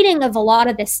the dating of a lot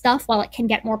of this stuff, while it can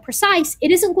get more precise,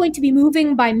 it isn't going to be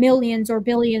moving by millions or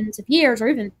billions of years, or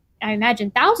even, I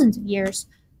imagine, thousands of years,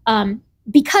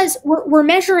 because we're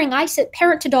measuring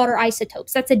parent-to-daughter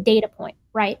isotopes. That's a data point,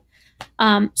 right?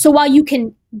 So while you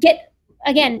can get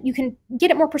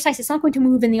it more precise, it's not going to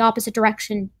move in the opposite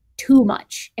direction too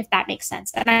much, if that makes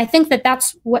sense. And I think that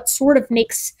that's what sort of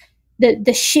makes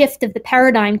the shift of the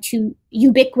paradigm to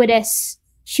ubiquitous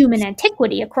human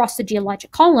antiquity across the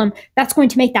geologic column, that's going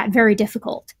to make that very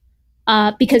difficult.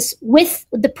 Because with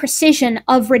the precision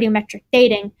of radiometric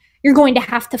dating, you're going to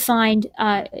have to find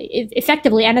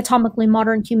effectively anatomically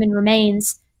modern human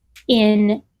remains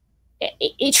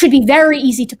it should be very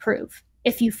easy to prove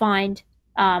if you find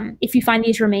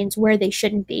these remains where they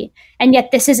shouldn't be. And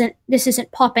yet this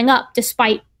isn't popping up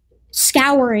despite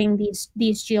scouring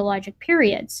these geologic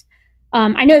periods.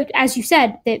 I know, as you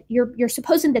said, that you're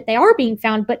supposing that they are being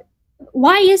found, but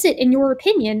why is it, in your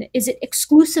opinion, is it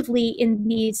exclusively in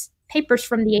these papers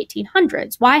from the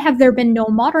 1800s? Why have there been no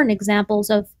modern examples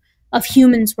of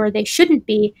humans where they shouldn't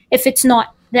be, if it's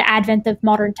not the advent of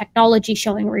modern technology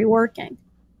showing reworking?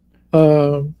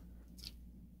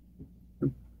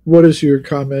 What is your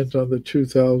comment on the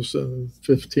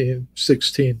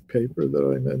 2015-16 paper that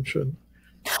I mentioned?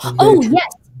 Oh, yes.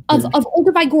 Of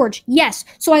Olduvai Gorge, yes.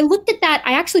 So I looked at that.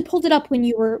 I actually pulled it up when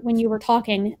you were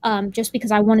talking, just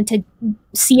because I wanted to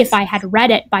see if I had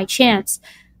read it by chance.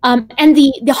 And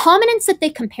the hominins that they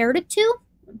compared it to,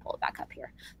 let me pull it back up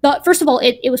here. First of all,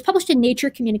 it was published in Nature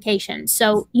Communications.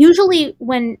 So usually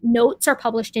when notes are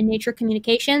published in Nature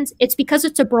Communications, it's because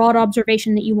it's a broad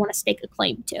observation that you want to stake a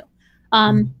claim to.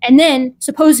 And then,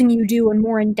 supposing you do a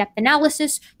more in-depth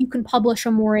analysis, you can publish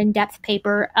a more in-depth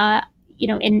paper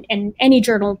in any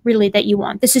journal really that you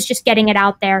want. This is just getting it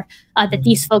out there that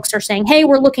these folks are saying, hey,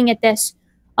 we're looking at this.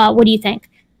 What do you think?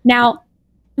 Now,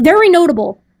 very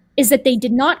notable, is that they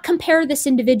did not compare this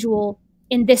individual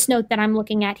in this note that I'm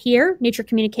looking at here, Nature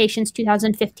Communications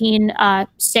 2015,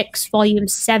 6, volume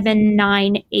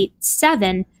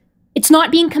 7987. It's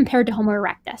not being compared to Homo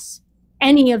erectus,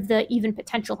 any of the even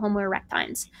potential Homo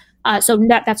erectines. So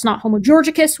that's not Homo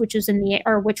georgicus, which was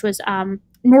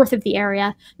north of the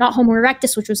area, not Homo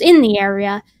erectus, which was in the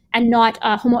area, and not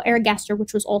Homo ergaster,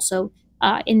 which was also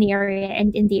in the area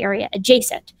and in the area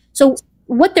adjacent. So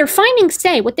what their findings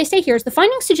say, what they say here is the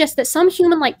findings suggest that some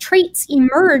human-like traits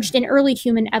emerged in early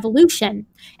human evolution,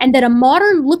 and that a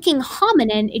modern-looking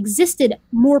hominin existed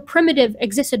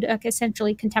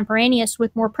essentially contemporaneous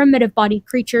with more primitive-bodied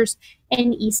creatures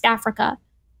in East Africa.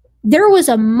 There was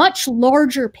a much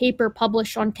larger paper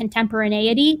published on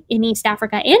contemporaneity in East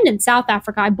Africa and in South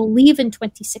Africa, I believe in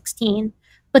 2016.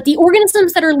 But the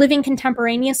organisms that are living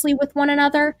contemporaneously with one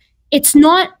another, it's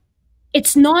not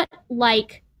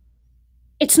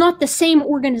the same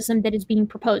organism that is being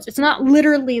proposed. It's not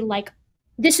literally like,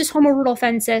 this is Homo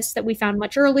rudolfensis that we found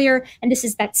much earlier, and this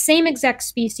is that same exact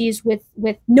species with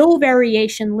no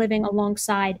variation living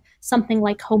alongside something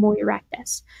like Homo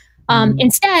erectus.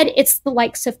 Instead, it's the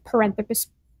likes of Paranthropus,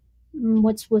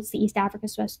 what's the East Africa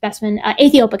specimen?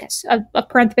 Aethiopicus, of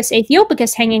Paranthropus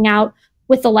aethiopicus hanging out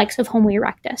with the likes of Homo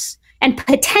erectus, and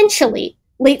potentially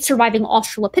late surviving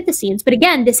Australopithecines. But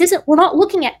again, we're not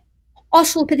looking at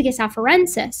Australopithecus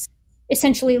afarensis,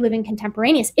 essentially living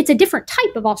contemporaneous. It's a different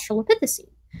type of Australopithecine.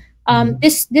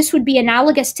 This would be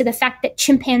analogous to the fact that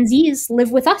chimpanzees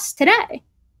live with us today.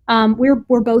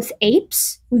 We're both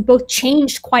apes. We've both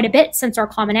changed quite a bit since our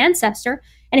common ancestor.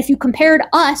 And if you compared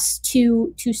us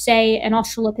to say, an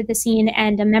Australopithecine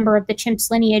and a member of the chimps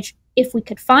lineage, if we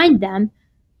could find them,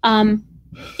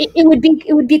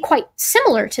 it would be quite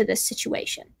similar to this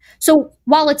situation. So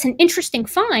while it's an interesting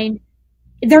find,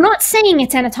 they're not saying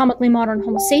it's anatomically modern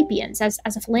Homo sapiens as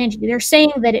a phalange. They're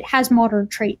saying that it has modern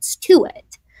traits to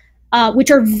it, which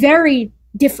are very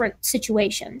different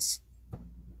situations.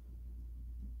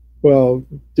 Well,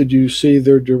 did you see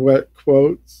their direct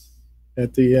quote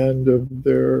at the end of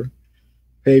their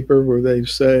paper where they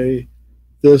say,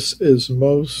 this is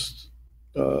most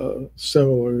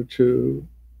similar to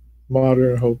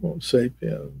modern Homo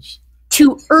sapiens?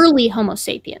 To early Homo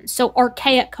sapiens, so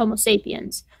archaic Homo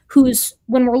sapiens,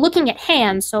 when we're looking at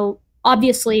hands, so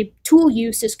obviously tool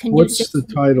use is conducive. What's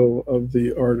the title of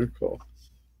the article,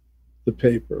 the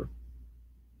paper?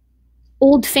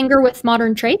 Old finger with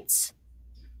modern traits?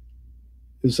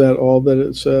 Is that all that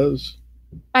it says?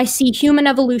 I see human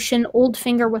evolution, old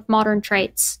finger with modern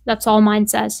traits. That's all mine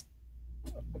says.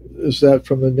 Is that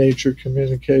from the Nature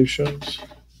Communications?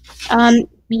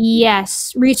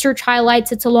 Yes. Research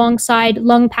highlights it's alongside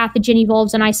lung pathogen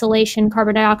evolves in isolation,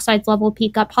 carbon dioxide level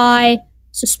peak up high,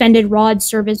 suspended rods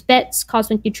serve as bits,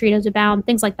 cosmic neutrinos abound,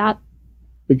 things like that.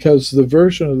 Because the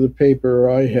version of the paper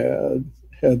I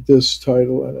had this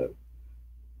title in it: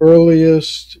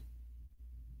 earliest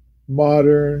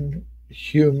modern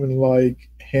human-like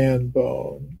hand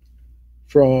bone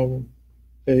from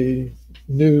a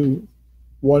new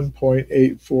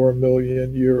 1.84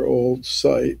 million year old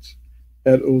site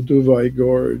at Olduvai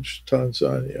Gorge,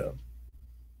 Tanzania.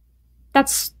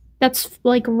 That's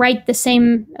like right the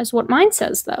same as what mine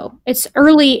says, though. It's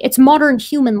modern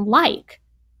human-like.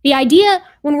 The idea,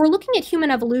 when we're looking at human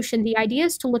evolution, the idea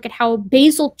is to look at how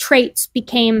basal traits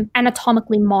became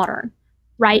anatomically modern,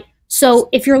 right? So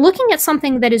if you're looking at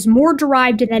something that is more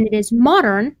derived than it is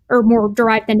modern, or more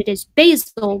derived than it is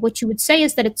basal, what you would say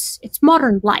is that it's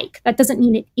modern-like. That doesn't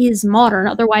mean it is modern.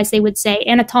 Otherwise, they would say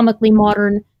anatomically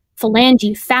modern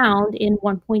phalange found in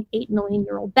 1.8 million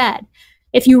year old bed.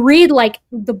 If you read like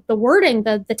the wording,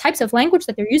 the types of language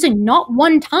that they're using, not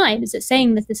one time is it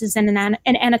saying that this is an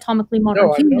anatomically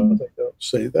modern human. No, I know they don't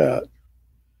say that.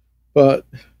 But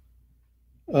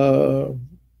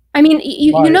I mean,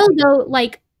 you know, though,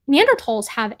 like Neanderthals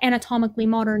have anatomically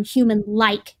modern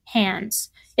human-like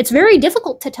hands. It's very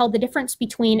difficult to tell the difference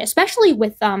between, especially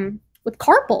with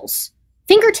carpals.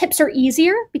 Fingertips are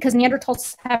easier because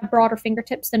Neanderthals have broader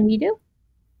fingertips than we do.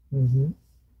 Mm-hmm.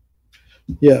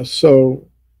 Yeah, so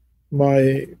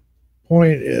my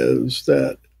point is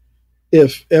that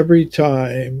if every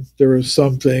time there is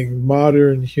something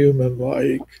modern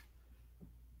human-like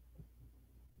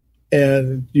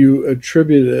and you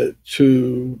attribute it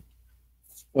to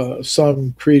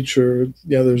some creature,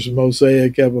 you know, there's a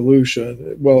mosaic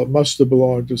evolution, well, it must have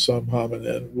belonged to some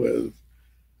hominin with,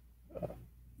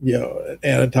 you know,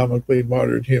 anatomically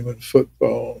modern human foot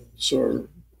bones or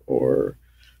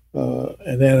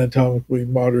an anatomically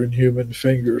modern human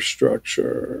finger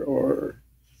structure, or,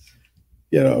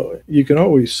 you know, you can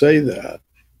always say that.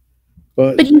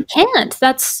 But you can't.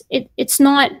 That's it. It's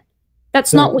not.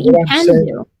 That's not what you can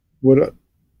do.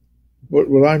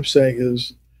 What I'm saying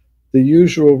is the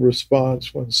usual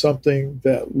response when something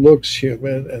that looks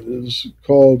human and is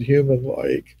called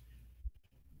human-like,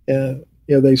 and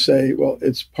they say, well,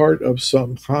 it's part of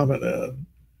some hominin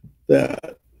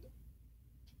that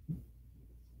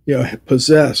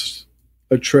possessed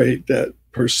a trait that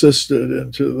persisted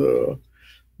into the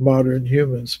modern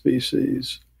human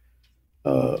species.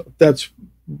 That's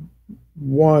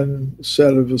one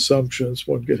set of assumptions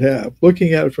one could have.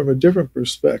 Looking at it from a different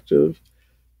perspective,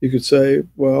 you could say,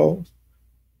 well,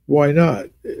 why not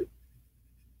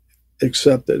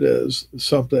accept it as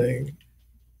something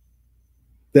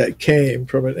that came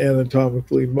from an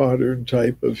anatomically modern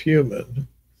type of human?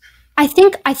 I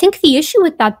think the issue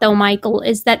with that, though, Michael,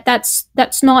 is that that's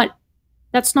not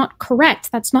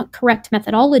correct. That's not correct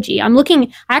methodology. I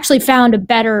actually found a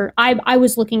better. I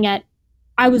was looking at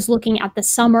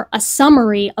a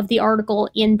summary of the article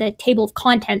in the table of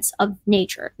contents of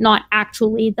Nature, not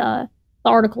actually the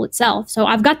article itself. So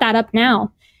I've got that up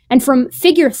now. And from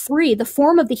figure 3, the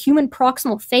form of the human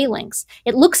proximal phalanx,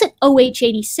 it looks at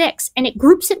OH86 and it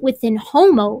groups it within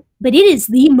Homo, but it is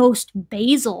the most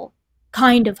basal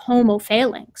kind of Homo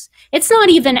phalanx. It's not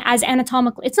even as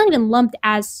anatomical, it's not even lumped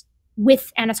as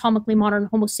with anatomically modern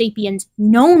Homo sapiens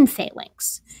known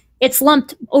phalanx. It's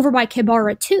lumped over by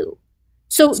Kibara too.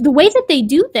 So the way that they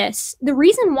do this, the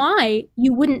reason why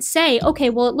you wouldn't say, okay,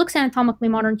 well, it looks anatomically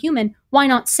modern human, why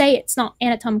not say it's not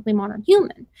anatomically modern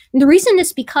human? And the reason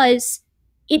is because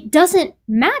it doesn't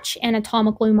match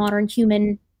anatomically modern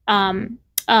human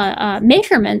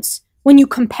measurements when you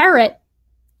compare it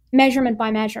measurement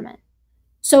by measurement.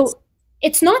 So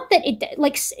it's not that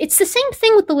it's the same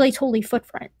thing with the Laetoli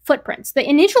footprints. The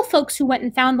initial folks who went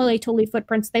and found the Laetoli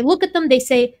footprints, they look at them, they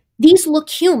say, these look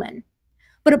human.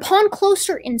 But upon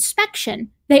closer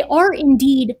inspection, they are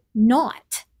indeed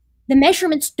not. The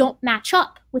measurements don't match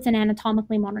up with an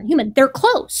anatomically modern human. They're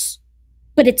close,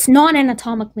 but it's not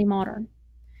anatomically modern.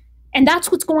 And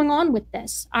that's what's going on with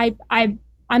this. I'm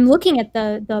looking at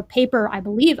the paper, I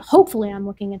believe, hopefully I'm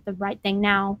looking at the right thing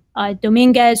now.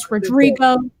 Dominguez,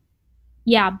 Rodrigo.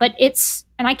 Yeah, but it's,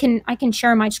 and I can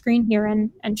share my screen here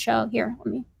and show here.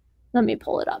 Let me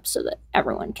pull it up so that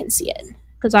everyone can see it,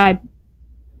 because I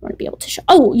want to be able to show.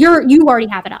 Oh, you already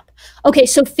have it up. Okay,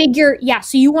 so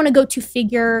so you want to go to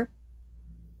figure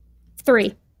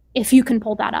 3, if you can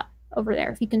pull that up over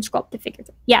there. If you can scroll up to figure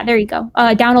 3. Yeah, there you go.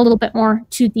 Down a little bit more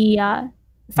to the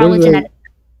phylogenetic.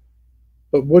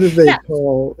 But what do they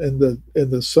call in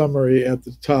the summary at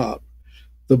the top,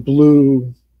 the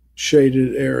blue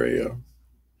shaded area?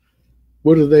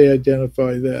 What do they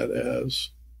identify that as?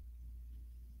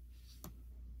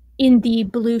 In the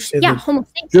blue, Homo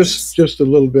sapiens. Just a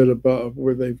little bit above,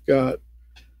 where they've got,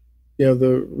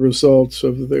 the results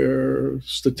of their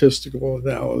statistical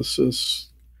analysis.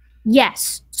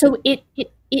 Yes, so it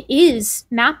is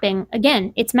mapping,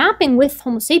 again, it's mapping with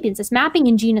Homo sapiens, it's mapping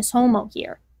in genus Homo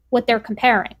here, what they're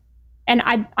comparing. And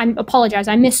I apologize,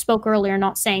 I misspoke earlier,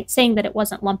 not saying that it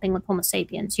wasn't lumping with Homo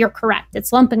sapiens. You're correct,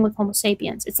 it's lumping with Homo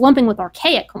sapiens. It's lumping with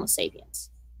archaic Homo sapiens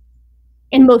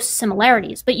in most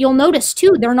similarities. But you'll notice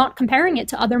too, they're not comparing it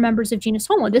to other members of genus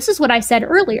Homo. This is what I said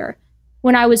earlier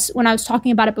when I was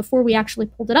talking about it before we actually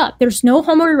pulled it up. There's no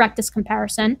Homo erectus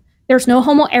comparison. There's no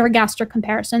Homo ergaster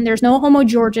comparison. There's no Homo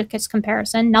georgicus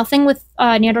comparison. Nothing with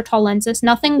Neanderthalensis.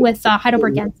 Nothing with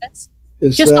Heidelbergensis.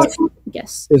 Is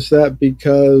that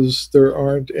because there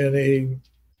aren't any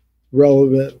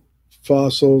relevant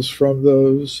fossils from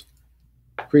those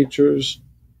creatures?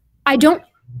 I don't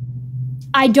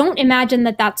imagine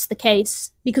that that's the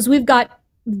case, because we've got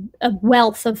a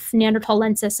wealth of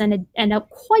Neanderthalensis and a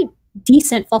quite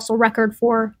decent fossil record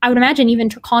for, I would imagine, even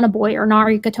Turkana or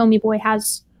Narikatomi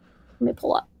has. Let me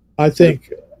pull up. I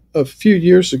think a few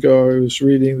years ago I was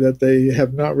reading that they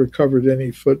have not recovered any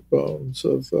foot bones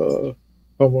of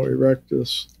Homo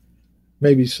erectus.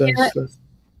 Maybe since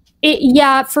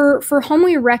then. For Homo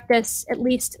erectus, at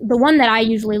least the one that I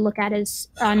usually look at is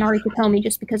Narikatomi,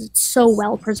 just because it's so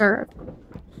well preserved.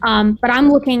 But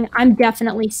I'm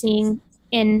definitely seeing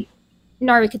in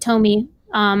Narikatomi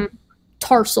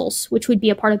tarsals, which would be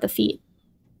a part of the feet.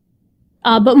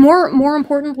 But more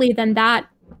importantly than that,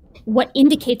 what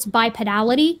indicates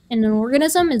bipedality in an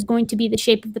organism is going to be the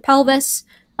shape of the pelvis,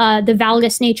 the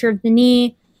valgus nature of the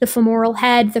knee, the femoral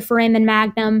head, the foramen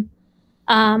magnum,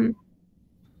 and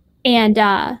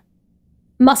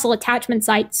muscle attachment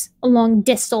sites along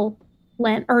distal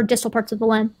parts of the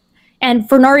limb. And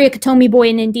for Nariokatomi boy,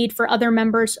 and indeed for other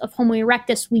members of Homo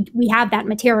erectus, we have that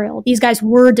material. These guys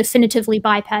were definitively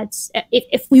bipeds.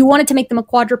 If we wanted to make them a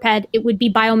quadruped, it would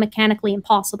be biomechanically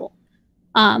impossible.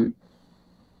 And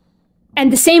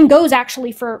the same goes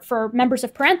actually for members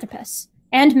of Paranthropus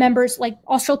and members like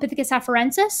Australopithecus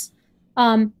afarensis.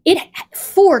 It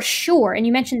for sure, and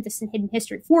you mentioned this in Hidden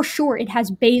History, for sure it has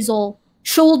basal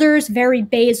shoulders, very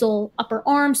basal upper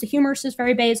arms. The humerus is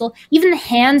very basal. Even the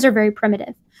hands are very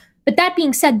primitive. But that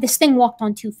being said, this thing walked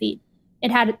on 2 feet. It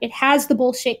has the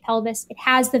bowl-shaped pelvis. It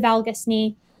has the valgus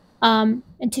knee. And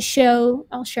to show,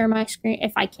 I'll share my screen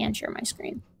if I can share my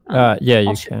screen. Yeah,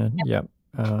 you can. Yep.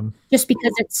 Just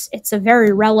because it's a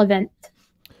very relevant.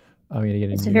 I'm gonna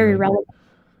get it. It's a very relevant.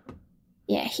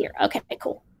 Yeah, here. Okay,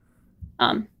 cool.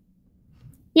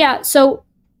 Yeah, so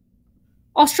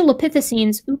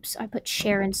Australopithecines. Oops, I put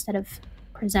share instead of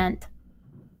present.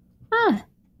 Can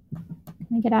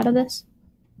I get out of this?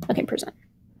 Okay, present.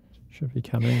 Should be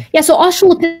coming. Yeah, so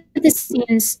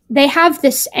Australopithecines, they have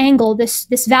this angle, this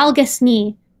valgus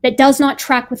knee that does not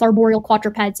track with arboreal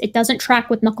quadrupeds. It doesn't track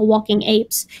with knuckle-walking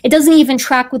apes. It doesn't even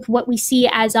track with what we see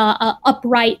as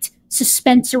upright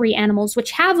suspensory animals, which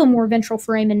have a more ventral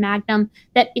foramen magnum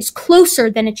that is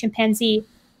closer than a chimpanzee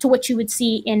to what you would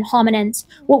see in hominins.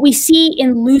 What we see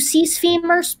in Lucy's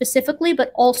femur specifically,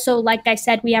 but also, like I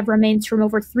said, we have remains from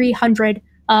over 300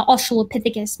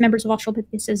 Australopithecus, members of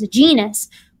Australopithecus as a genus.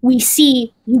 We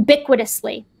see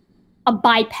ubiquitously a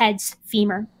biped's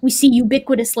femur. We see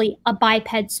ubiquitously a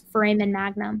biped's foramen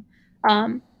magnum.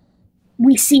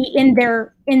 We see in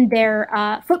their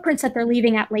footprints that they're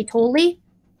leaving at Laetoli,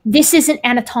 this isn't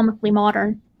anatomically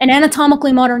modern. An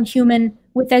anatomically modern human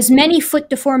with as many foot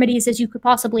deformities as you could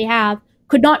possibly have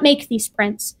could not make these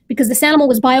prints because this animal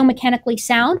was biomechanically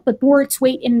sound, but bore its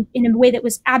weight in a way that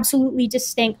was absolutely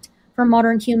distinct from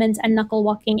modern humans and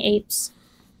knuckle-walking apes.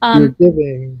 You're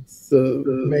giving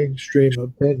the mainstream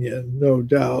opinion, no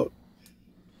doubt.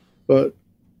 But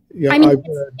yeah, I mean, I've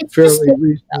read fairly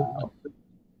recent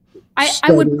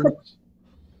I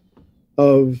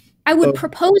would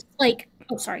propose like.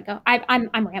 Oh, sorry. Go.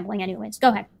 I'm rambling. Anyways, go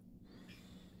ahead.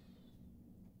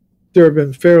 There have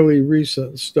been fairly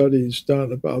recent studies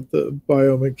done about the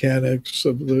biomechanics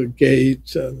of the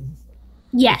gait, and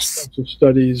yes, of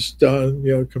studies done,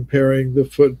 comparing the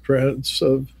footprints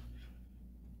of,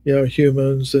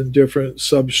 humans and different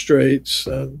substrates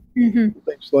and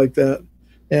things like that.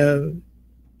 And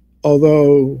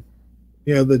although,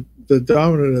 the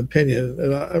dominant opinion,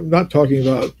 and I'm not talking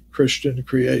about Christian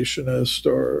creationists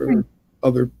or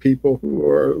other people who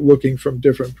are looking from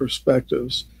different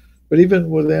perspectives, but even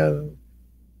within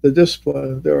the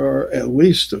discipline, there are at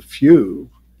least a few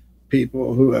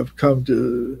people who have come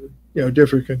to,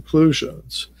 different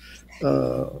conclusions.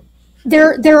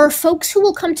 There are folks who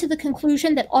will come to the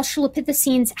conclusion that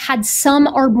Australopithecines had some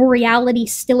arboreality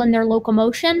still in their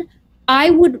locomotion.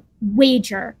 I would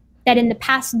wager that in the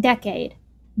past decade,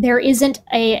 there isn't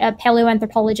a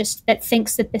paleoanthropologist that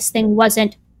thinks that this thing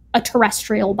wasn't a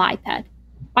terrestrial biped.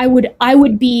 I mean,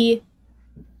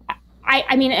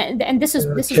 and this is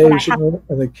what I have.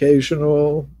 An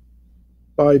occasional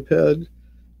biped. There's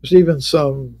even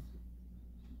some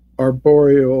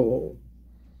arboreal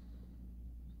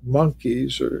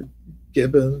monkeys or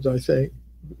gibbons, I think.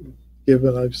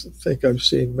 Gibbon, I think I've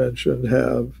seen mentioned,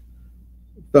 have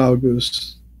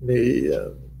valgus knee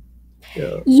and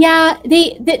yeah,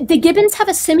 the gibbons have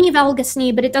a semi-valgus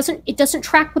knee, but it doesn't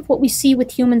track with what we see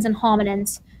with humans and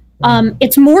hominins.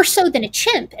 It's more so than a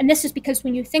chimp, and this is because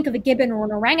when you think of a gibbon or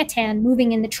an orangutan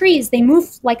moving in the trees, they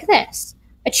move like this.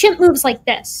 A chimp moves like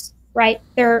this, right?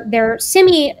 They're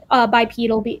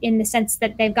semi-bipedal in the sense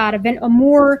that they've got a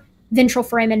more ventral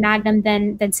foramen magnum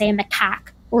than say a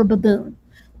macaque or a baboon.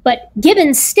 But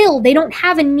gibbons still, they don't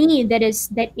have a knee that is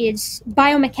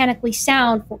biomechanically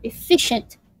sound for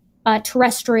efficient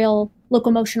terrestrial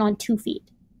locomotion on 2 feet.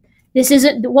 This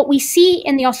isn't what we see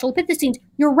in the Australopithecines.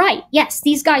 You're right. Yes,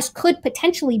 these guys could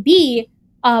potentially be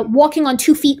walking on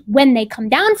 2 feet when they come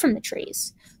down from the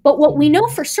trees. But what we know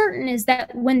for certain is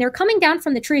that when they're coming down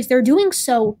from the trees, they're doing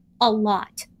so a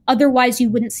lot. Otherwise, you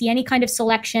wouldn't see any kind of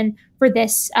selection for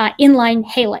this inline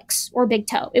halix or big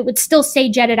toe. It would still stay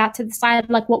jetted out to the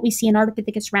side like what we see in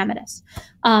Ardipithecus ramidus.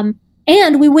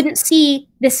 And we wouldn't see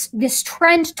this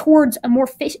trend towards a more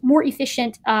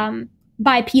efficient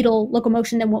bipedal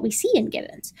locomotion than what we see in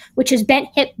gibbons, which is bent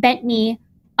hip, bent knee,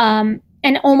 and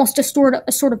almost a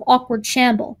sort of awkward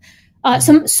shamble.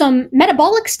 Some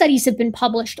metabolic studies have been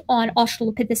published on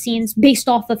Australopithecines based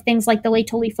off of things like the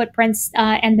Laetoli footprints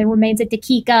and the remains at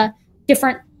Dakika,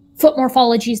 different foot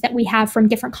morphologies that we have from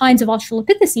different kinds of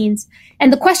Australopithecines.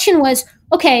 And the question was,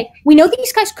 okay, we know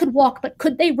these guys could walk, but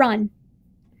could they run?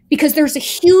 Because there's a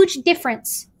huge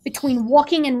difference between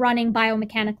walking and running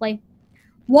biomechanically.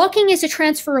 Walking is a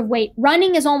transfer of weight.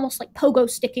 Running is almost like pogo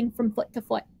sticking from foot to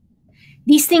foot.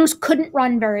 These things couldn't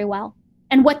run very well.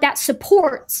 And what that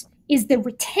supports is the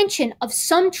retention of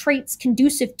some traits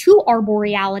conducive to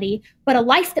arboreality, but a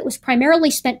life that was primarily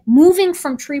spent moving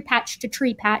from tree patch to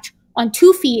tree patch on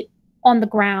 2 feet on the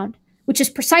ground, which is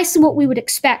precisely what we would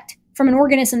expect from an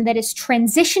organism that is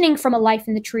transitioning from a life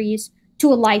in the trees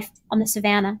to a life on the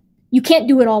savanna. You can't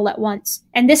do it all at once.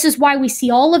 And this is why we see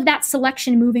all of that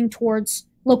selection moving towards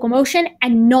locomotion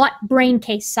and not brain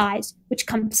case size, which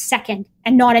comes second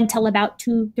and not until about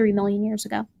 2-3 million years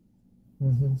ago.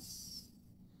 Mm-hmm.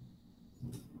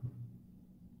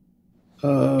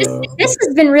 This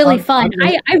has been really fun.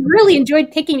 I really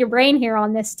enjoyed picking your brain here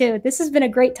on this too. This has been a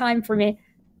great time for me.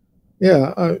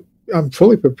 Yeah, I'm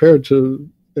fully prepared to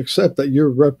accept that you're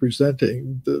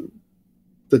representing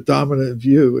the dominant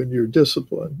view in your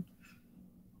discipline.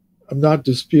 I'm not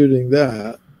disputing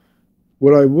that.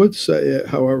 What I would say,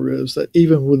 however, is that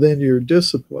even within your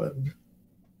discipline,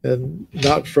 and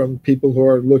not from people who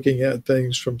are looking at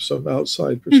things from some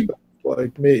outside perspective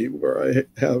like me, where I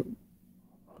have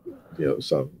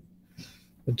some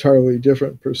entirely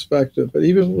different perspective, but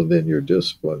even within your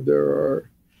discipline, there are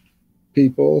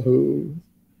people who,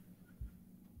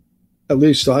 at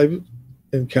least I've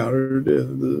encountered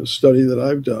in the study that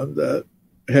I've done, that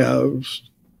have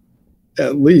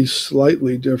at least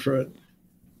slightly different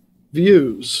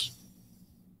views.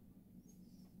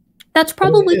 That's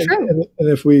probably true. And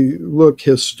if we look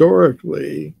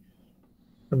historically,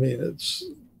 I mean, it's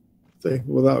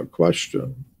without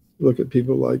question. Look at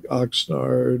people like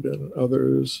Oxnard and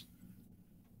others.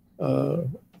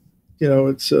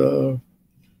 It's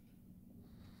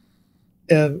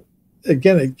and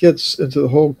again, it gets into the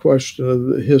whole question of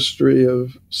the history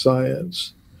of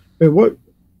science. I mean,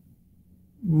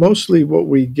 mostly what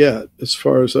we get, as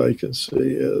far as I can see,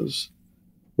 is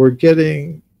we're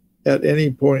getting at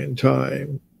any point in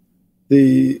time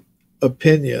the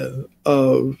opinion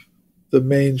of the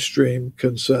mainstream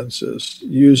consensus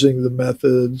using the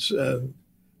methods and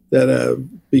that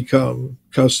have become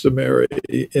customary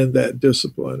in that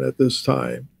discipline at this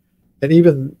time. And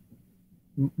even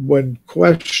when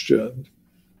questioned,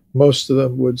 most of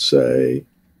them would say,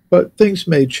 but things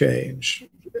may change.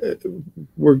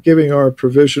 We're giving our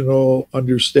provisional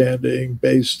understanding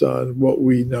based on what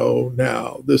we know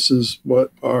now. This is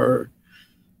what our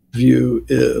view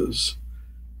is.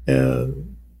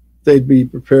 And they'd be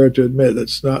prepared to admit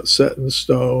it's not set in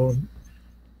stone,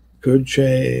 could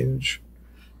change.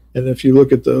 And if you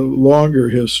look at the longer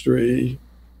history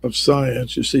of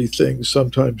science, you see things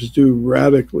sometimes do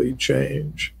radically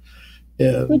change.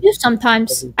 And we do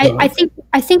sometimes. I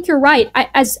think you're right.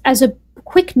 As a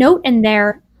quick note in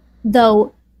there,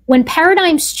 though, when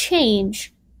paradigms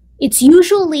change, it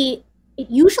usually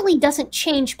doesn't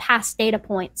change past data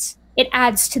points. It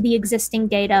adds to the existing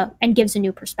data and gives a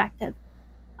new perspective.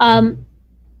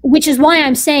 Which is why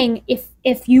I'm saying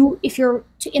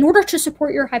in order to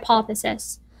support your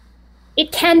hypothesis,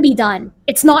 it can be done.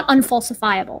 It's not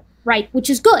unfalsifiable, right? Which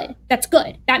is good. That's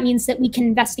good. That means that we can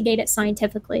investigate it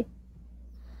scientifically.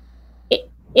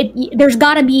 There's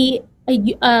got to be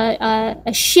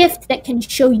a shift that can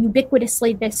show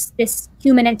ubiquitously this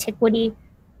human antiquity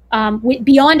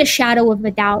beyond a shadow of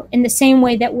a doubt, in the same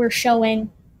way that we're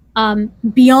showing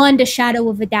beyond a shadow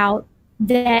of a doubt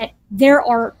that there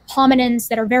are hominins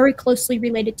that are very closely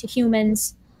related to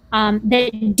humans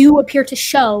that do appear to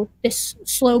show this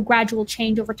slow, gradual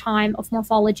change over time of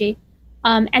morphology.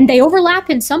 And they overlap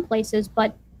in some places,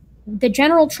 but the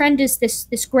general trend is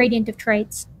this gradient of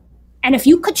traits. And if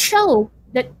you could show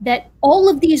that all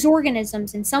of these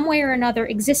organisms in some way or another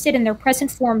existed in their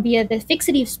present form via the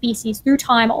fixity of species through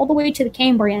time all the way to the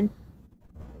Cambrian,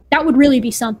 that would really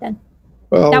be something.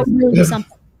 Well, that would really be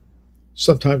something.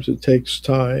 Sometimes it takes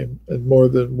time and more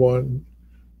than one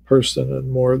person and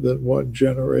more than one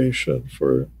generation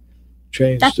for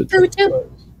change that's to true take too. place.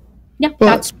 Yeah,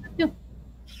 that's true too.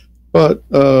 But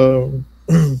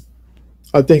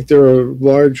I think there are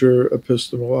larger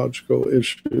epistemological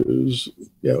issues,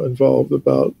 involved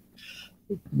about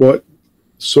what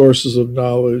sources of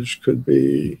knowledge could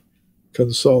be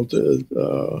consulted.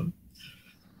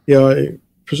 I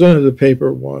presented a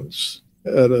paper once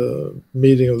at a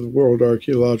meeting of the World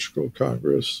Archaeological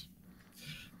Congress.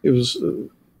 It was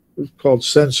called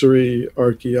Sensory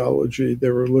Archaeology. They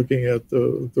were looking at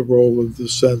the role of the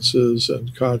senses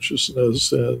and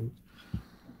consciousness in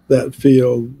that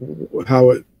field,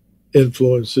 how it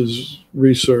influenced his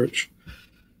research.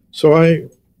 So I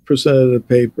presented a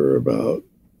paper about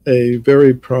a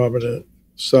very prominent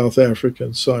South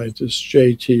African scientist,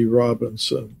 J.T.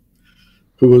 Robinson,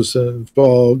 who was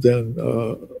involved in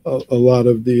a lot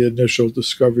of the initial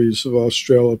discoveries of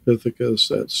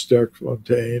Australopithecus at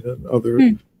Sterkfontein and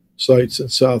other sites in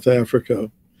South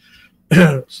Africa.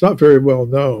 It's not very well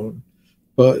known,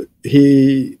 but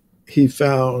he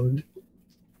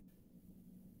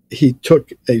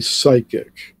took a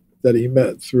psychic that he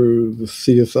met through the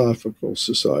Theosophical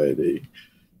Society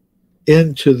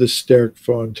into the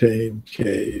Sterkfontein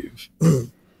cave.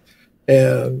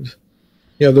 And,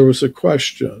 there was a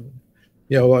question,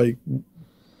 like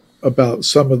about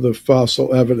some of the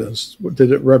fossil evidence.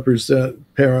 Did it represent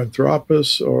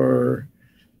Paranthropus or,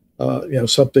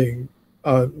 something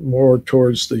more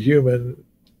towards the human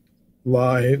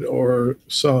line or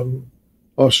some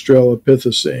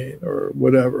Australopithecine or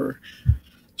whatever?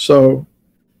 So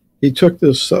he took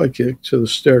this psychic to the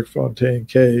Sterkfontein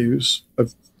caves.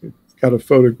 I've got a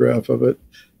photograph of it.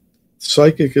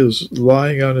 Psychic is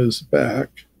lying on his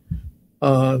back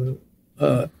on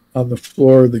the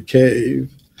floor of the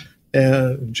cave,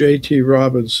 and J.T.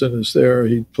 Robinson is there.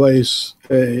 He placed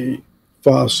a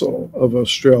fossil of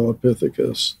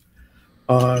Australopithecus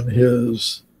on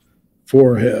his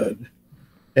forehead,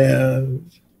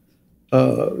 and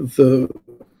the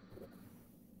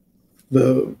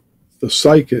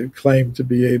psychic claimed to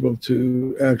be able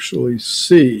to actually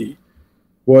see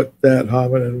what that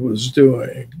hominin was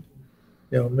doing,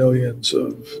 millions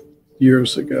of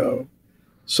years ago.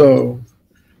 So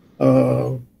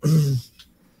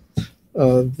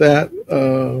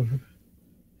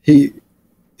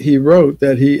he wrote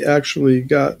that he actually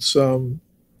got some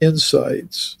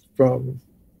insights from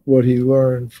what he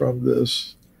learned from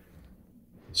this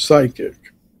psychic.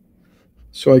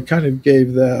 So I kind of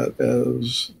gave that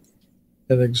as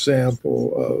an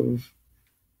example of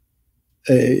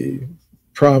a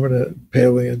prominent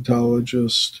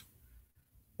paleontologist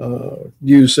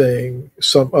using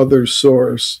some other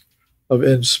source of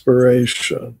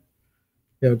inspiration,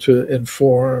 to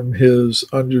inform his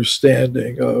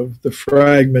understanding of the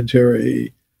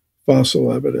fragmentary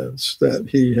fossil evidence that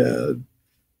he had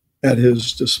at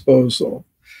his disposal.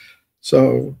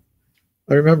 So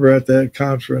I remember at that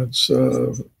conference,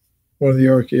 one of the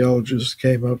archaeologists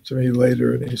came up to me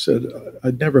later and he said,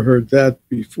 "I'd never heard that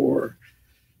before."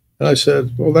 And I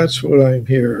said, "Well, that's what I'm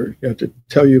here, to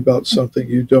tell you about something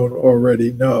you don't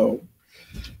already know."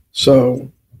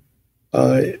 So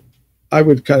I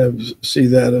would kind of see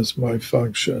that as my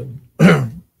function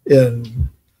in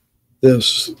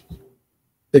this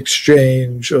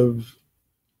exchange of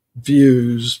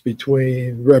views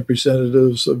between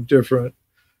representatives of different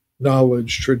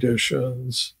knowledge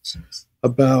traditions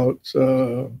about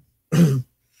a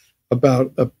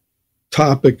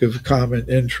topic of common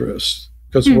interest.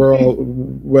 Because we're all,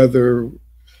 whether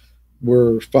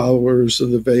we're followers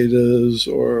of the Vedas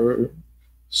or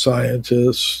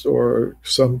scientists or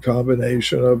some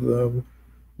combination of them,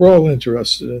 we're all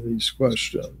interested in these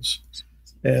questions.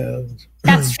 And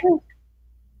that's true.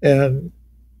 And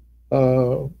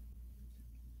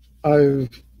I've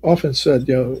often said,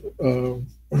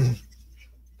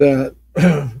 that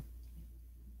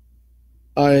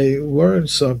I learned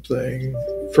something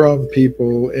from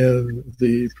people in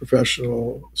the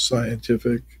professional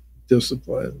scientific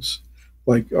disciplines,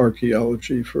 like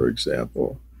archaeology, for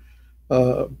example,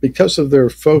 because of their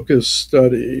focused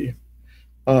study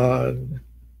on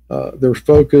their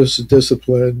focused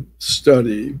discipline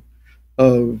study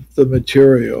of the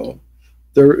material.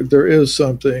 There is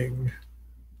something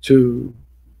to,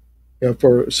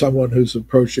 for someone who's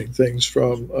approaching things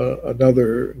from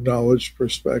another knowledge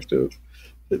perspective,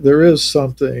 there is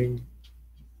something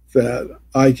that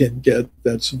I can get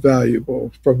that's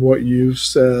valuable from what you've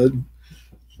said,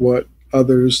 what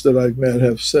others that I've met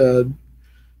have said,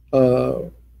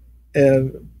 and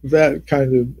that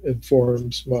kind of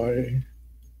informs my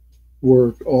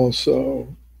work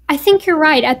also. I think you're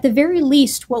right. At the very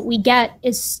least, what we get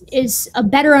is a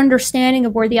better understanding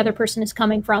of where the other person is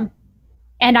coming from.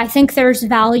 And I think there's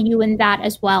value in that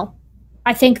as well.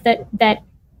 I think that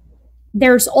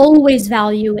there's always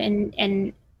value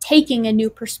in taking a new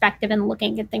perspective and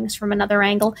looking at things from another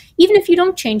angle, even if you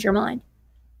don't change your mind.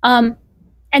 And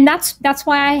that's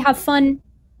why I have fun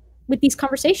with these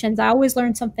conversations. I always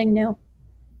learn something new.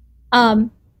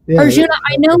 Arjuna,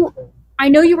 I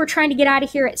know you were trying to get out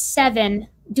of here at 7.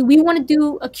 Do we want to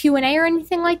do a Q&A or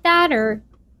anything like that, or?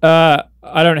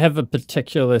 I don't have a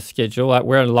particular schedule. Like,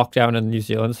 we're in lockdown in New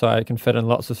Zealand, so I can fit in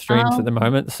lots of streams at the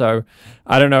moment. So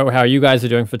I don't know how you guys are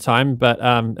doing for time, but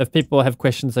if people have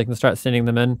questions, they can start sending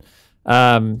them in.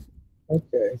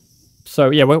 Okay. So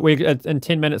yeah, we in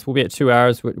 10 minutes we'll be at 2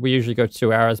 hours. We usually go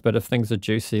 2 hours, but if things are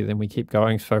juicy, then we keep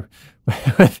going. So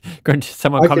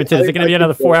someone commented, is it going to be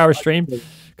another 4-hour stream?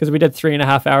 Because we did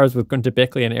 3.5 hours with Gunter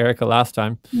Beckley and Erika last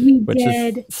time, which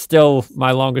is still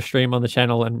my longest stream on the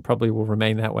channel and probably will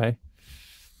remain that way.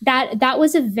 That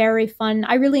was a very fun.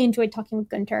 I really enjoyed talking with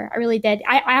Gunter. I really did.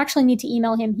 I actually need to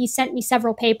email him. He sent me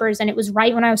several papers, and it was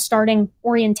right when I was starting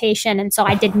orientation, and so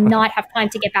I did not have time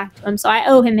to get back to him. So I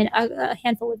owe him a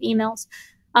handful of emails.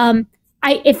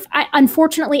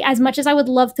 Unfortunately, as much as I would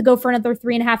love to go for another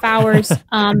 3.5 hours,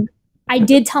 I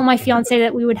did tell my fiance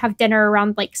that we would have dinner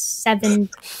around like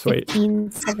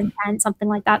 7:15, 7:10, something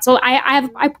like that. So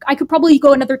I could probably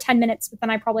go another 10 minutes, but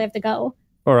then I probably have to go.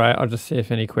 All right, I'll just see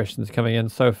if any questions coming in.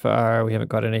 So far, we haven't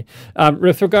got any.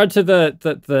 With regard to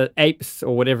the apes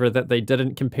or whatever that they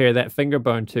didn't compare that finger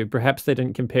bone to, perhaps they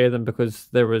didn't compare them because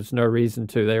there was no reason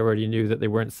to. They already knew that they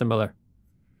weren't similar.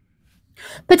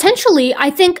 Potentially. I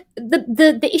think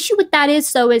the issue with that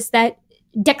is that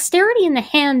dexterity in the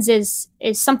hands is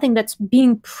something that's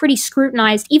being pretty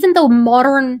scrutinized, even though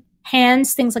modern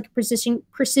hands, things like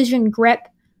precision grip,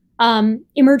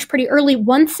 emerged pretty early.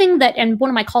 One thing that, and one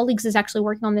of my colleagues is actually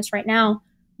working on this right now,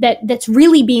 that's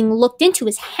really being looked into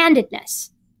is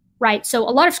handedness, right? So a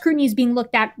lot of scrutiny is being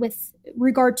looked at with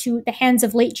regard to the hands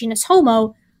of late genus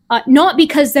Homo, not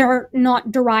because they're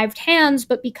not derived hands,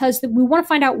 but because we want to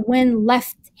find out when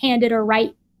left-handed or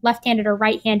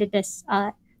right-handedness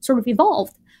sort of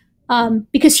evolved.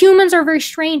 Because humans are very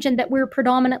strange in that we're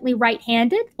predominantly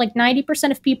right-handed, like 90%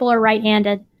 of people are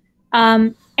right-handed.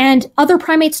 And other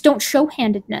primates don't show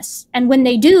handedness. And when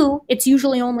they do, it's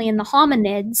usually only in the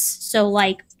hominids, so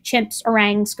like chimps,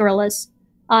 orangs, gorillas.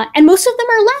 And most of them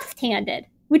are left-handed,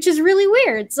 which is really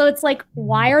weird. So it's like,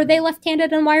 why are they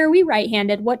left-handed and why are we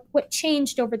right-handed? What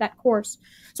changed over that course?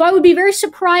 So I would be very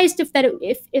surprised if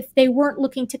they weren't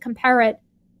looking to compare it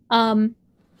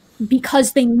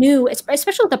because they knew,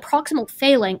 especially with the proximal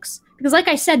phalanx, because like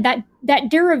I said, that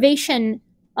derivation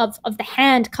of the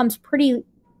hand comes pretty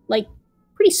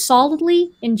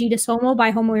solidly in genus Homo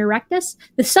by Homo erectus.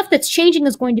 The stuff that's changing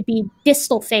is going to be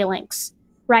distal phalanx,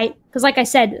 right? Because like I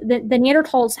said, the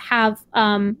Neanderthals have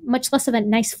much less of a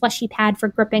nice fleshy pad for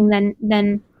gripping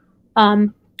than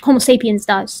Homo sapiens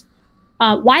does.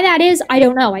 Why that is, I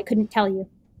don't know. I couldn't tell you.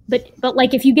 But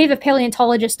like if you gave a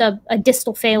paleontologist a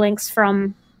distal phalanx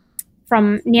from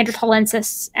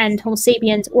Neanderthalensis and Homo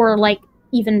sapiens, or like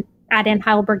even Adam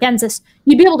heidelbergensis,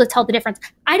 you'd be able to tell the difference.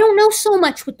 I don't know so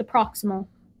much with the proximal,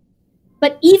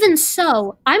 but even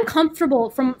so, I'm comfortable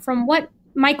from what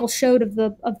Michael showed of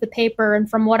the paper and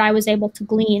from what I was able to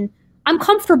glean. I'm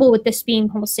comfortable with this being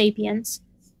Homo sapiens.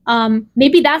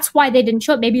 Maybe that's why they didn't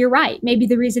show it. Maybe you're right. Maybe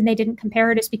the reason they didn't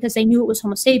compare it is because they knew it was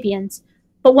Homo sapiens.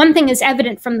 But one thing is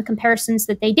evident from the comparisons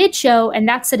that they did show, and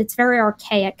that's that it's very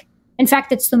archaic. In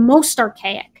fact, it's the most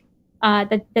archaic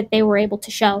that they were able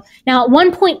to show. Now, at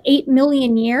 1.8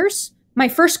 million years, my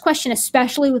first question,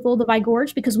 especially with Olduvai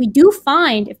Gorge, because we do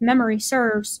find, if memory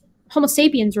serves, Homo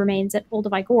sapiens remains at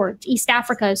Olduvai Gorge. East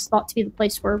Africa is thought to be the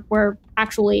place where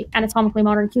actually anatomically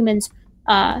modern humans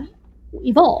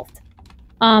evolved.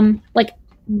 Like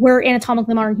where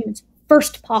anatomically modern humans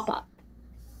first pop up.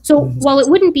 So while it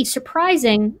wouldn't be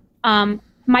surprising,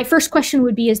 my first question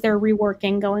would be, is there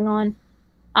reworking going on?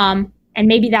 And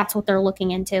maybe that's what they're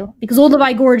looking into, because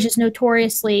Olduvai Gorge is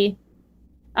notoriously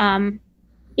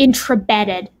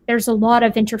intrabedded. There's a lot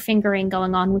of interfingering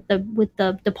going on with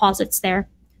the deposits there.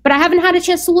 But I haven't had a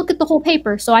chance to look at the whole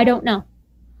paper, so I don't know.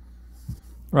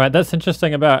 Right, that's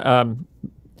interesting about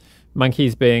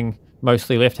monkeys being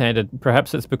mostly left-handed.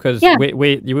 Perhaps it's because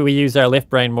we use our left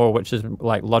brain more, which is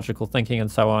like logical thinking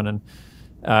and so on, and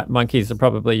monkeys are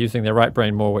probably using their right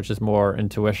brain more, which is more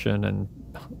intuition and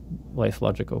less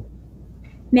logical.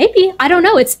 Maybe. I don't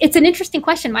know. It's an interesting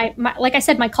question. My like I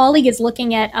said, my colleague is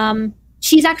looking at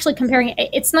she's actually comparing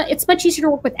it's much easier to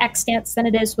work with extants than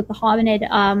it is with the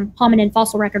hominin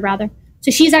fossil record rather.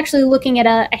 So she's actually looking at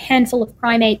a handful of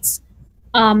primates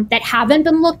that haven't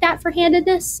been looked at for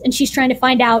handedness, and she's trying to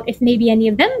find out if maybe any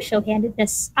of them show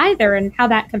handedness either and how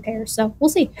that compares. So we'll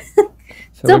see.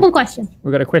 It's an open question.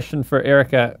 We've got a question for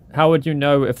Erika. How would you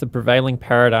know if the prevailing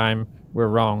paradigm were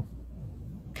wrong?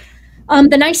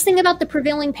 The nice thing about the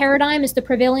prevailing paradigm is the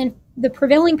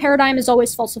prevailing paradigm is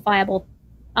always falsifiable.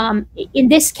 In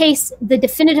this case, the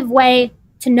definitive way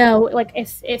to know, like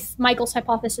if Michael's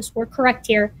hypothesis were correct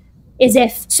here, is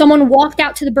if someone walked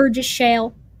out to the Burgess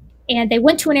Shale and they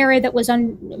went to an area that was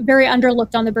very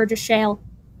underlooked on the Burgess Shale,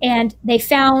 and they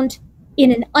found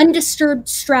in an undisturbed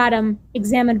stratum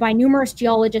examined by numerous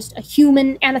geologists a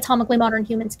human, anatomically modern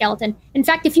human skeleton. In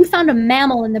fact, if you found a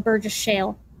mammal in the Burgess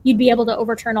Shale, you'd be able to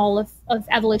overturn all of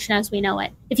evolution as we know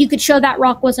it. If you could show that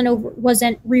rock wasn't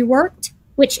reworked,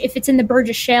 which if it's in the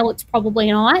Burgess Shale, it's probably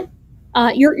not,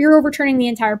 you're overturning the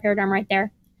entire paradigm right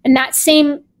there. And that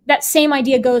same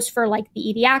idea goes for like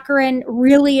the Ediacaran.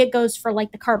 Really, it goes for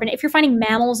like the Carbonate. If you're finding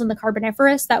mammals in the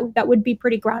Carboniferous, that would be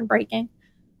pretty groundbreaking.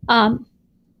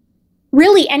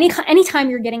 Really, anytime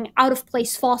you're getting out of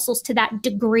place fossils to that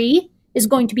degree is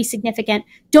going to be significant.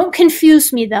 Don't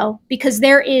confuse me though, because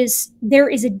there is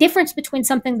a difference between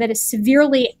something that is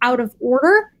severely out of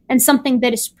order and something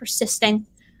that is persisting.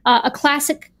 A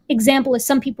classic example is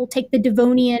some people take the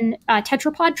Devonian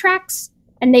tetrapod tracks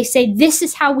and they say, this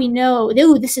is how we know,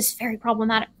 ooh, this is very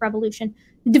problematic for evolution.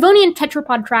 The Devonian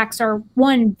tetrapod tracks are,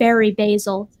 one, very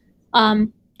basal,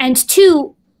 and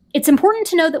two, it's important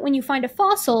to know that when you find a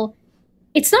fossil,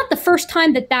 it's not the first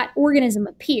time that organism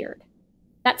appeared.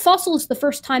 That fossil is the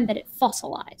first time that it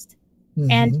fossilized.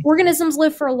 Mm-hmm. And organisms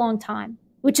live for a long time,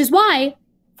 which is why,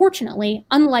 fortunately,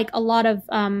 unlike a lot of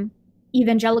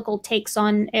evangelical takes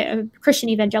on, Christian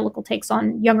evangelical takes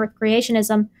on young earth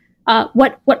creationism,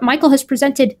 what Michael has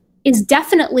presented is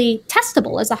definitely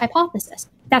testable as a hypothesis.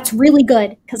 That's really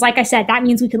good, because like I said, that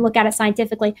means we can look at it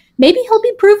scientifically. Maybe he'll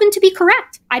be proven to be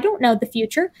correct. I don't know the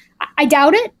future. I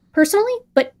doubt it, personally,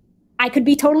 but I could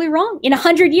be totally wrong. In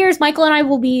 100 years, Michael and I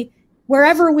will be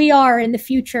wherever we are in the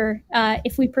future,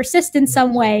 if we persist in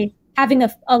some way, having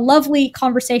a lovely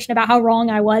conversation about how wrong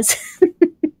I was.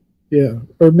 Yeah,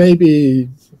 or maybe,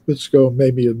 let's go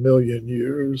maybe 1 million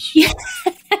years. Yeah.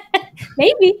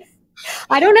 Maybe.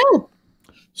 I don't know.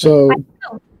 So,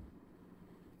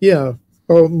 yeah.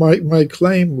 Oh, my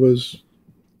claim was,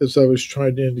 as I was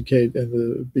trying to indicate in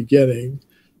the beginning,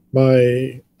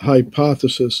 my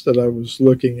hypothesis that I was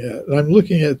looking at. And I'm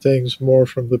looking at things more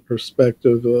from the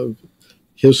perspective of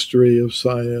history of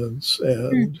science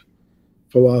and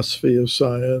philosophy of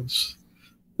science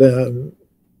than,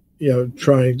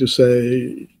 trying to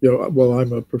say, well,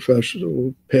 I'm a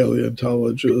professional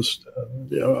paleontologist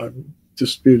and, I'm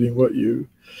disputing what you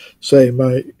say.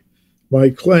 My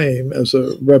claim as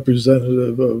a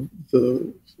representative of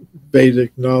the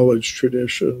Vedic knowledge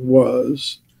tradition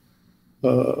was,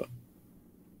 for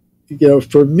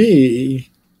me,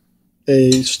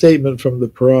 a statement from the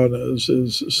Puranas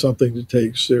is something to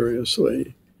take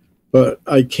seriously, but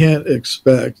I can't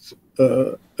expect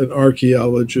an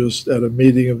archaeologist at a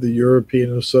meeting of the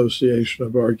European Association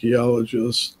of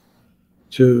Archaeologists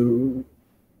to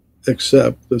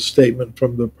accept the statement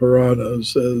from the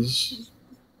Puranas as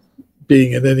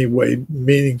being in any way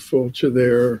meaningful to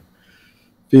their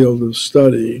field of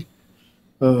study.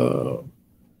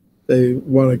 They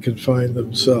want to confine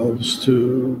themselves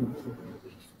to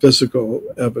physical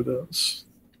evidence,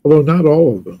 although not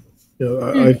all of them.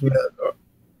 I've met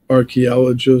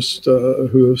archaeologists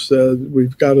who have said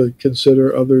we've got to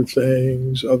consider other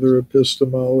things, other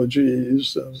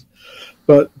epistemologies,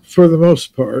 but for the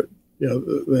most part,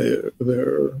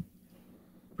 they're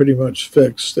pretty much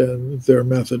fixed in their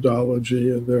methodology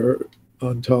and their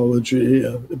ontology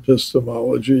and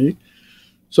epistemology.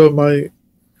 So my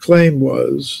claim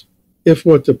was, if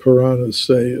what the Puranas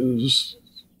say is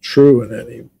true in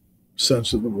any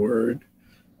sense of the word,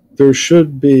 there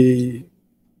should be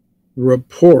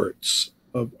reports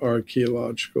of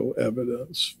archaeological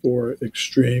evidence for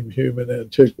extreme human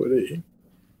antiquity.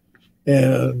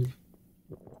 And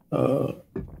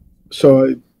so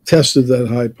I tested that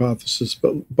hypothesis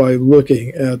by looking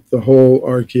at the whole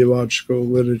archaeological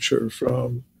literature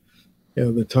from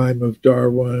the time of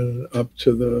Darwin up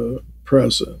to the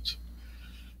present.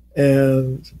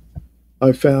 And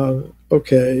I found,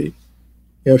 okay,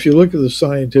 if you look at the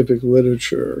scientific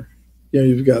literature,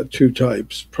 you've got two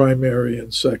types, primary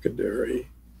and secondary.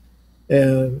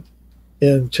 And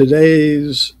in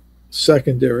today's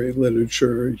secondary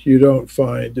literature, you don't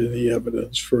find any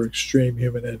evidence for extreme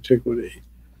human antiquity.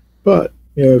 But,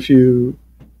 if you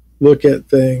look at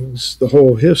things, the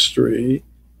whole history,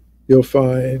 you'll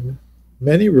find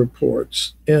many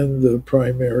reports in the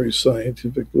primary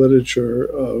scientific literature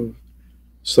of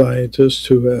scientists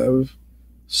who have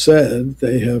said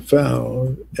they have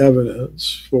found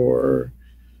evidence for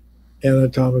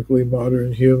anatomically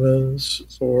modern humans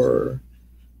or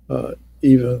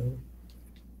even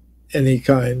any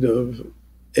kind of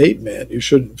ape man. You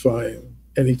shouldn't find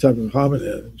any type of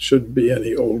hominin, shouldn't be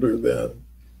any older than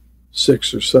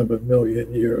 6 or 7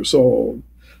 million years old.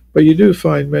 But you do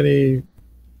find many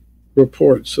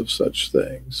reports of such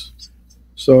things.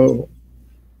 So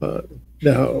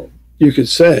Now, you could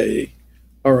say,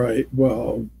 all right,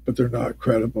 well, but they're not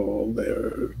credible.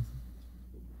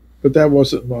 But that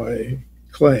wasn't my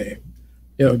claim.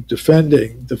 You know,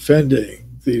 defending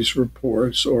these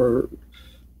reports or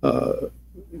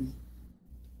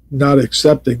not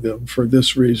accepting them for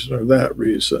this reason or that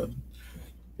reason,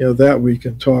 you know, that we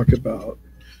can talk about.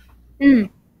 Yeah,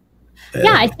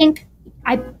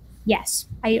 yes,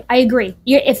 I agree.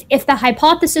 If the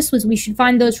hypothesis was we should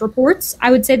find those reports,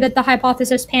 I would say that the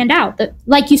hypothesis panned out. That,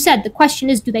 like you said, the question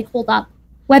is, do they hold up?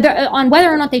 Whether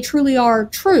or not they truly are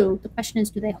true, the question is,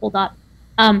 do they hold up?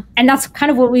 And that's kind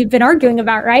of what we've been arguing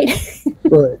about, right?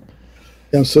 Right.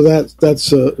 Yeah, so that's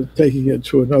taking it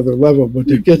to another level. But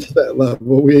to get to that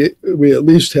level, we at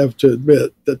least have to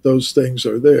admit that those things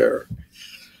are there.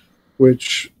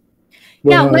 Which,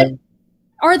 but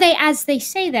are they as they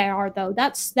say they are, though?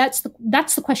 That's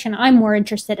the question I'm more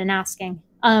interested in asking.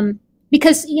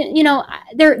 Because you know,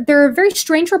 there are very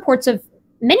strange reports of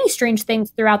many strange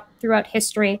things throughout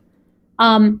history,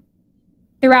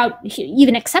 throughout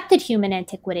even accepted human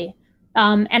antiquity.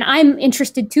 And I'm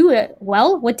interested too.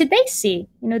 Well, what did they see?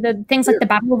 You know, the things like the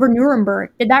battle over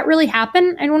Nuremberg. Did that really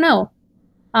happen? I don't know.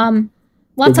 The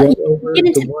one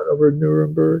over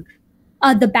Nuremberg?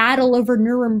 The battle over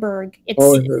Nuremberg. In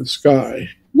the sky.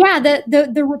 Yeah,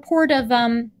 the report of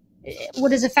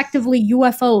what is effectively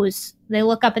UFOs. They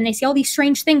look up and they see all these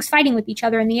strange things fighting with each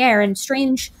other in the air and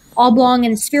strange oblong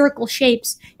and spherical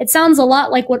shapes. It sounds a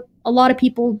lot like what a lot of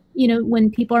people, you know, when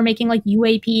people are making like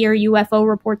UAP or UFO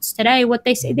reports today, what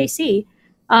they say they see.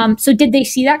 So did they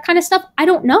see that kind of stuff? I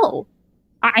don't know.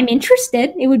 I'm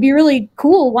interested. It would be really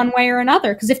cool one way or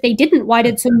another, because if they didn't, why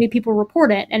did so many people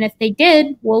report it? And if they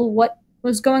did, well, what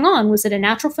was going on? Was it a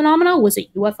natural phenomenon? Was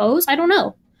it UFOs? I don't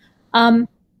know.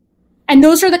 And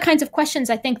those are the kinds of questions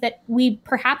I think that we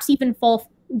perhaps even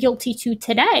fall guilty to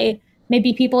today.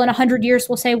 Maybe people in 100 years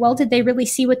will say, well, did they really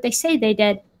see what they say they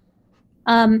did?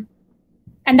 And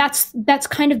that's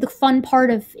kind of the fun part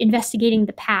of investigating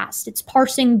the past. It's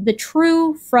parsing the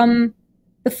true from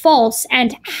the false,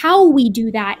 and how we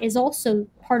do that is also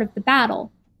part of the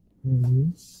battle. Mm-hmm.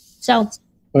 So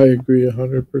I agree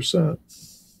 100%.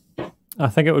 I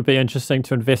think it would be interesting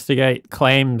to investigate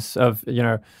claims of, you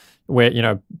know, where, you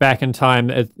know, back in time,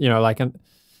 you know, like in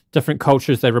different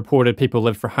cultures, they reported people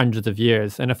lived for hundreds of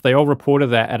years. And if they all reported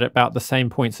that at about the same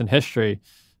points in history,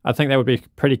 I think that would be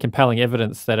pretty compelling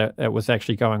evidence that it was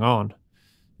actually going on,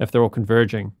 if they're all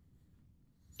converging.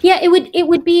 Yeah, it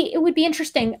would be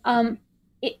interesting.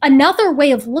 Another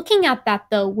way of looking at that,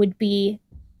 though, would be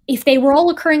if they were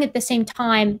all occurring at the same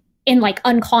time in like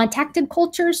uncontacted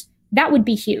cultures, that would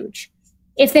be huge.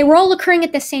 If they were all occurring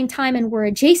at the same time and were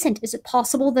adjacent, is it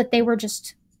possible that they were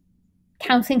just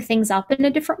counting things up in a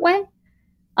different way?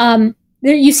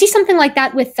 You see something like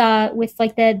that with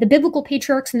like the biblical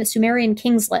patriarchs and the Sumerian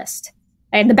kings list,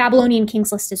 and the Babylonian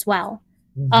kings list as well.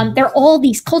 Mm-hmm. There are all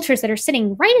these cultures that are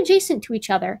sitting right adjacent to each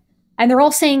other, and they're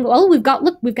all saying, "Well, we've got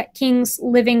kings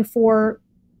living for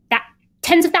that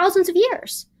tens of thousands of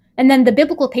years, and then the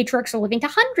biblical patriarchs are living to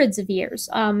hundreds of years."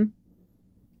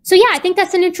 So yeah, I think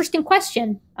that's an interesting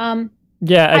question.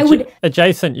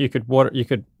 Adjacent, you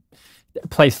could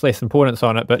place less importance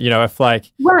on it, but you know, if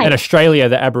like in Australia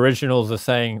the Aboriginals are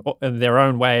saying in their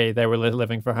own way they were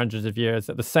living for hundreds of years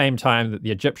at the same time that the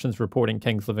Egyptians reporting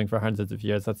kings living for hundreds of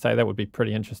years, I'd say that would be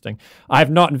pretty interesting. I have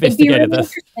not investigated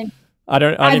this. I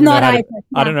don't even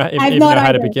know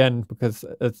how to begin, because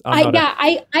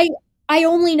I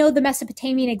only know the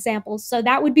Mesopotamian examples, so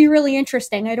that would be really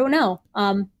interesting. I don't know.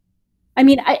 I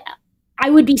mean, I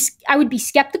would be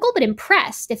skeptical, but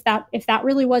impressed if that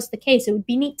really was the case. It would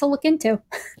be neat to look into.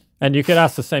 And you could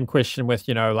ask the same question with,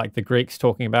 you know, like the Greeks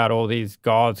talking about all these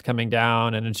gods coming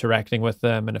down and interacting with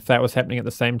them. And if that was happening at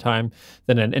the same time,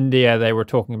 then in India, they were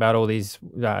talking about all these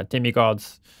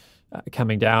demigods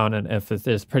coming down. And if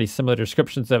there's pretty similar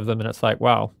descriptions of them, and it's like,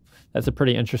 wow, that's a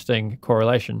pretty interesting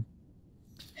correlation.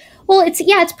 Well,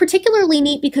 it's particularly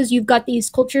neat because you've got these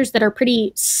cultures that are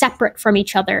pretty separate from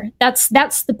each other. That's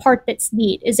the part that's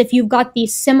neat, is if you've got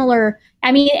these similar,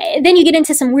 I mean, then you get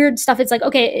into some weird stuff. It's like,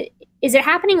 okay, is it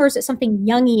happening, or is it something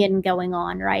Jungian going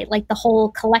on, right? Like the whole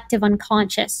collective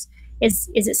unconscious. Is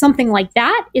it something like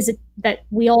that? Is it that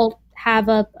we all have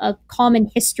a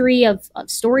common history of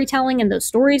storytelling, and those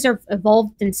stories are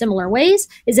evolved in similar ways?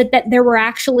 Is it that there were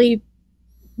actually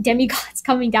demigods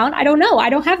coming down? I don't know. I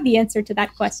don't have the answer to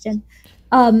that question.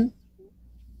 You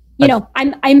know,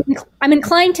 I'm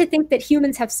inclined to think that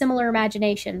humans have similar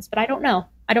imaginations, but I don't know.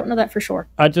 I don't know that for sure.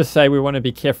 I'd just say we want to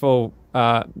be careful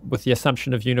with the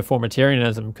assumption of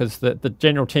uniformitarianism, because the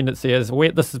general tendency is,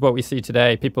 this is what we see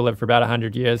today. People live for about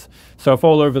 100 years. So if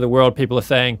all over the world people are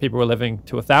saying people are living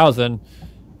to 1,000,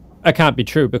 it can't be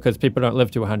true because people don't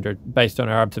live to 100 based on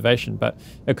our observation. But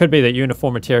it could be that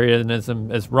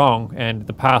uniformitarianism is wrong and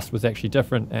the past was actually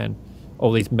different and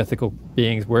all these mythical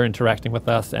beings were interacting with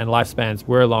us and lifespans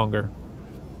were longer.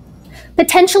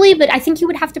 Potentially, but I think you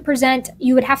would have to present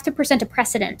a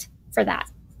precedent for that.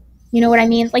 You know what I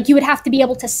mean? Like, you would have to be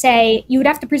able to say, you would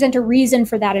have to present a reason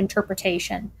for that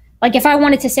interpretation. Like, if I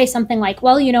wanted to say something like,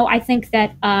 well, you know, I think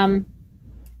that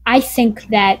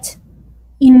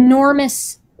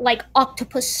enormous, like,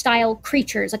 octopus-style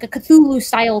creatures, like a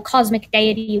Cthulhu-style cosmic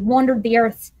deity, wandered the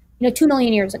Earth, you know, 2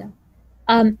 million years ago.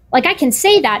 Like, I can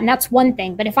say that, and that's one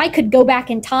thing. But if I could go back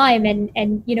in time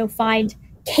and you know, find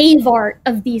cave art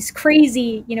of these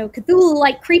crazy, you know,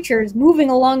 Cthulhu-like creatures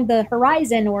moving along the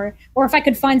horizon, or if I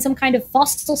could find some kind of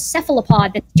fossil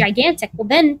cephalopod that's gigantic, well,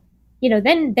 then, you know,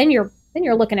 then you're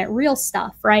looking at real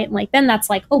stuff, right? And like, then that's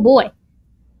like, oh boy,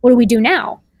 what do we do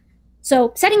now?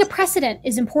 So setting a precedent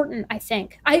is important, I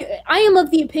think. I am of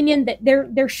the opinion that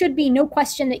there should be no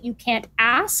question that you can't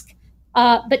ask,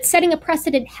 but setting a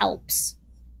precedent helps.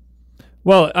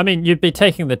 Well, I mean, you'd be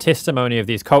taking the testimony of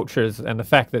these cultures and the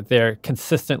fact that they're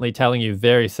consistently telling you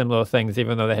very similar things,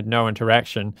 even though they had no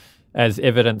interaction, as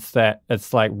evidence that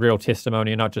it's like real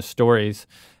testimony and not just stories.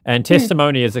 And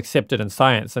testimony is accepted in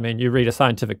science. I mean, you read a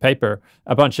scientific paper,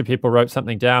 a bunch of people wrote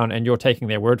something down and you're taking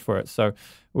their word for it. So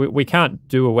we can't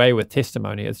do away with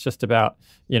testimony. It's just about,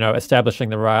 you know, establishing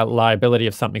the reliability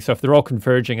of something. So if they're all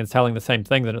converging and telling the same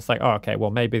thing, then it's like, oh, okay, well,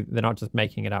 maybe they're not just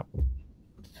making it up.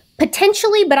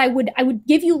 Potentially, but I would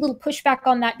give you a little pushback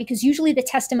on that, because usually the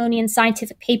testimony in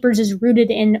scientific papers is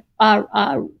rooted in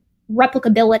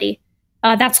replicability.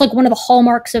 That's like one of the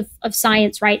hallmarks of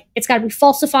science, right? It's got to be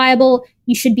falsifiable.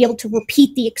 You should be able to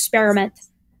repeat the experiment.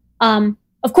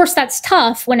 Of course, that's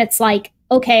tough when it's like,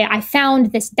 okay, I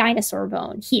found this dinosaur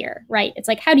bone here, right? It's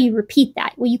like, how do you repeat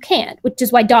that? Well, you can't, which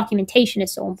is why documentation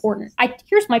is so important.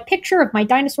 Here's my picture of my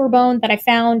dinosaur bone that I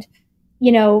found,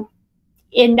 you know,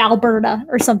 in Alberta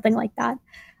or something like that.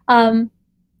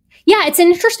 Yeah, it's an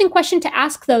interesting question to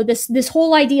ask, though, this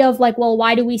whole idea of like, well,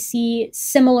 why do we see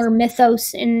similar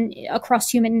mythos across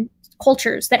human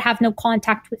cultures that have no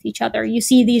contact with each other? You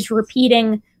see these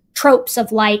repeating tropes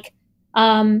of like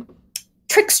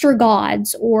trickster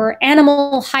gods or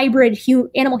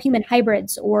animal-human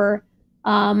hybrids, or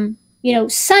you know,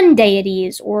 sun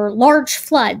deities or large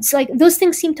floods. Like, those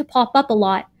things seem to pop up a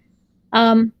lot.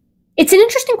 It's an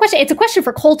interesting question. It's a question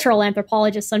for cultural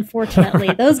anthropologists, unfortunately.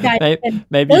 Those guys,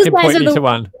 maybe you can point me to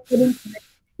one.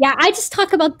 Yeah, I just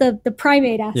talk about the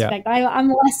primate aspect. Yeah. I'm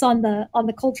less on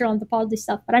the cultural anthropology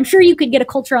stuff, but I'm sure you could get a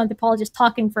cultural anthropologist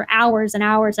talking for hours and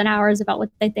hours and hours about what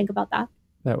they think about that.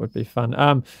 That would be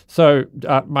fun. So,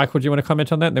 Michael, do you want to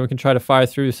comment on that? And then we can try to fire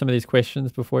through some of these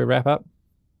questions before we wrap up.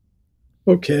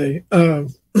 Okay.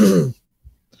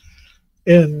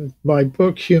 In my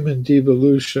book, Human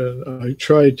Devolution, I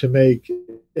tried to make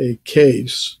a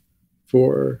case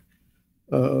for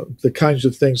the kinds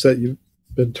of things that you've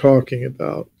been talking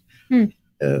about.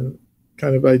 And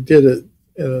kind of I did it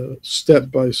in a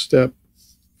step-by-step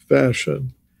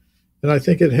fashion. And I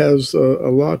think it has a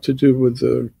lot to do with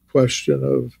the question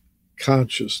of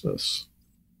consciousness,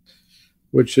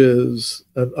 which is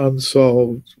an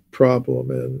unsolved problem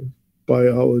in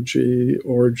biology,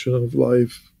 origin of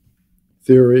life,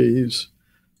 theories.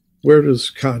 Where does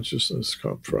consciousness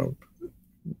come from?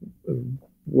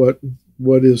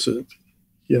 What is it?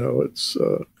 You know, it's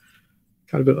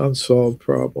kind of an unsolved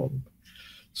problem.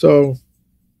 So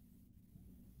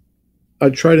I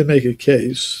try to make a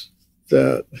case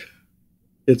that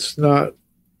it's not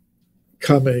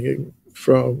coming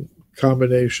from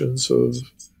combinations of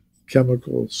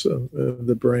chemicals in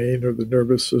the brain or the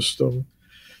nervous system.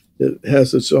 It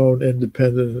has its own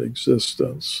independent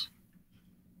existence.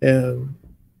 And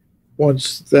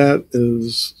once that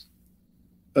is,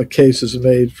 a case is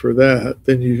made for that,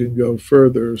 then you can go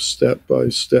further step by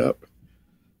step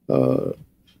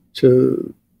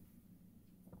to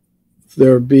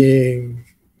there being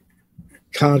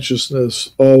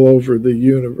consciousness all over the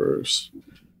universe,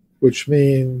 which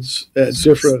means at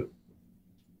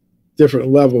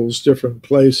different levels, different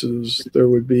places, there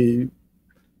would be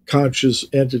conscious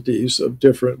entities of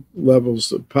different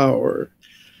levels of power.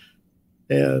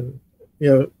 And, you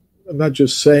know, I'm not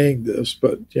just saying this,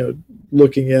 but, you know,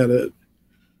 looking at it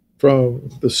from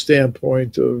the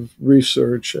standpoint of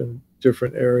research in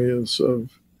different areas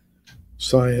of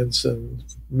science and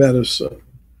medicine,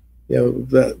 you know,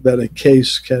 that a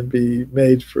case can be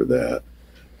made for that.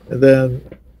 And then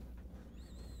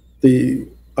the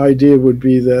idea would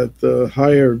be that the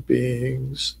higher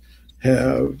beings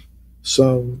have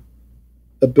some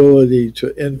ability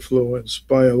to influence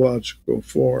biological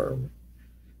form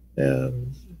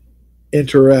and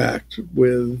interact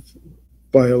with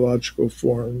biological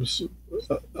forms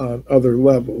on other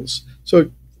levels.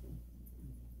 So,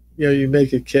 you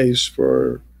make a case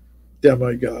for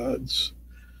demigods.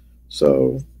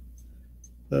 So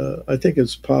I think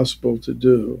it's possible to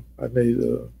do. I made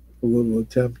a little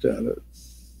attempt at it.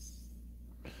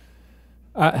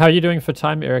 How are you doing for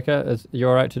time, Erika? Is you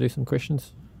all right to do some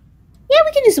questions? Yeah,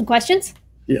 we can do some questions.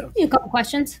 Yeah. A couple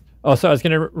questions. Also, I was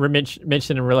going to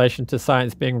mention in relation to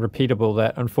science being repeatable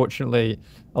that unfortunately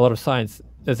a lot of science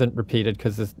isn't repeated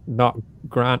because there's not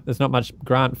much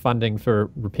grant funding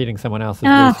for repeating someone else's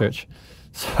research.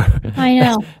 So I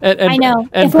know. I know.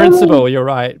 In principle, you're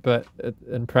right, but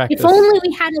in practice, if only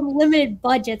we had unlimited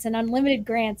budgets and unlimited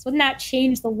grants, wouldn't that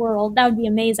change the world? That would be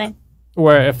amazing.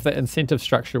 Where if the incentive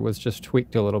structure was just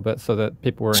tweaked a little bit so that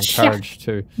people were encouraged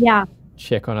to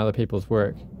check on other people's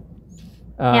work.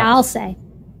 Yeah, I'll say.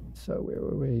 So where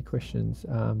were we? Questions.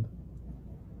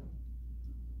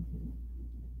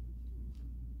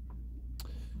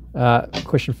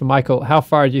 Question from Michael. How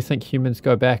far do you think humans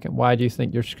go back, and why do you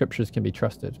think your scriptures can be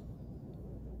trusted?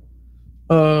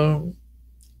 I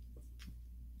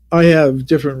have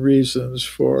different reasons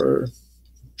for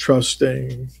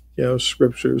trusting,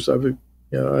 scriptures.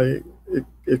 I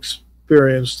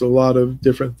experienced a lot of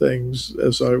different things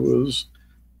as I was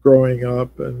growing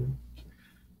up, and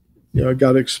I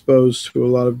got exposed to a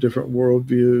lot of different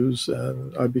worldviews,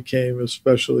 and I became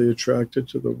especially attracted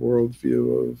to the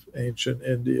worldview of ancient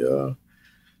India.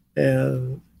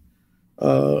 And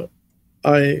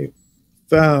I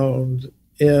found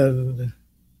in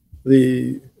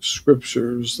the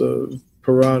scriptures, the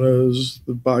Puranas,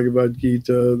 the Bhagavad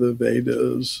Gita, the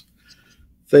Vedas,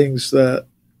 things that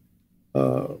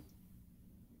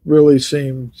really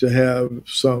seem to have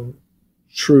some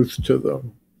truth to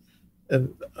them.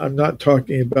 And I'm not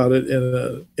talking about it in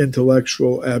an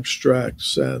intellectual, abstract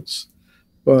sense,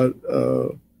 but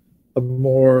a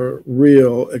more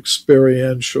real,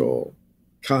 experiential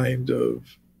kind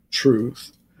of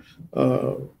truth.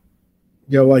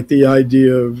 Like the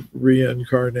idea of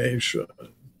reincarnation.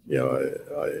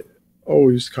 I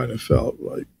always kind of felt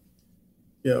like,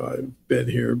 I've been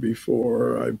here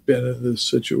before, I've been in this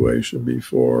situation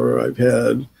before, I've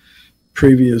had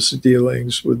previous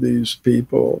dealings with these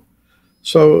people.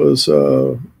 So it was,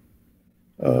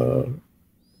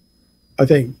 I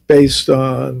think, based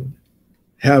on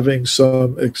having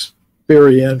some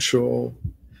experiential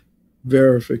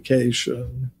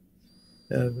verification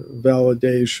and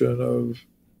validation of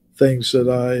things that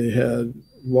I had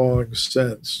long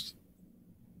sensed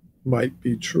might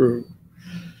be true.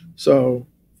 So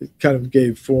it kind of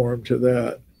gave form to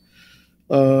that.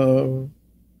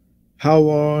 How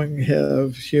long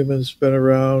have humans been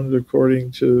around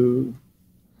according to,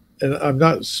 and I'm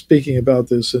not speaking about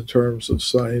this in terms of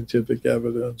scientific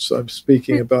evidence, I'm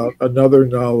speaking about another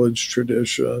knowledge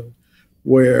tradition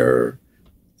where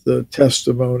the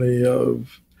testimony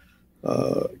of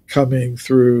coming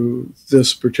through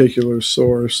this particular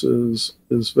source is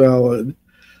valid.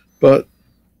 But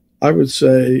I would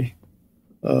say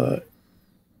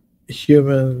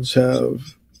humans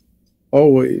have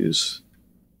always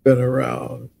been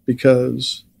around,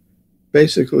 because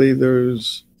basically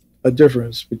there's a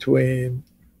difference between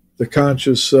the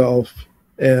conscious self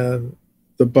and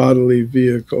the bodily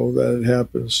vehicle that it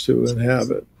happens to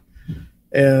inhabit.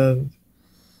 And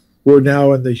we're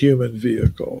now in the human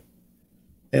vehicle.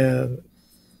 And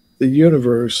the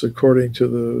universe, according to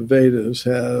the Vedas,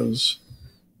 has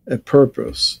a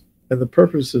purpose. And the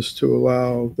purpose is to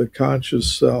allow the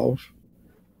conscious self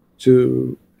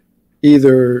to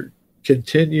either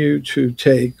continue to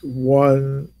take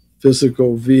one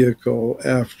physical vehicle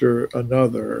after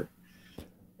another,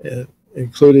 and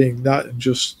including not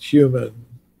just human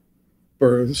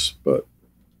births, but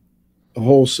a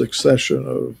whole succession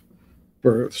of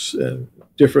births and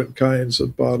different kinds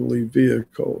of bodily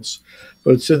vehicles.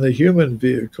 But it's in the human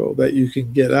vehicle that you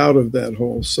can get out of that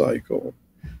whole cycle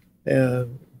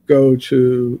and go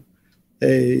to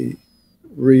a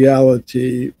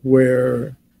reality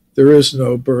where there is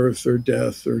no birth or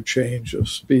death or change of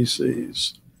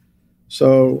species.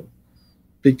 So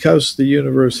because the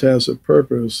universe has a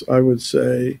purpose, I would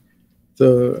say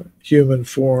the human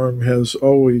form has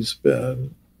always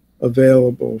been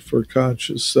available for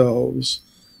conscious selves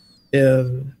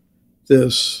in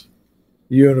this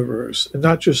universe. And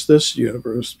not just this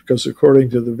universe, because according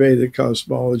to the Vedic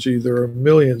cosmology, there are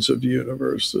millions of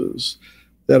universes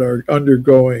that are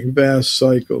undergoing vast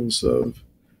cycles of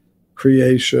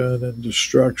creation and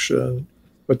destruction,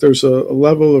 but there's a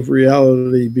level of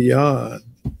reality beyond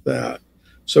that.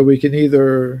 So we can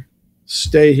either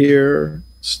stay here,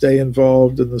 stay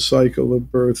involved in the cycle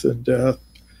of birth and death,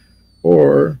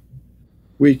 or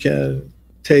we can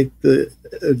take the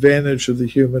advantage of the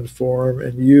human form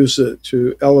and use it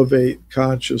to elevate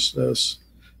consciousness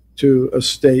to a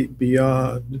state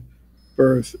beyond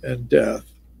birth and death.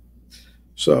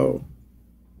 So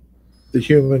the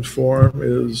human form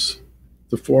is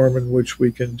the form in which we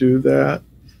can do that,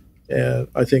 and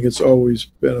I think it's always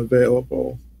been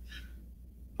available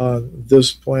on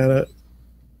this planet,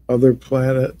 other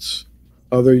planets,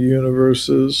 other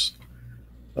universes.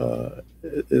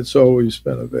 It's always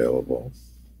been available.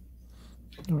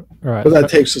 All right. But that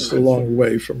takes us a long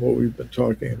way from what we've been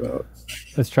talking about.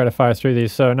 Let's try to fire through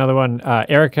these. So another one,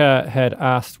 Erika had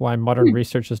asked why modern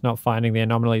research is not finding the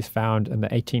anomalies found in the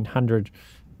 1800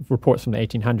 reports from the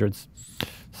 1800s.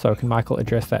 So can Michael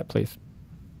address that, please?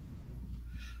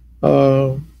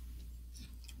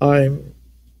 I'm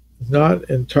not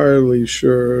entirely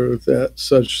sure that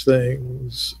such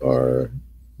things are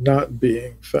not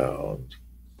being found.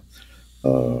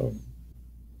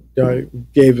 I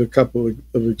gave a couple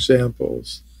of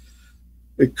examples.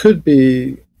 It could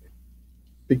be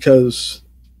because,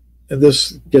 and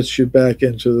this gets you back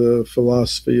into the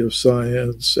philosophy of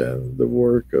science and the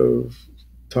work of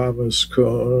Thomas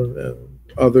Kuhn and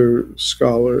other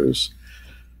scholars,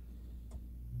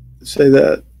 say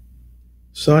that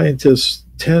scientists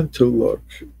tend to look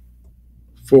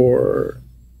for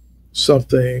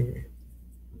something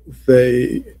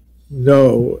they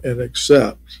know and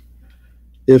accept.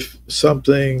 If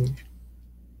something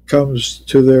comes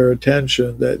to their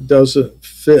attention that doesn't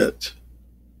fit,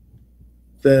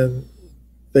 then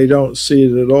they don't see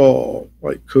it at all,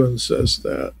 like Kuhn says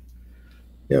that.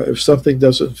 You know, if something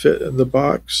doesn't fit in the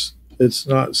box, it's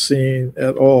not seen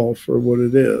at all for what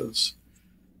it is.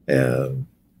 And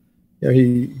you know,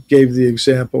 he gave the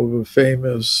example of a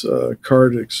famous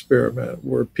card experiment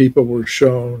where people were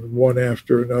shown one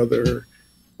after another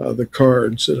the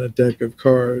cards in a deck of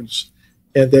cards,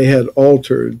 and they had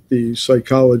altered, the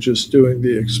psychologist doing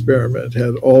the experiment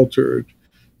had altered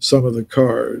some of the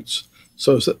cards.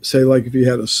 So say like if you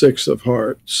had a 6 of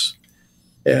hearts,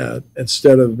 and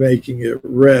instead of making it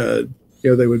red,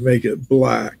 you know, they would make it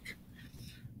black.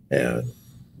 And,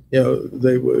 you know,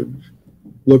 they would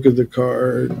look at the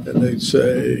card and they'd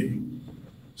say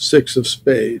 6 of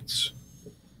spades.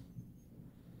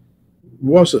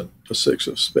 Wasn't a 6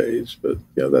 of spades, but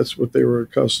you know, that's what they were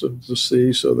accustomed to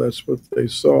see, so that's what they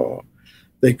saw.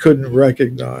 They couldn't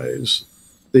recognize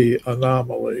the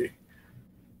anomaly.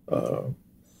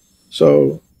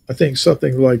 So I think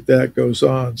something like that goes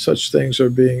on. Such things are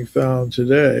being found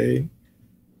today,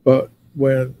 but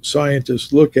when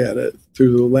scientists look at it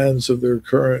through the lens of their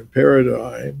current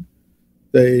paradigm,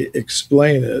 they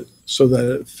explain it so that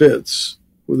it fits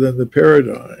within the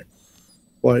paradigm.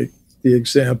 Like the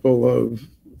example of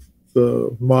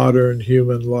the modern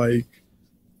human-like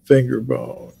finger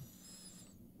bone.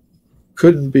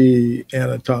 Couldn't be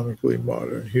anatomically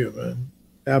modern human.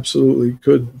 Absolutely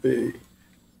couldn't be.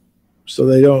 So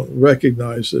they don't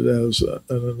recognize it as an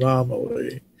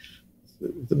anomaly.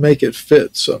 To make it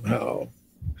fit somehow.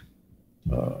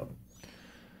 All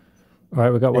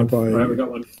right, we got one.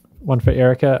 One for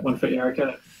Erika.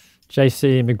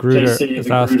 JC Magruder is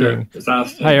asking,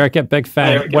 hi Erika, big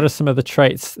fan. What are some of the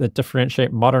traits that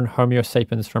differentiate modern Homo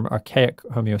sapiens from archaic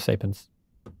Homo sapiens?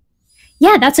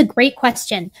 Yeah, that's a great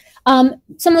question. Some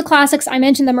of the classics, I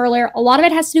mentioned them earlier. A lot of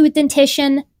it has to do with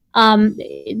dentition.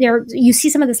 You see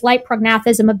some of this light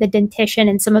prognathism of the dentition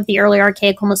in some of the early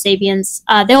archaic Homo sapiens.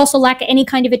 They also lack any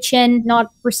kind of a chin,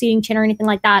 not receding chin or anything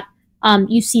like that.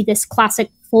 You see this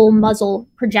classic full muzzle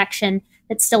projection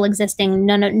that's still existing,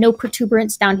 no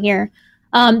protuberance down here.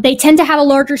 They tend to have a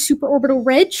larger supraorbital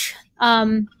ridge.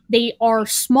 They are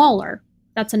smaller.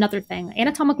 That's another thing.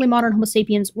 Anatomically modern Homo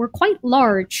sapiens were quite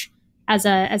large as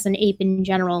an ape in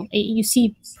general. You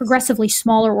see progressively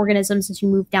smaller organisms as you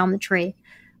move down the tree.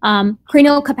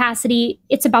 Cranial capacity,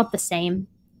 it's about the same.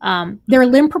 Their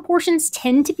limb proportions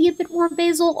tend to be a bit more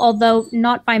basal, although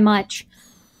not by much.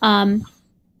 And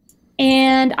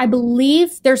I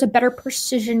believe there's a better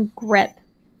precision grip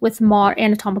with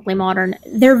anatomically modern.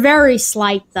 They're very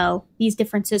slight, though. These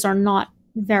differences are not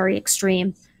very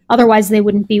extreme. Otherwise, they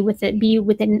wouldn't be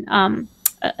within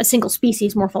a single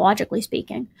species, morphologically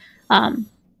speaking.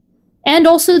 And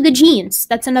also the genes.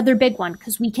 That's another big one,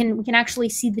 because we can actually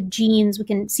see the genes. We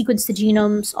can sequence the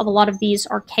genomes of a lot of these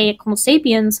archaic Homo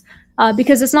sapiens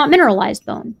because it's not mineralized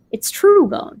bone. It's true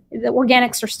bone. The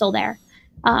organics are still there.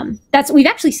 We've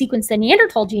actually sequenced the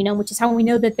Neanderthal genome, which is how we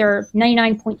know that they're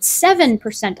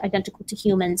 99.7% identical to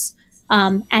humans,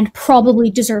 and probably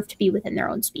deserve to be within their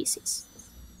own species.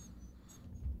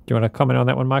 Do you want to comment on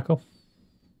that one, Michael?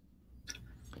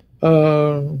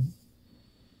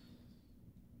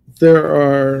 There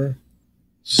are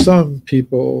some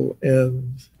people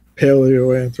in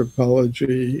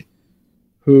paleoanthropology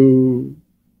who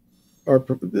are,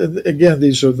 again,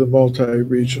 these are the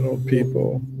multi-regional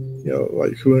people, you know,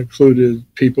 like who included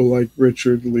people like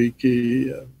Richard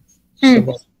Leakey and some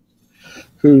others,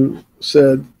 who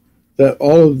said that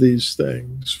all of these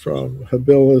things, from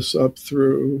habilis up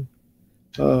through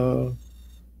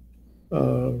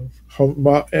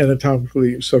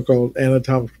anatomically, so-called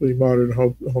anatomically modern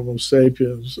Homo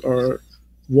sapiens, are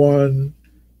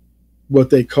what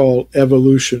they call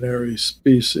evolutionary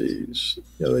species.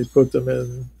 You know, they put them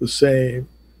in the same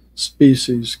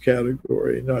species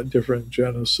category, not different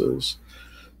genesis.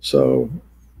 So,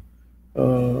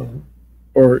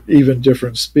 or even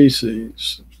different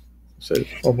species, say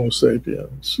Homo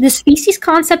sapiens. The species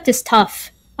concept is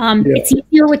tough. It's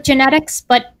easier with genetics,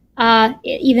 but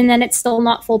even then it's still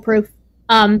not foolproof.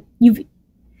 I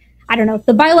don't know,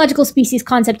 the biological species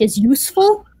concept is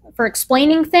useful for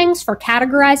explaining things, for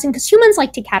categorizing, because humans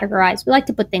like to categorize. We like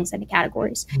to put things into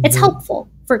categories. It's helpful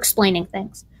for explaining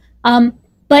things.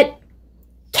 But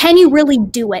can you really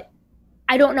do it?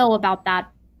 I don't know about that.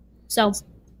 So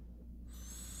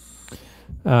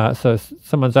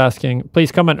someone's asking,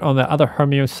 please comment on the other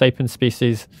Homo sapiens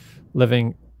species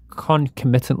living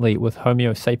concomitantly with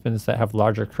Homo sapiens that have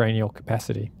larger cranial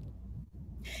capacity.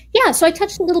 Yeah, so I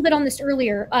touched a little bit on this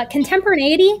earlier.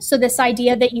 Contemporaneity, so this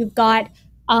idea that you've got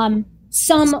some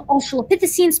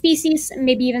Australopithecine species,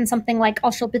 maybe even something like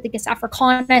Australopithecus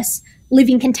africanus,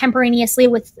 living contemporaneously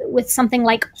with something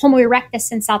like Homo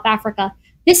erectus in South Africa.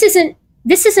 This isn't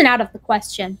out of the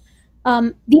question.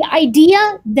 The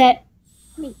idea that,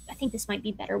 I think this might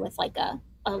be better with like a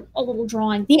little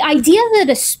drawing. The idea that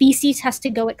a species has to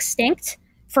go extinct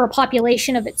for a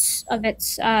population of its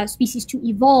species to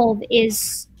evolve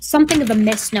is something of a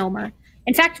misnomer.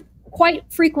 In fact, quite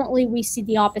frequently we see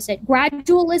the opposite.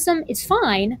 Gradualism is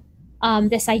fine.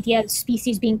 This idea of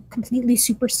species being completely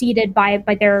superseded by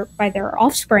their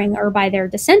offspring or by their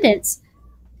descendants.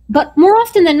 But more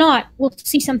often than not, we'll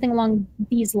see something along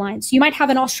these lines. You might have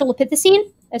an Australopithecine,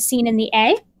 as seen in the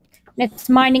A. It's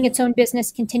minding its own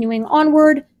business, continuing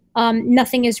onward.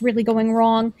 Nothing is really going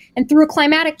wrong. And through a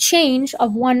climatic change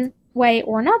of one way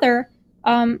or another,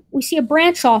 we see a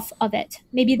branch off of it.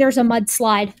 Maybe there's a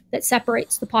mudslide that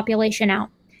separates the population out.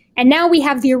 And now we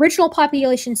have the original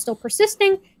population still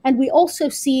persisting, and we also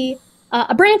see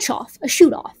a branch off, a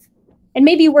shoot off. And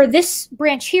maybe where this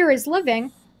branch here is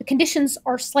living, the conditions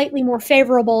are slightly more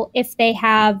favorable if they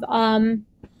have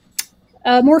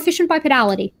more efficient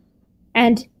bipedality.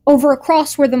 And over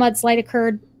across where the mudslide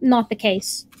occurred, not the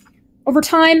case. Over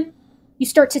time, you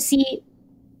start to see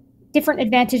different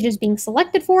advantages being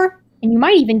selected for, and you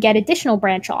might even get additional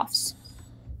branch-offs.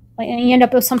 And you end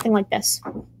up with something like this,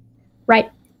 right?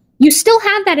 You still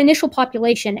have that initial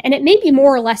population, and it may be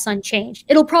more or less unchanged.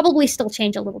 It'll probably still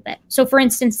change a little bit. So for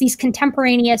instance, these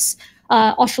contemporaneous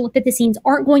Australopithecines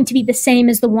aren't going to be the same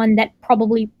as the one that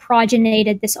probably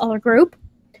progenited this other group,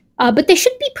 but they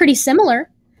should be pretty similar.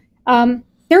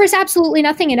 There is absolutely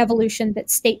nothing in evolution that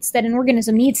states that an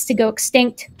organism needs to go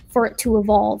extinct for it to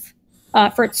evolve,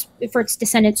 for its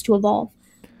descendants to evolve.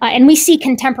 And we see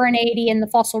contemporaneity in the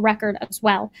fossil record as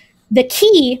well. The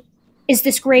key is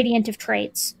this gradient of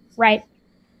traits, right?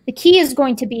 The key is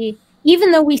going to be,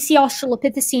 even though we see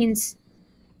Australopithecines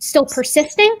still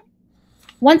persisting,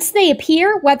 once they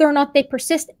appear, whether or not they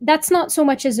persist, that's not so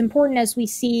much as important as we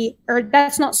see, or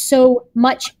that's not so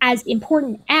much as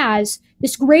important as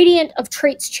this gradient of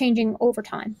traits changing over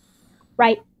time,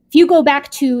 right? If you go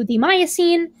back to the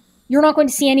Miocene, you're not going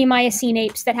to see any Miocene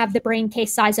apes that have the brain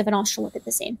case size of an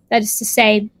Australopithecine. That is to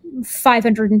say,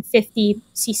 550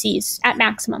 cc's at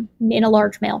maximum in a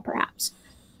large male, perhaps.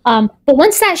 But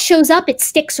once that shows up, it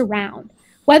sticks around.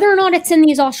 Whether or not it's in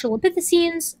these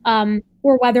Australopithecines,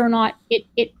 or whether or not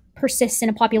it persists in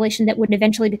a population that would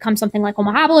eventually become something like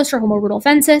Homo habilis or Homo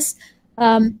rudolfensis,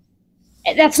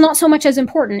 that's not so much as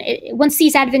important. Once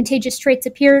these advantageous traits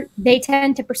appear, they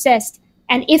tend to persist.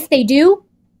 And if they do,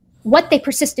 what they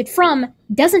persisted from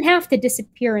doesn't have to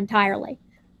disappear entirely.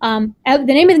 The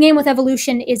name of the game with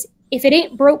evolution is, if it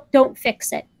ain't broke, don't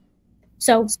fix it.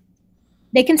 So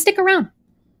they can stick around.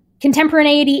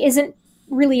 Contemporaneity isn't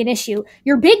really an issue.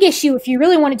 Your big issue, if you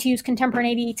really wanted to use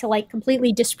contemporaneity to like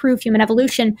completely disprove human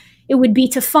evolution, it would be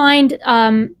to find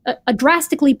a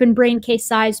drastic leap in brain case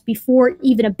size before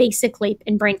even a basic leap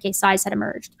in brain case size had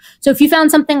emerged. So if you found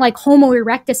something like Homo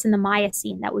erectus in the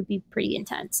Miocene, that would be pretty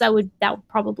intense. That would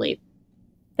probably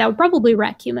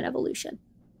wreck human evolution.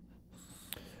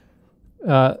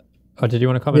 Did you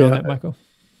want to comment on that, Michael?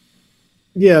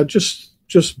 Yeah,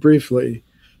 just briefly.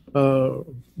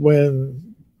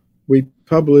 When we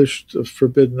published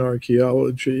Forbidden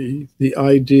Archaeology, the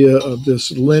idea of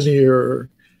this linear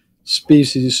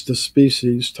species to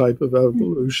species type of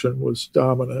evolution was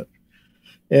dominant.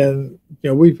 And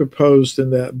we proposed in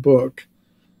that book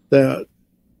that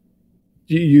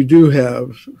you do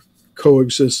have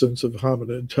coexistence of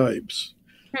hominid types.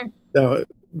 Now, it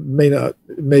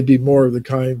may be more of the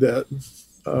kind that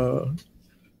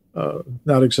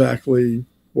not exactly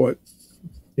what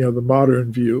the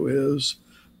modern view is,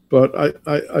 but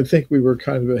I think we were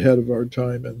kind of ahead of our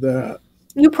time in that.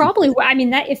 You probably were. I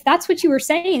mean, that if that's what you were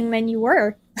saying, then you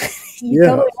were.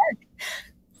 Totally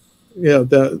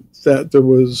that there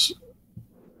was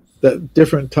that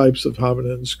different types of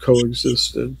hominins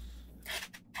coexisted.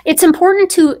 It's important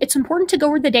to go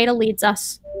where the data leads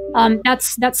us.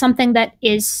 That's something that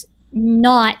is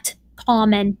not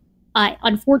common,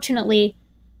 unfortunately,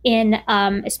 in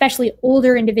especially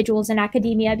older individuals in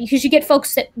academia, because you get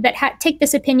folks that take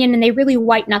this opinion and they really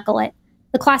white knuckle it.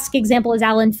 The classic example is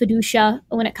Alan Fiducia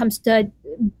when it comes to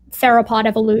theropod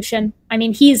evolution. I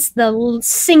mean, he's the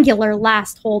singular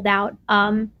last holdout.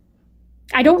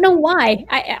 I don't know why.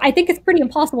 I think it's pretty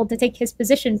impossible to take his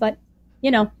position, but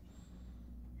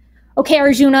Okay,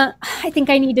 Arjuna, I think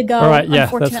I need to go. All right, yeah,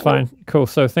 that's fine. Cool.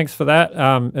 So thanks for that.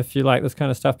 If you like this kind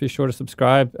of stuff, be sure to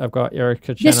subscribe. I've got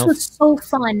Erika channels. This was so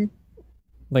fun.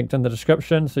 Linked in the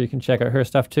description, so you can check out her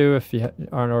stuff too if you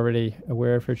aren't already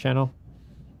aware of her channel.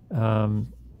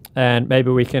 And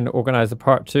maybe we can organize a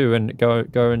part 2 and go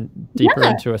in deeper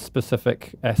into a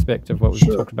specific aspect of what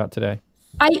we've talked about today.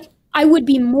 I would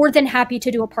be more than happy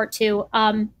to do a part 2.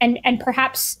 And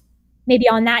perhaps maybe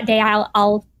on that day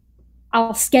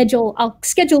I'll schedule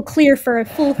clear for a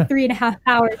full 3.5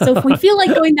 hours. So if we feel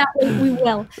like going that way, we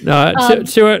will. No,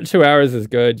 2 hours is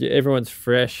good. Everyone's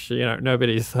fresh.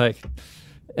 Nobody's like,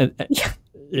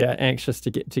 anxious to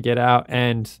get out.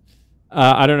 And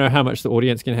I don't know how much the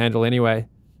audience can handle anyway.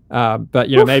 But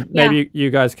maybe you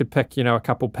guys could pick a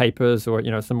couple papers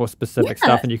or some more specific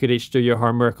stuff, and you could each do your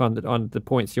homework on the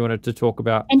points you wanted to talk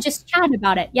about and just chat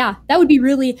about it. Yeah, that would be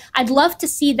really. I'd love to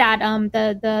see that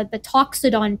the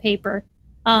Toxodon paper,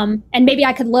 and maybe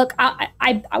I could look.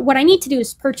 What I need to do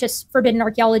is purchase Forbidden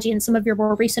Archaeology and some of your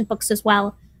more recent books as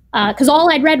well, because all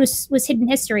I'd read was Hidden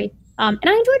History, and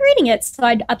I enjoyed reading it, so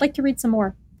I'd like to read some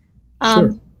more.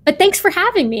 Sure. But thanks for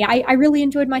having me. I really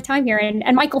enjoyed my time here.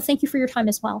 And Michael, thank you for your time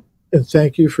as well. And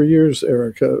thank you for yours,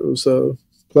 Erika. It was a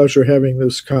pleasure having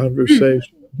this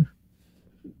conversation.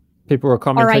 People were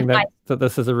commenting that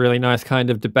this is a really nice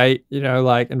kind of debate,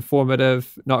 like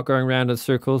informative, not going around in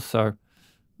circles. So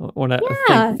I want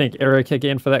to thank Erika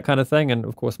again for that kind of thing. And,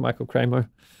 of course, Michael Cremo.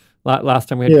 Last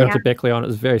time we had Gutsick Beckley on, it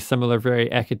was very similar,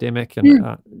 very academic,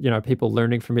 and people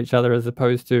learning from each other as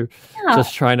opposed to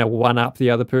just trying to one up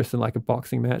the other person like a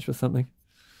boxing match or something.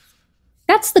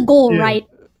 That's the goal, right?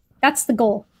 That's the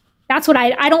goal. That's what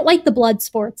I don't like the blood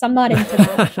sports. I'm not into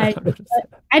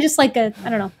that. I just like I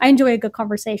don't know. I enjoy a good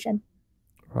conversation.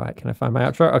 Right. Can I find my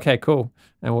outro? Okay, cool.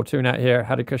 And we'll tune out here.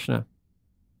 Hare Krishna.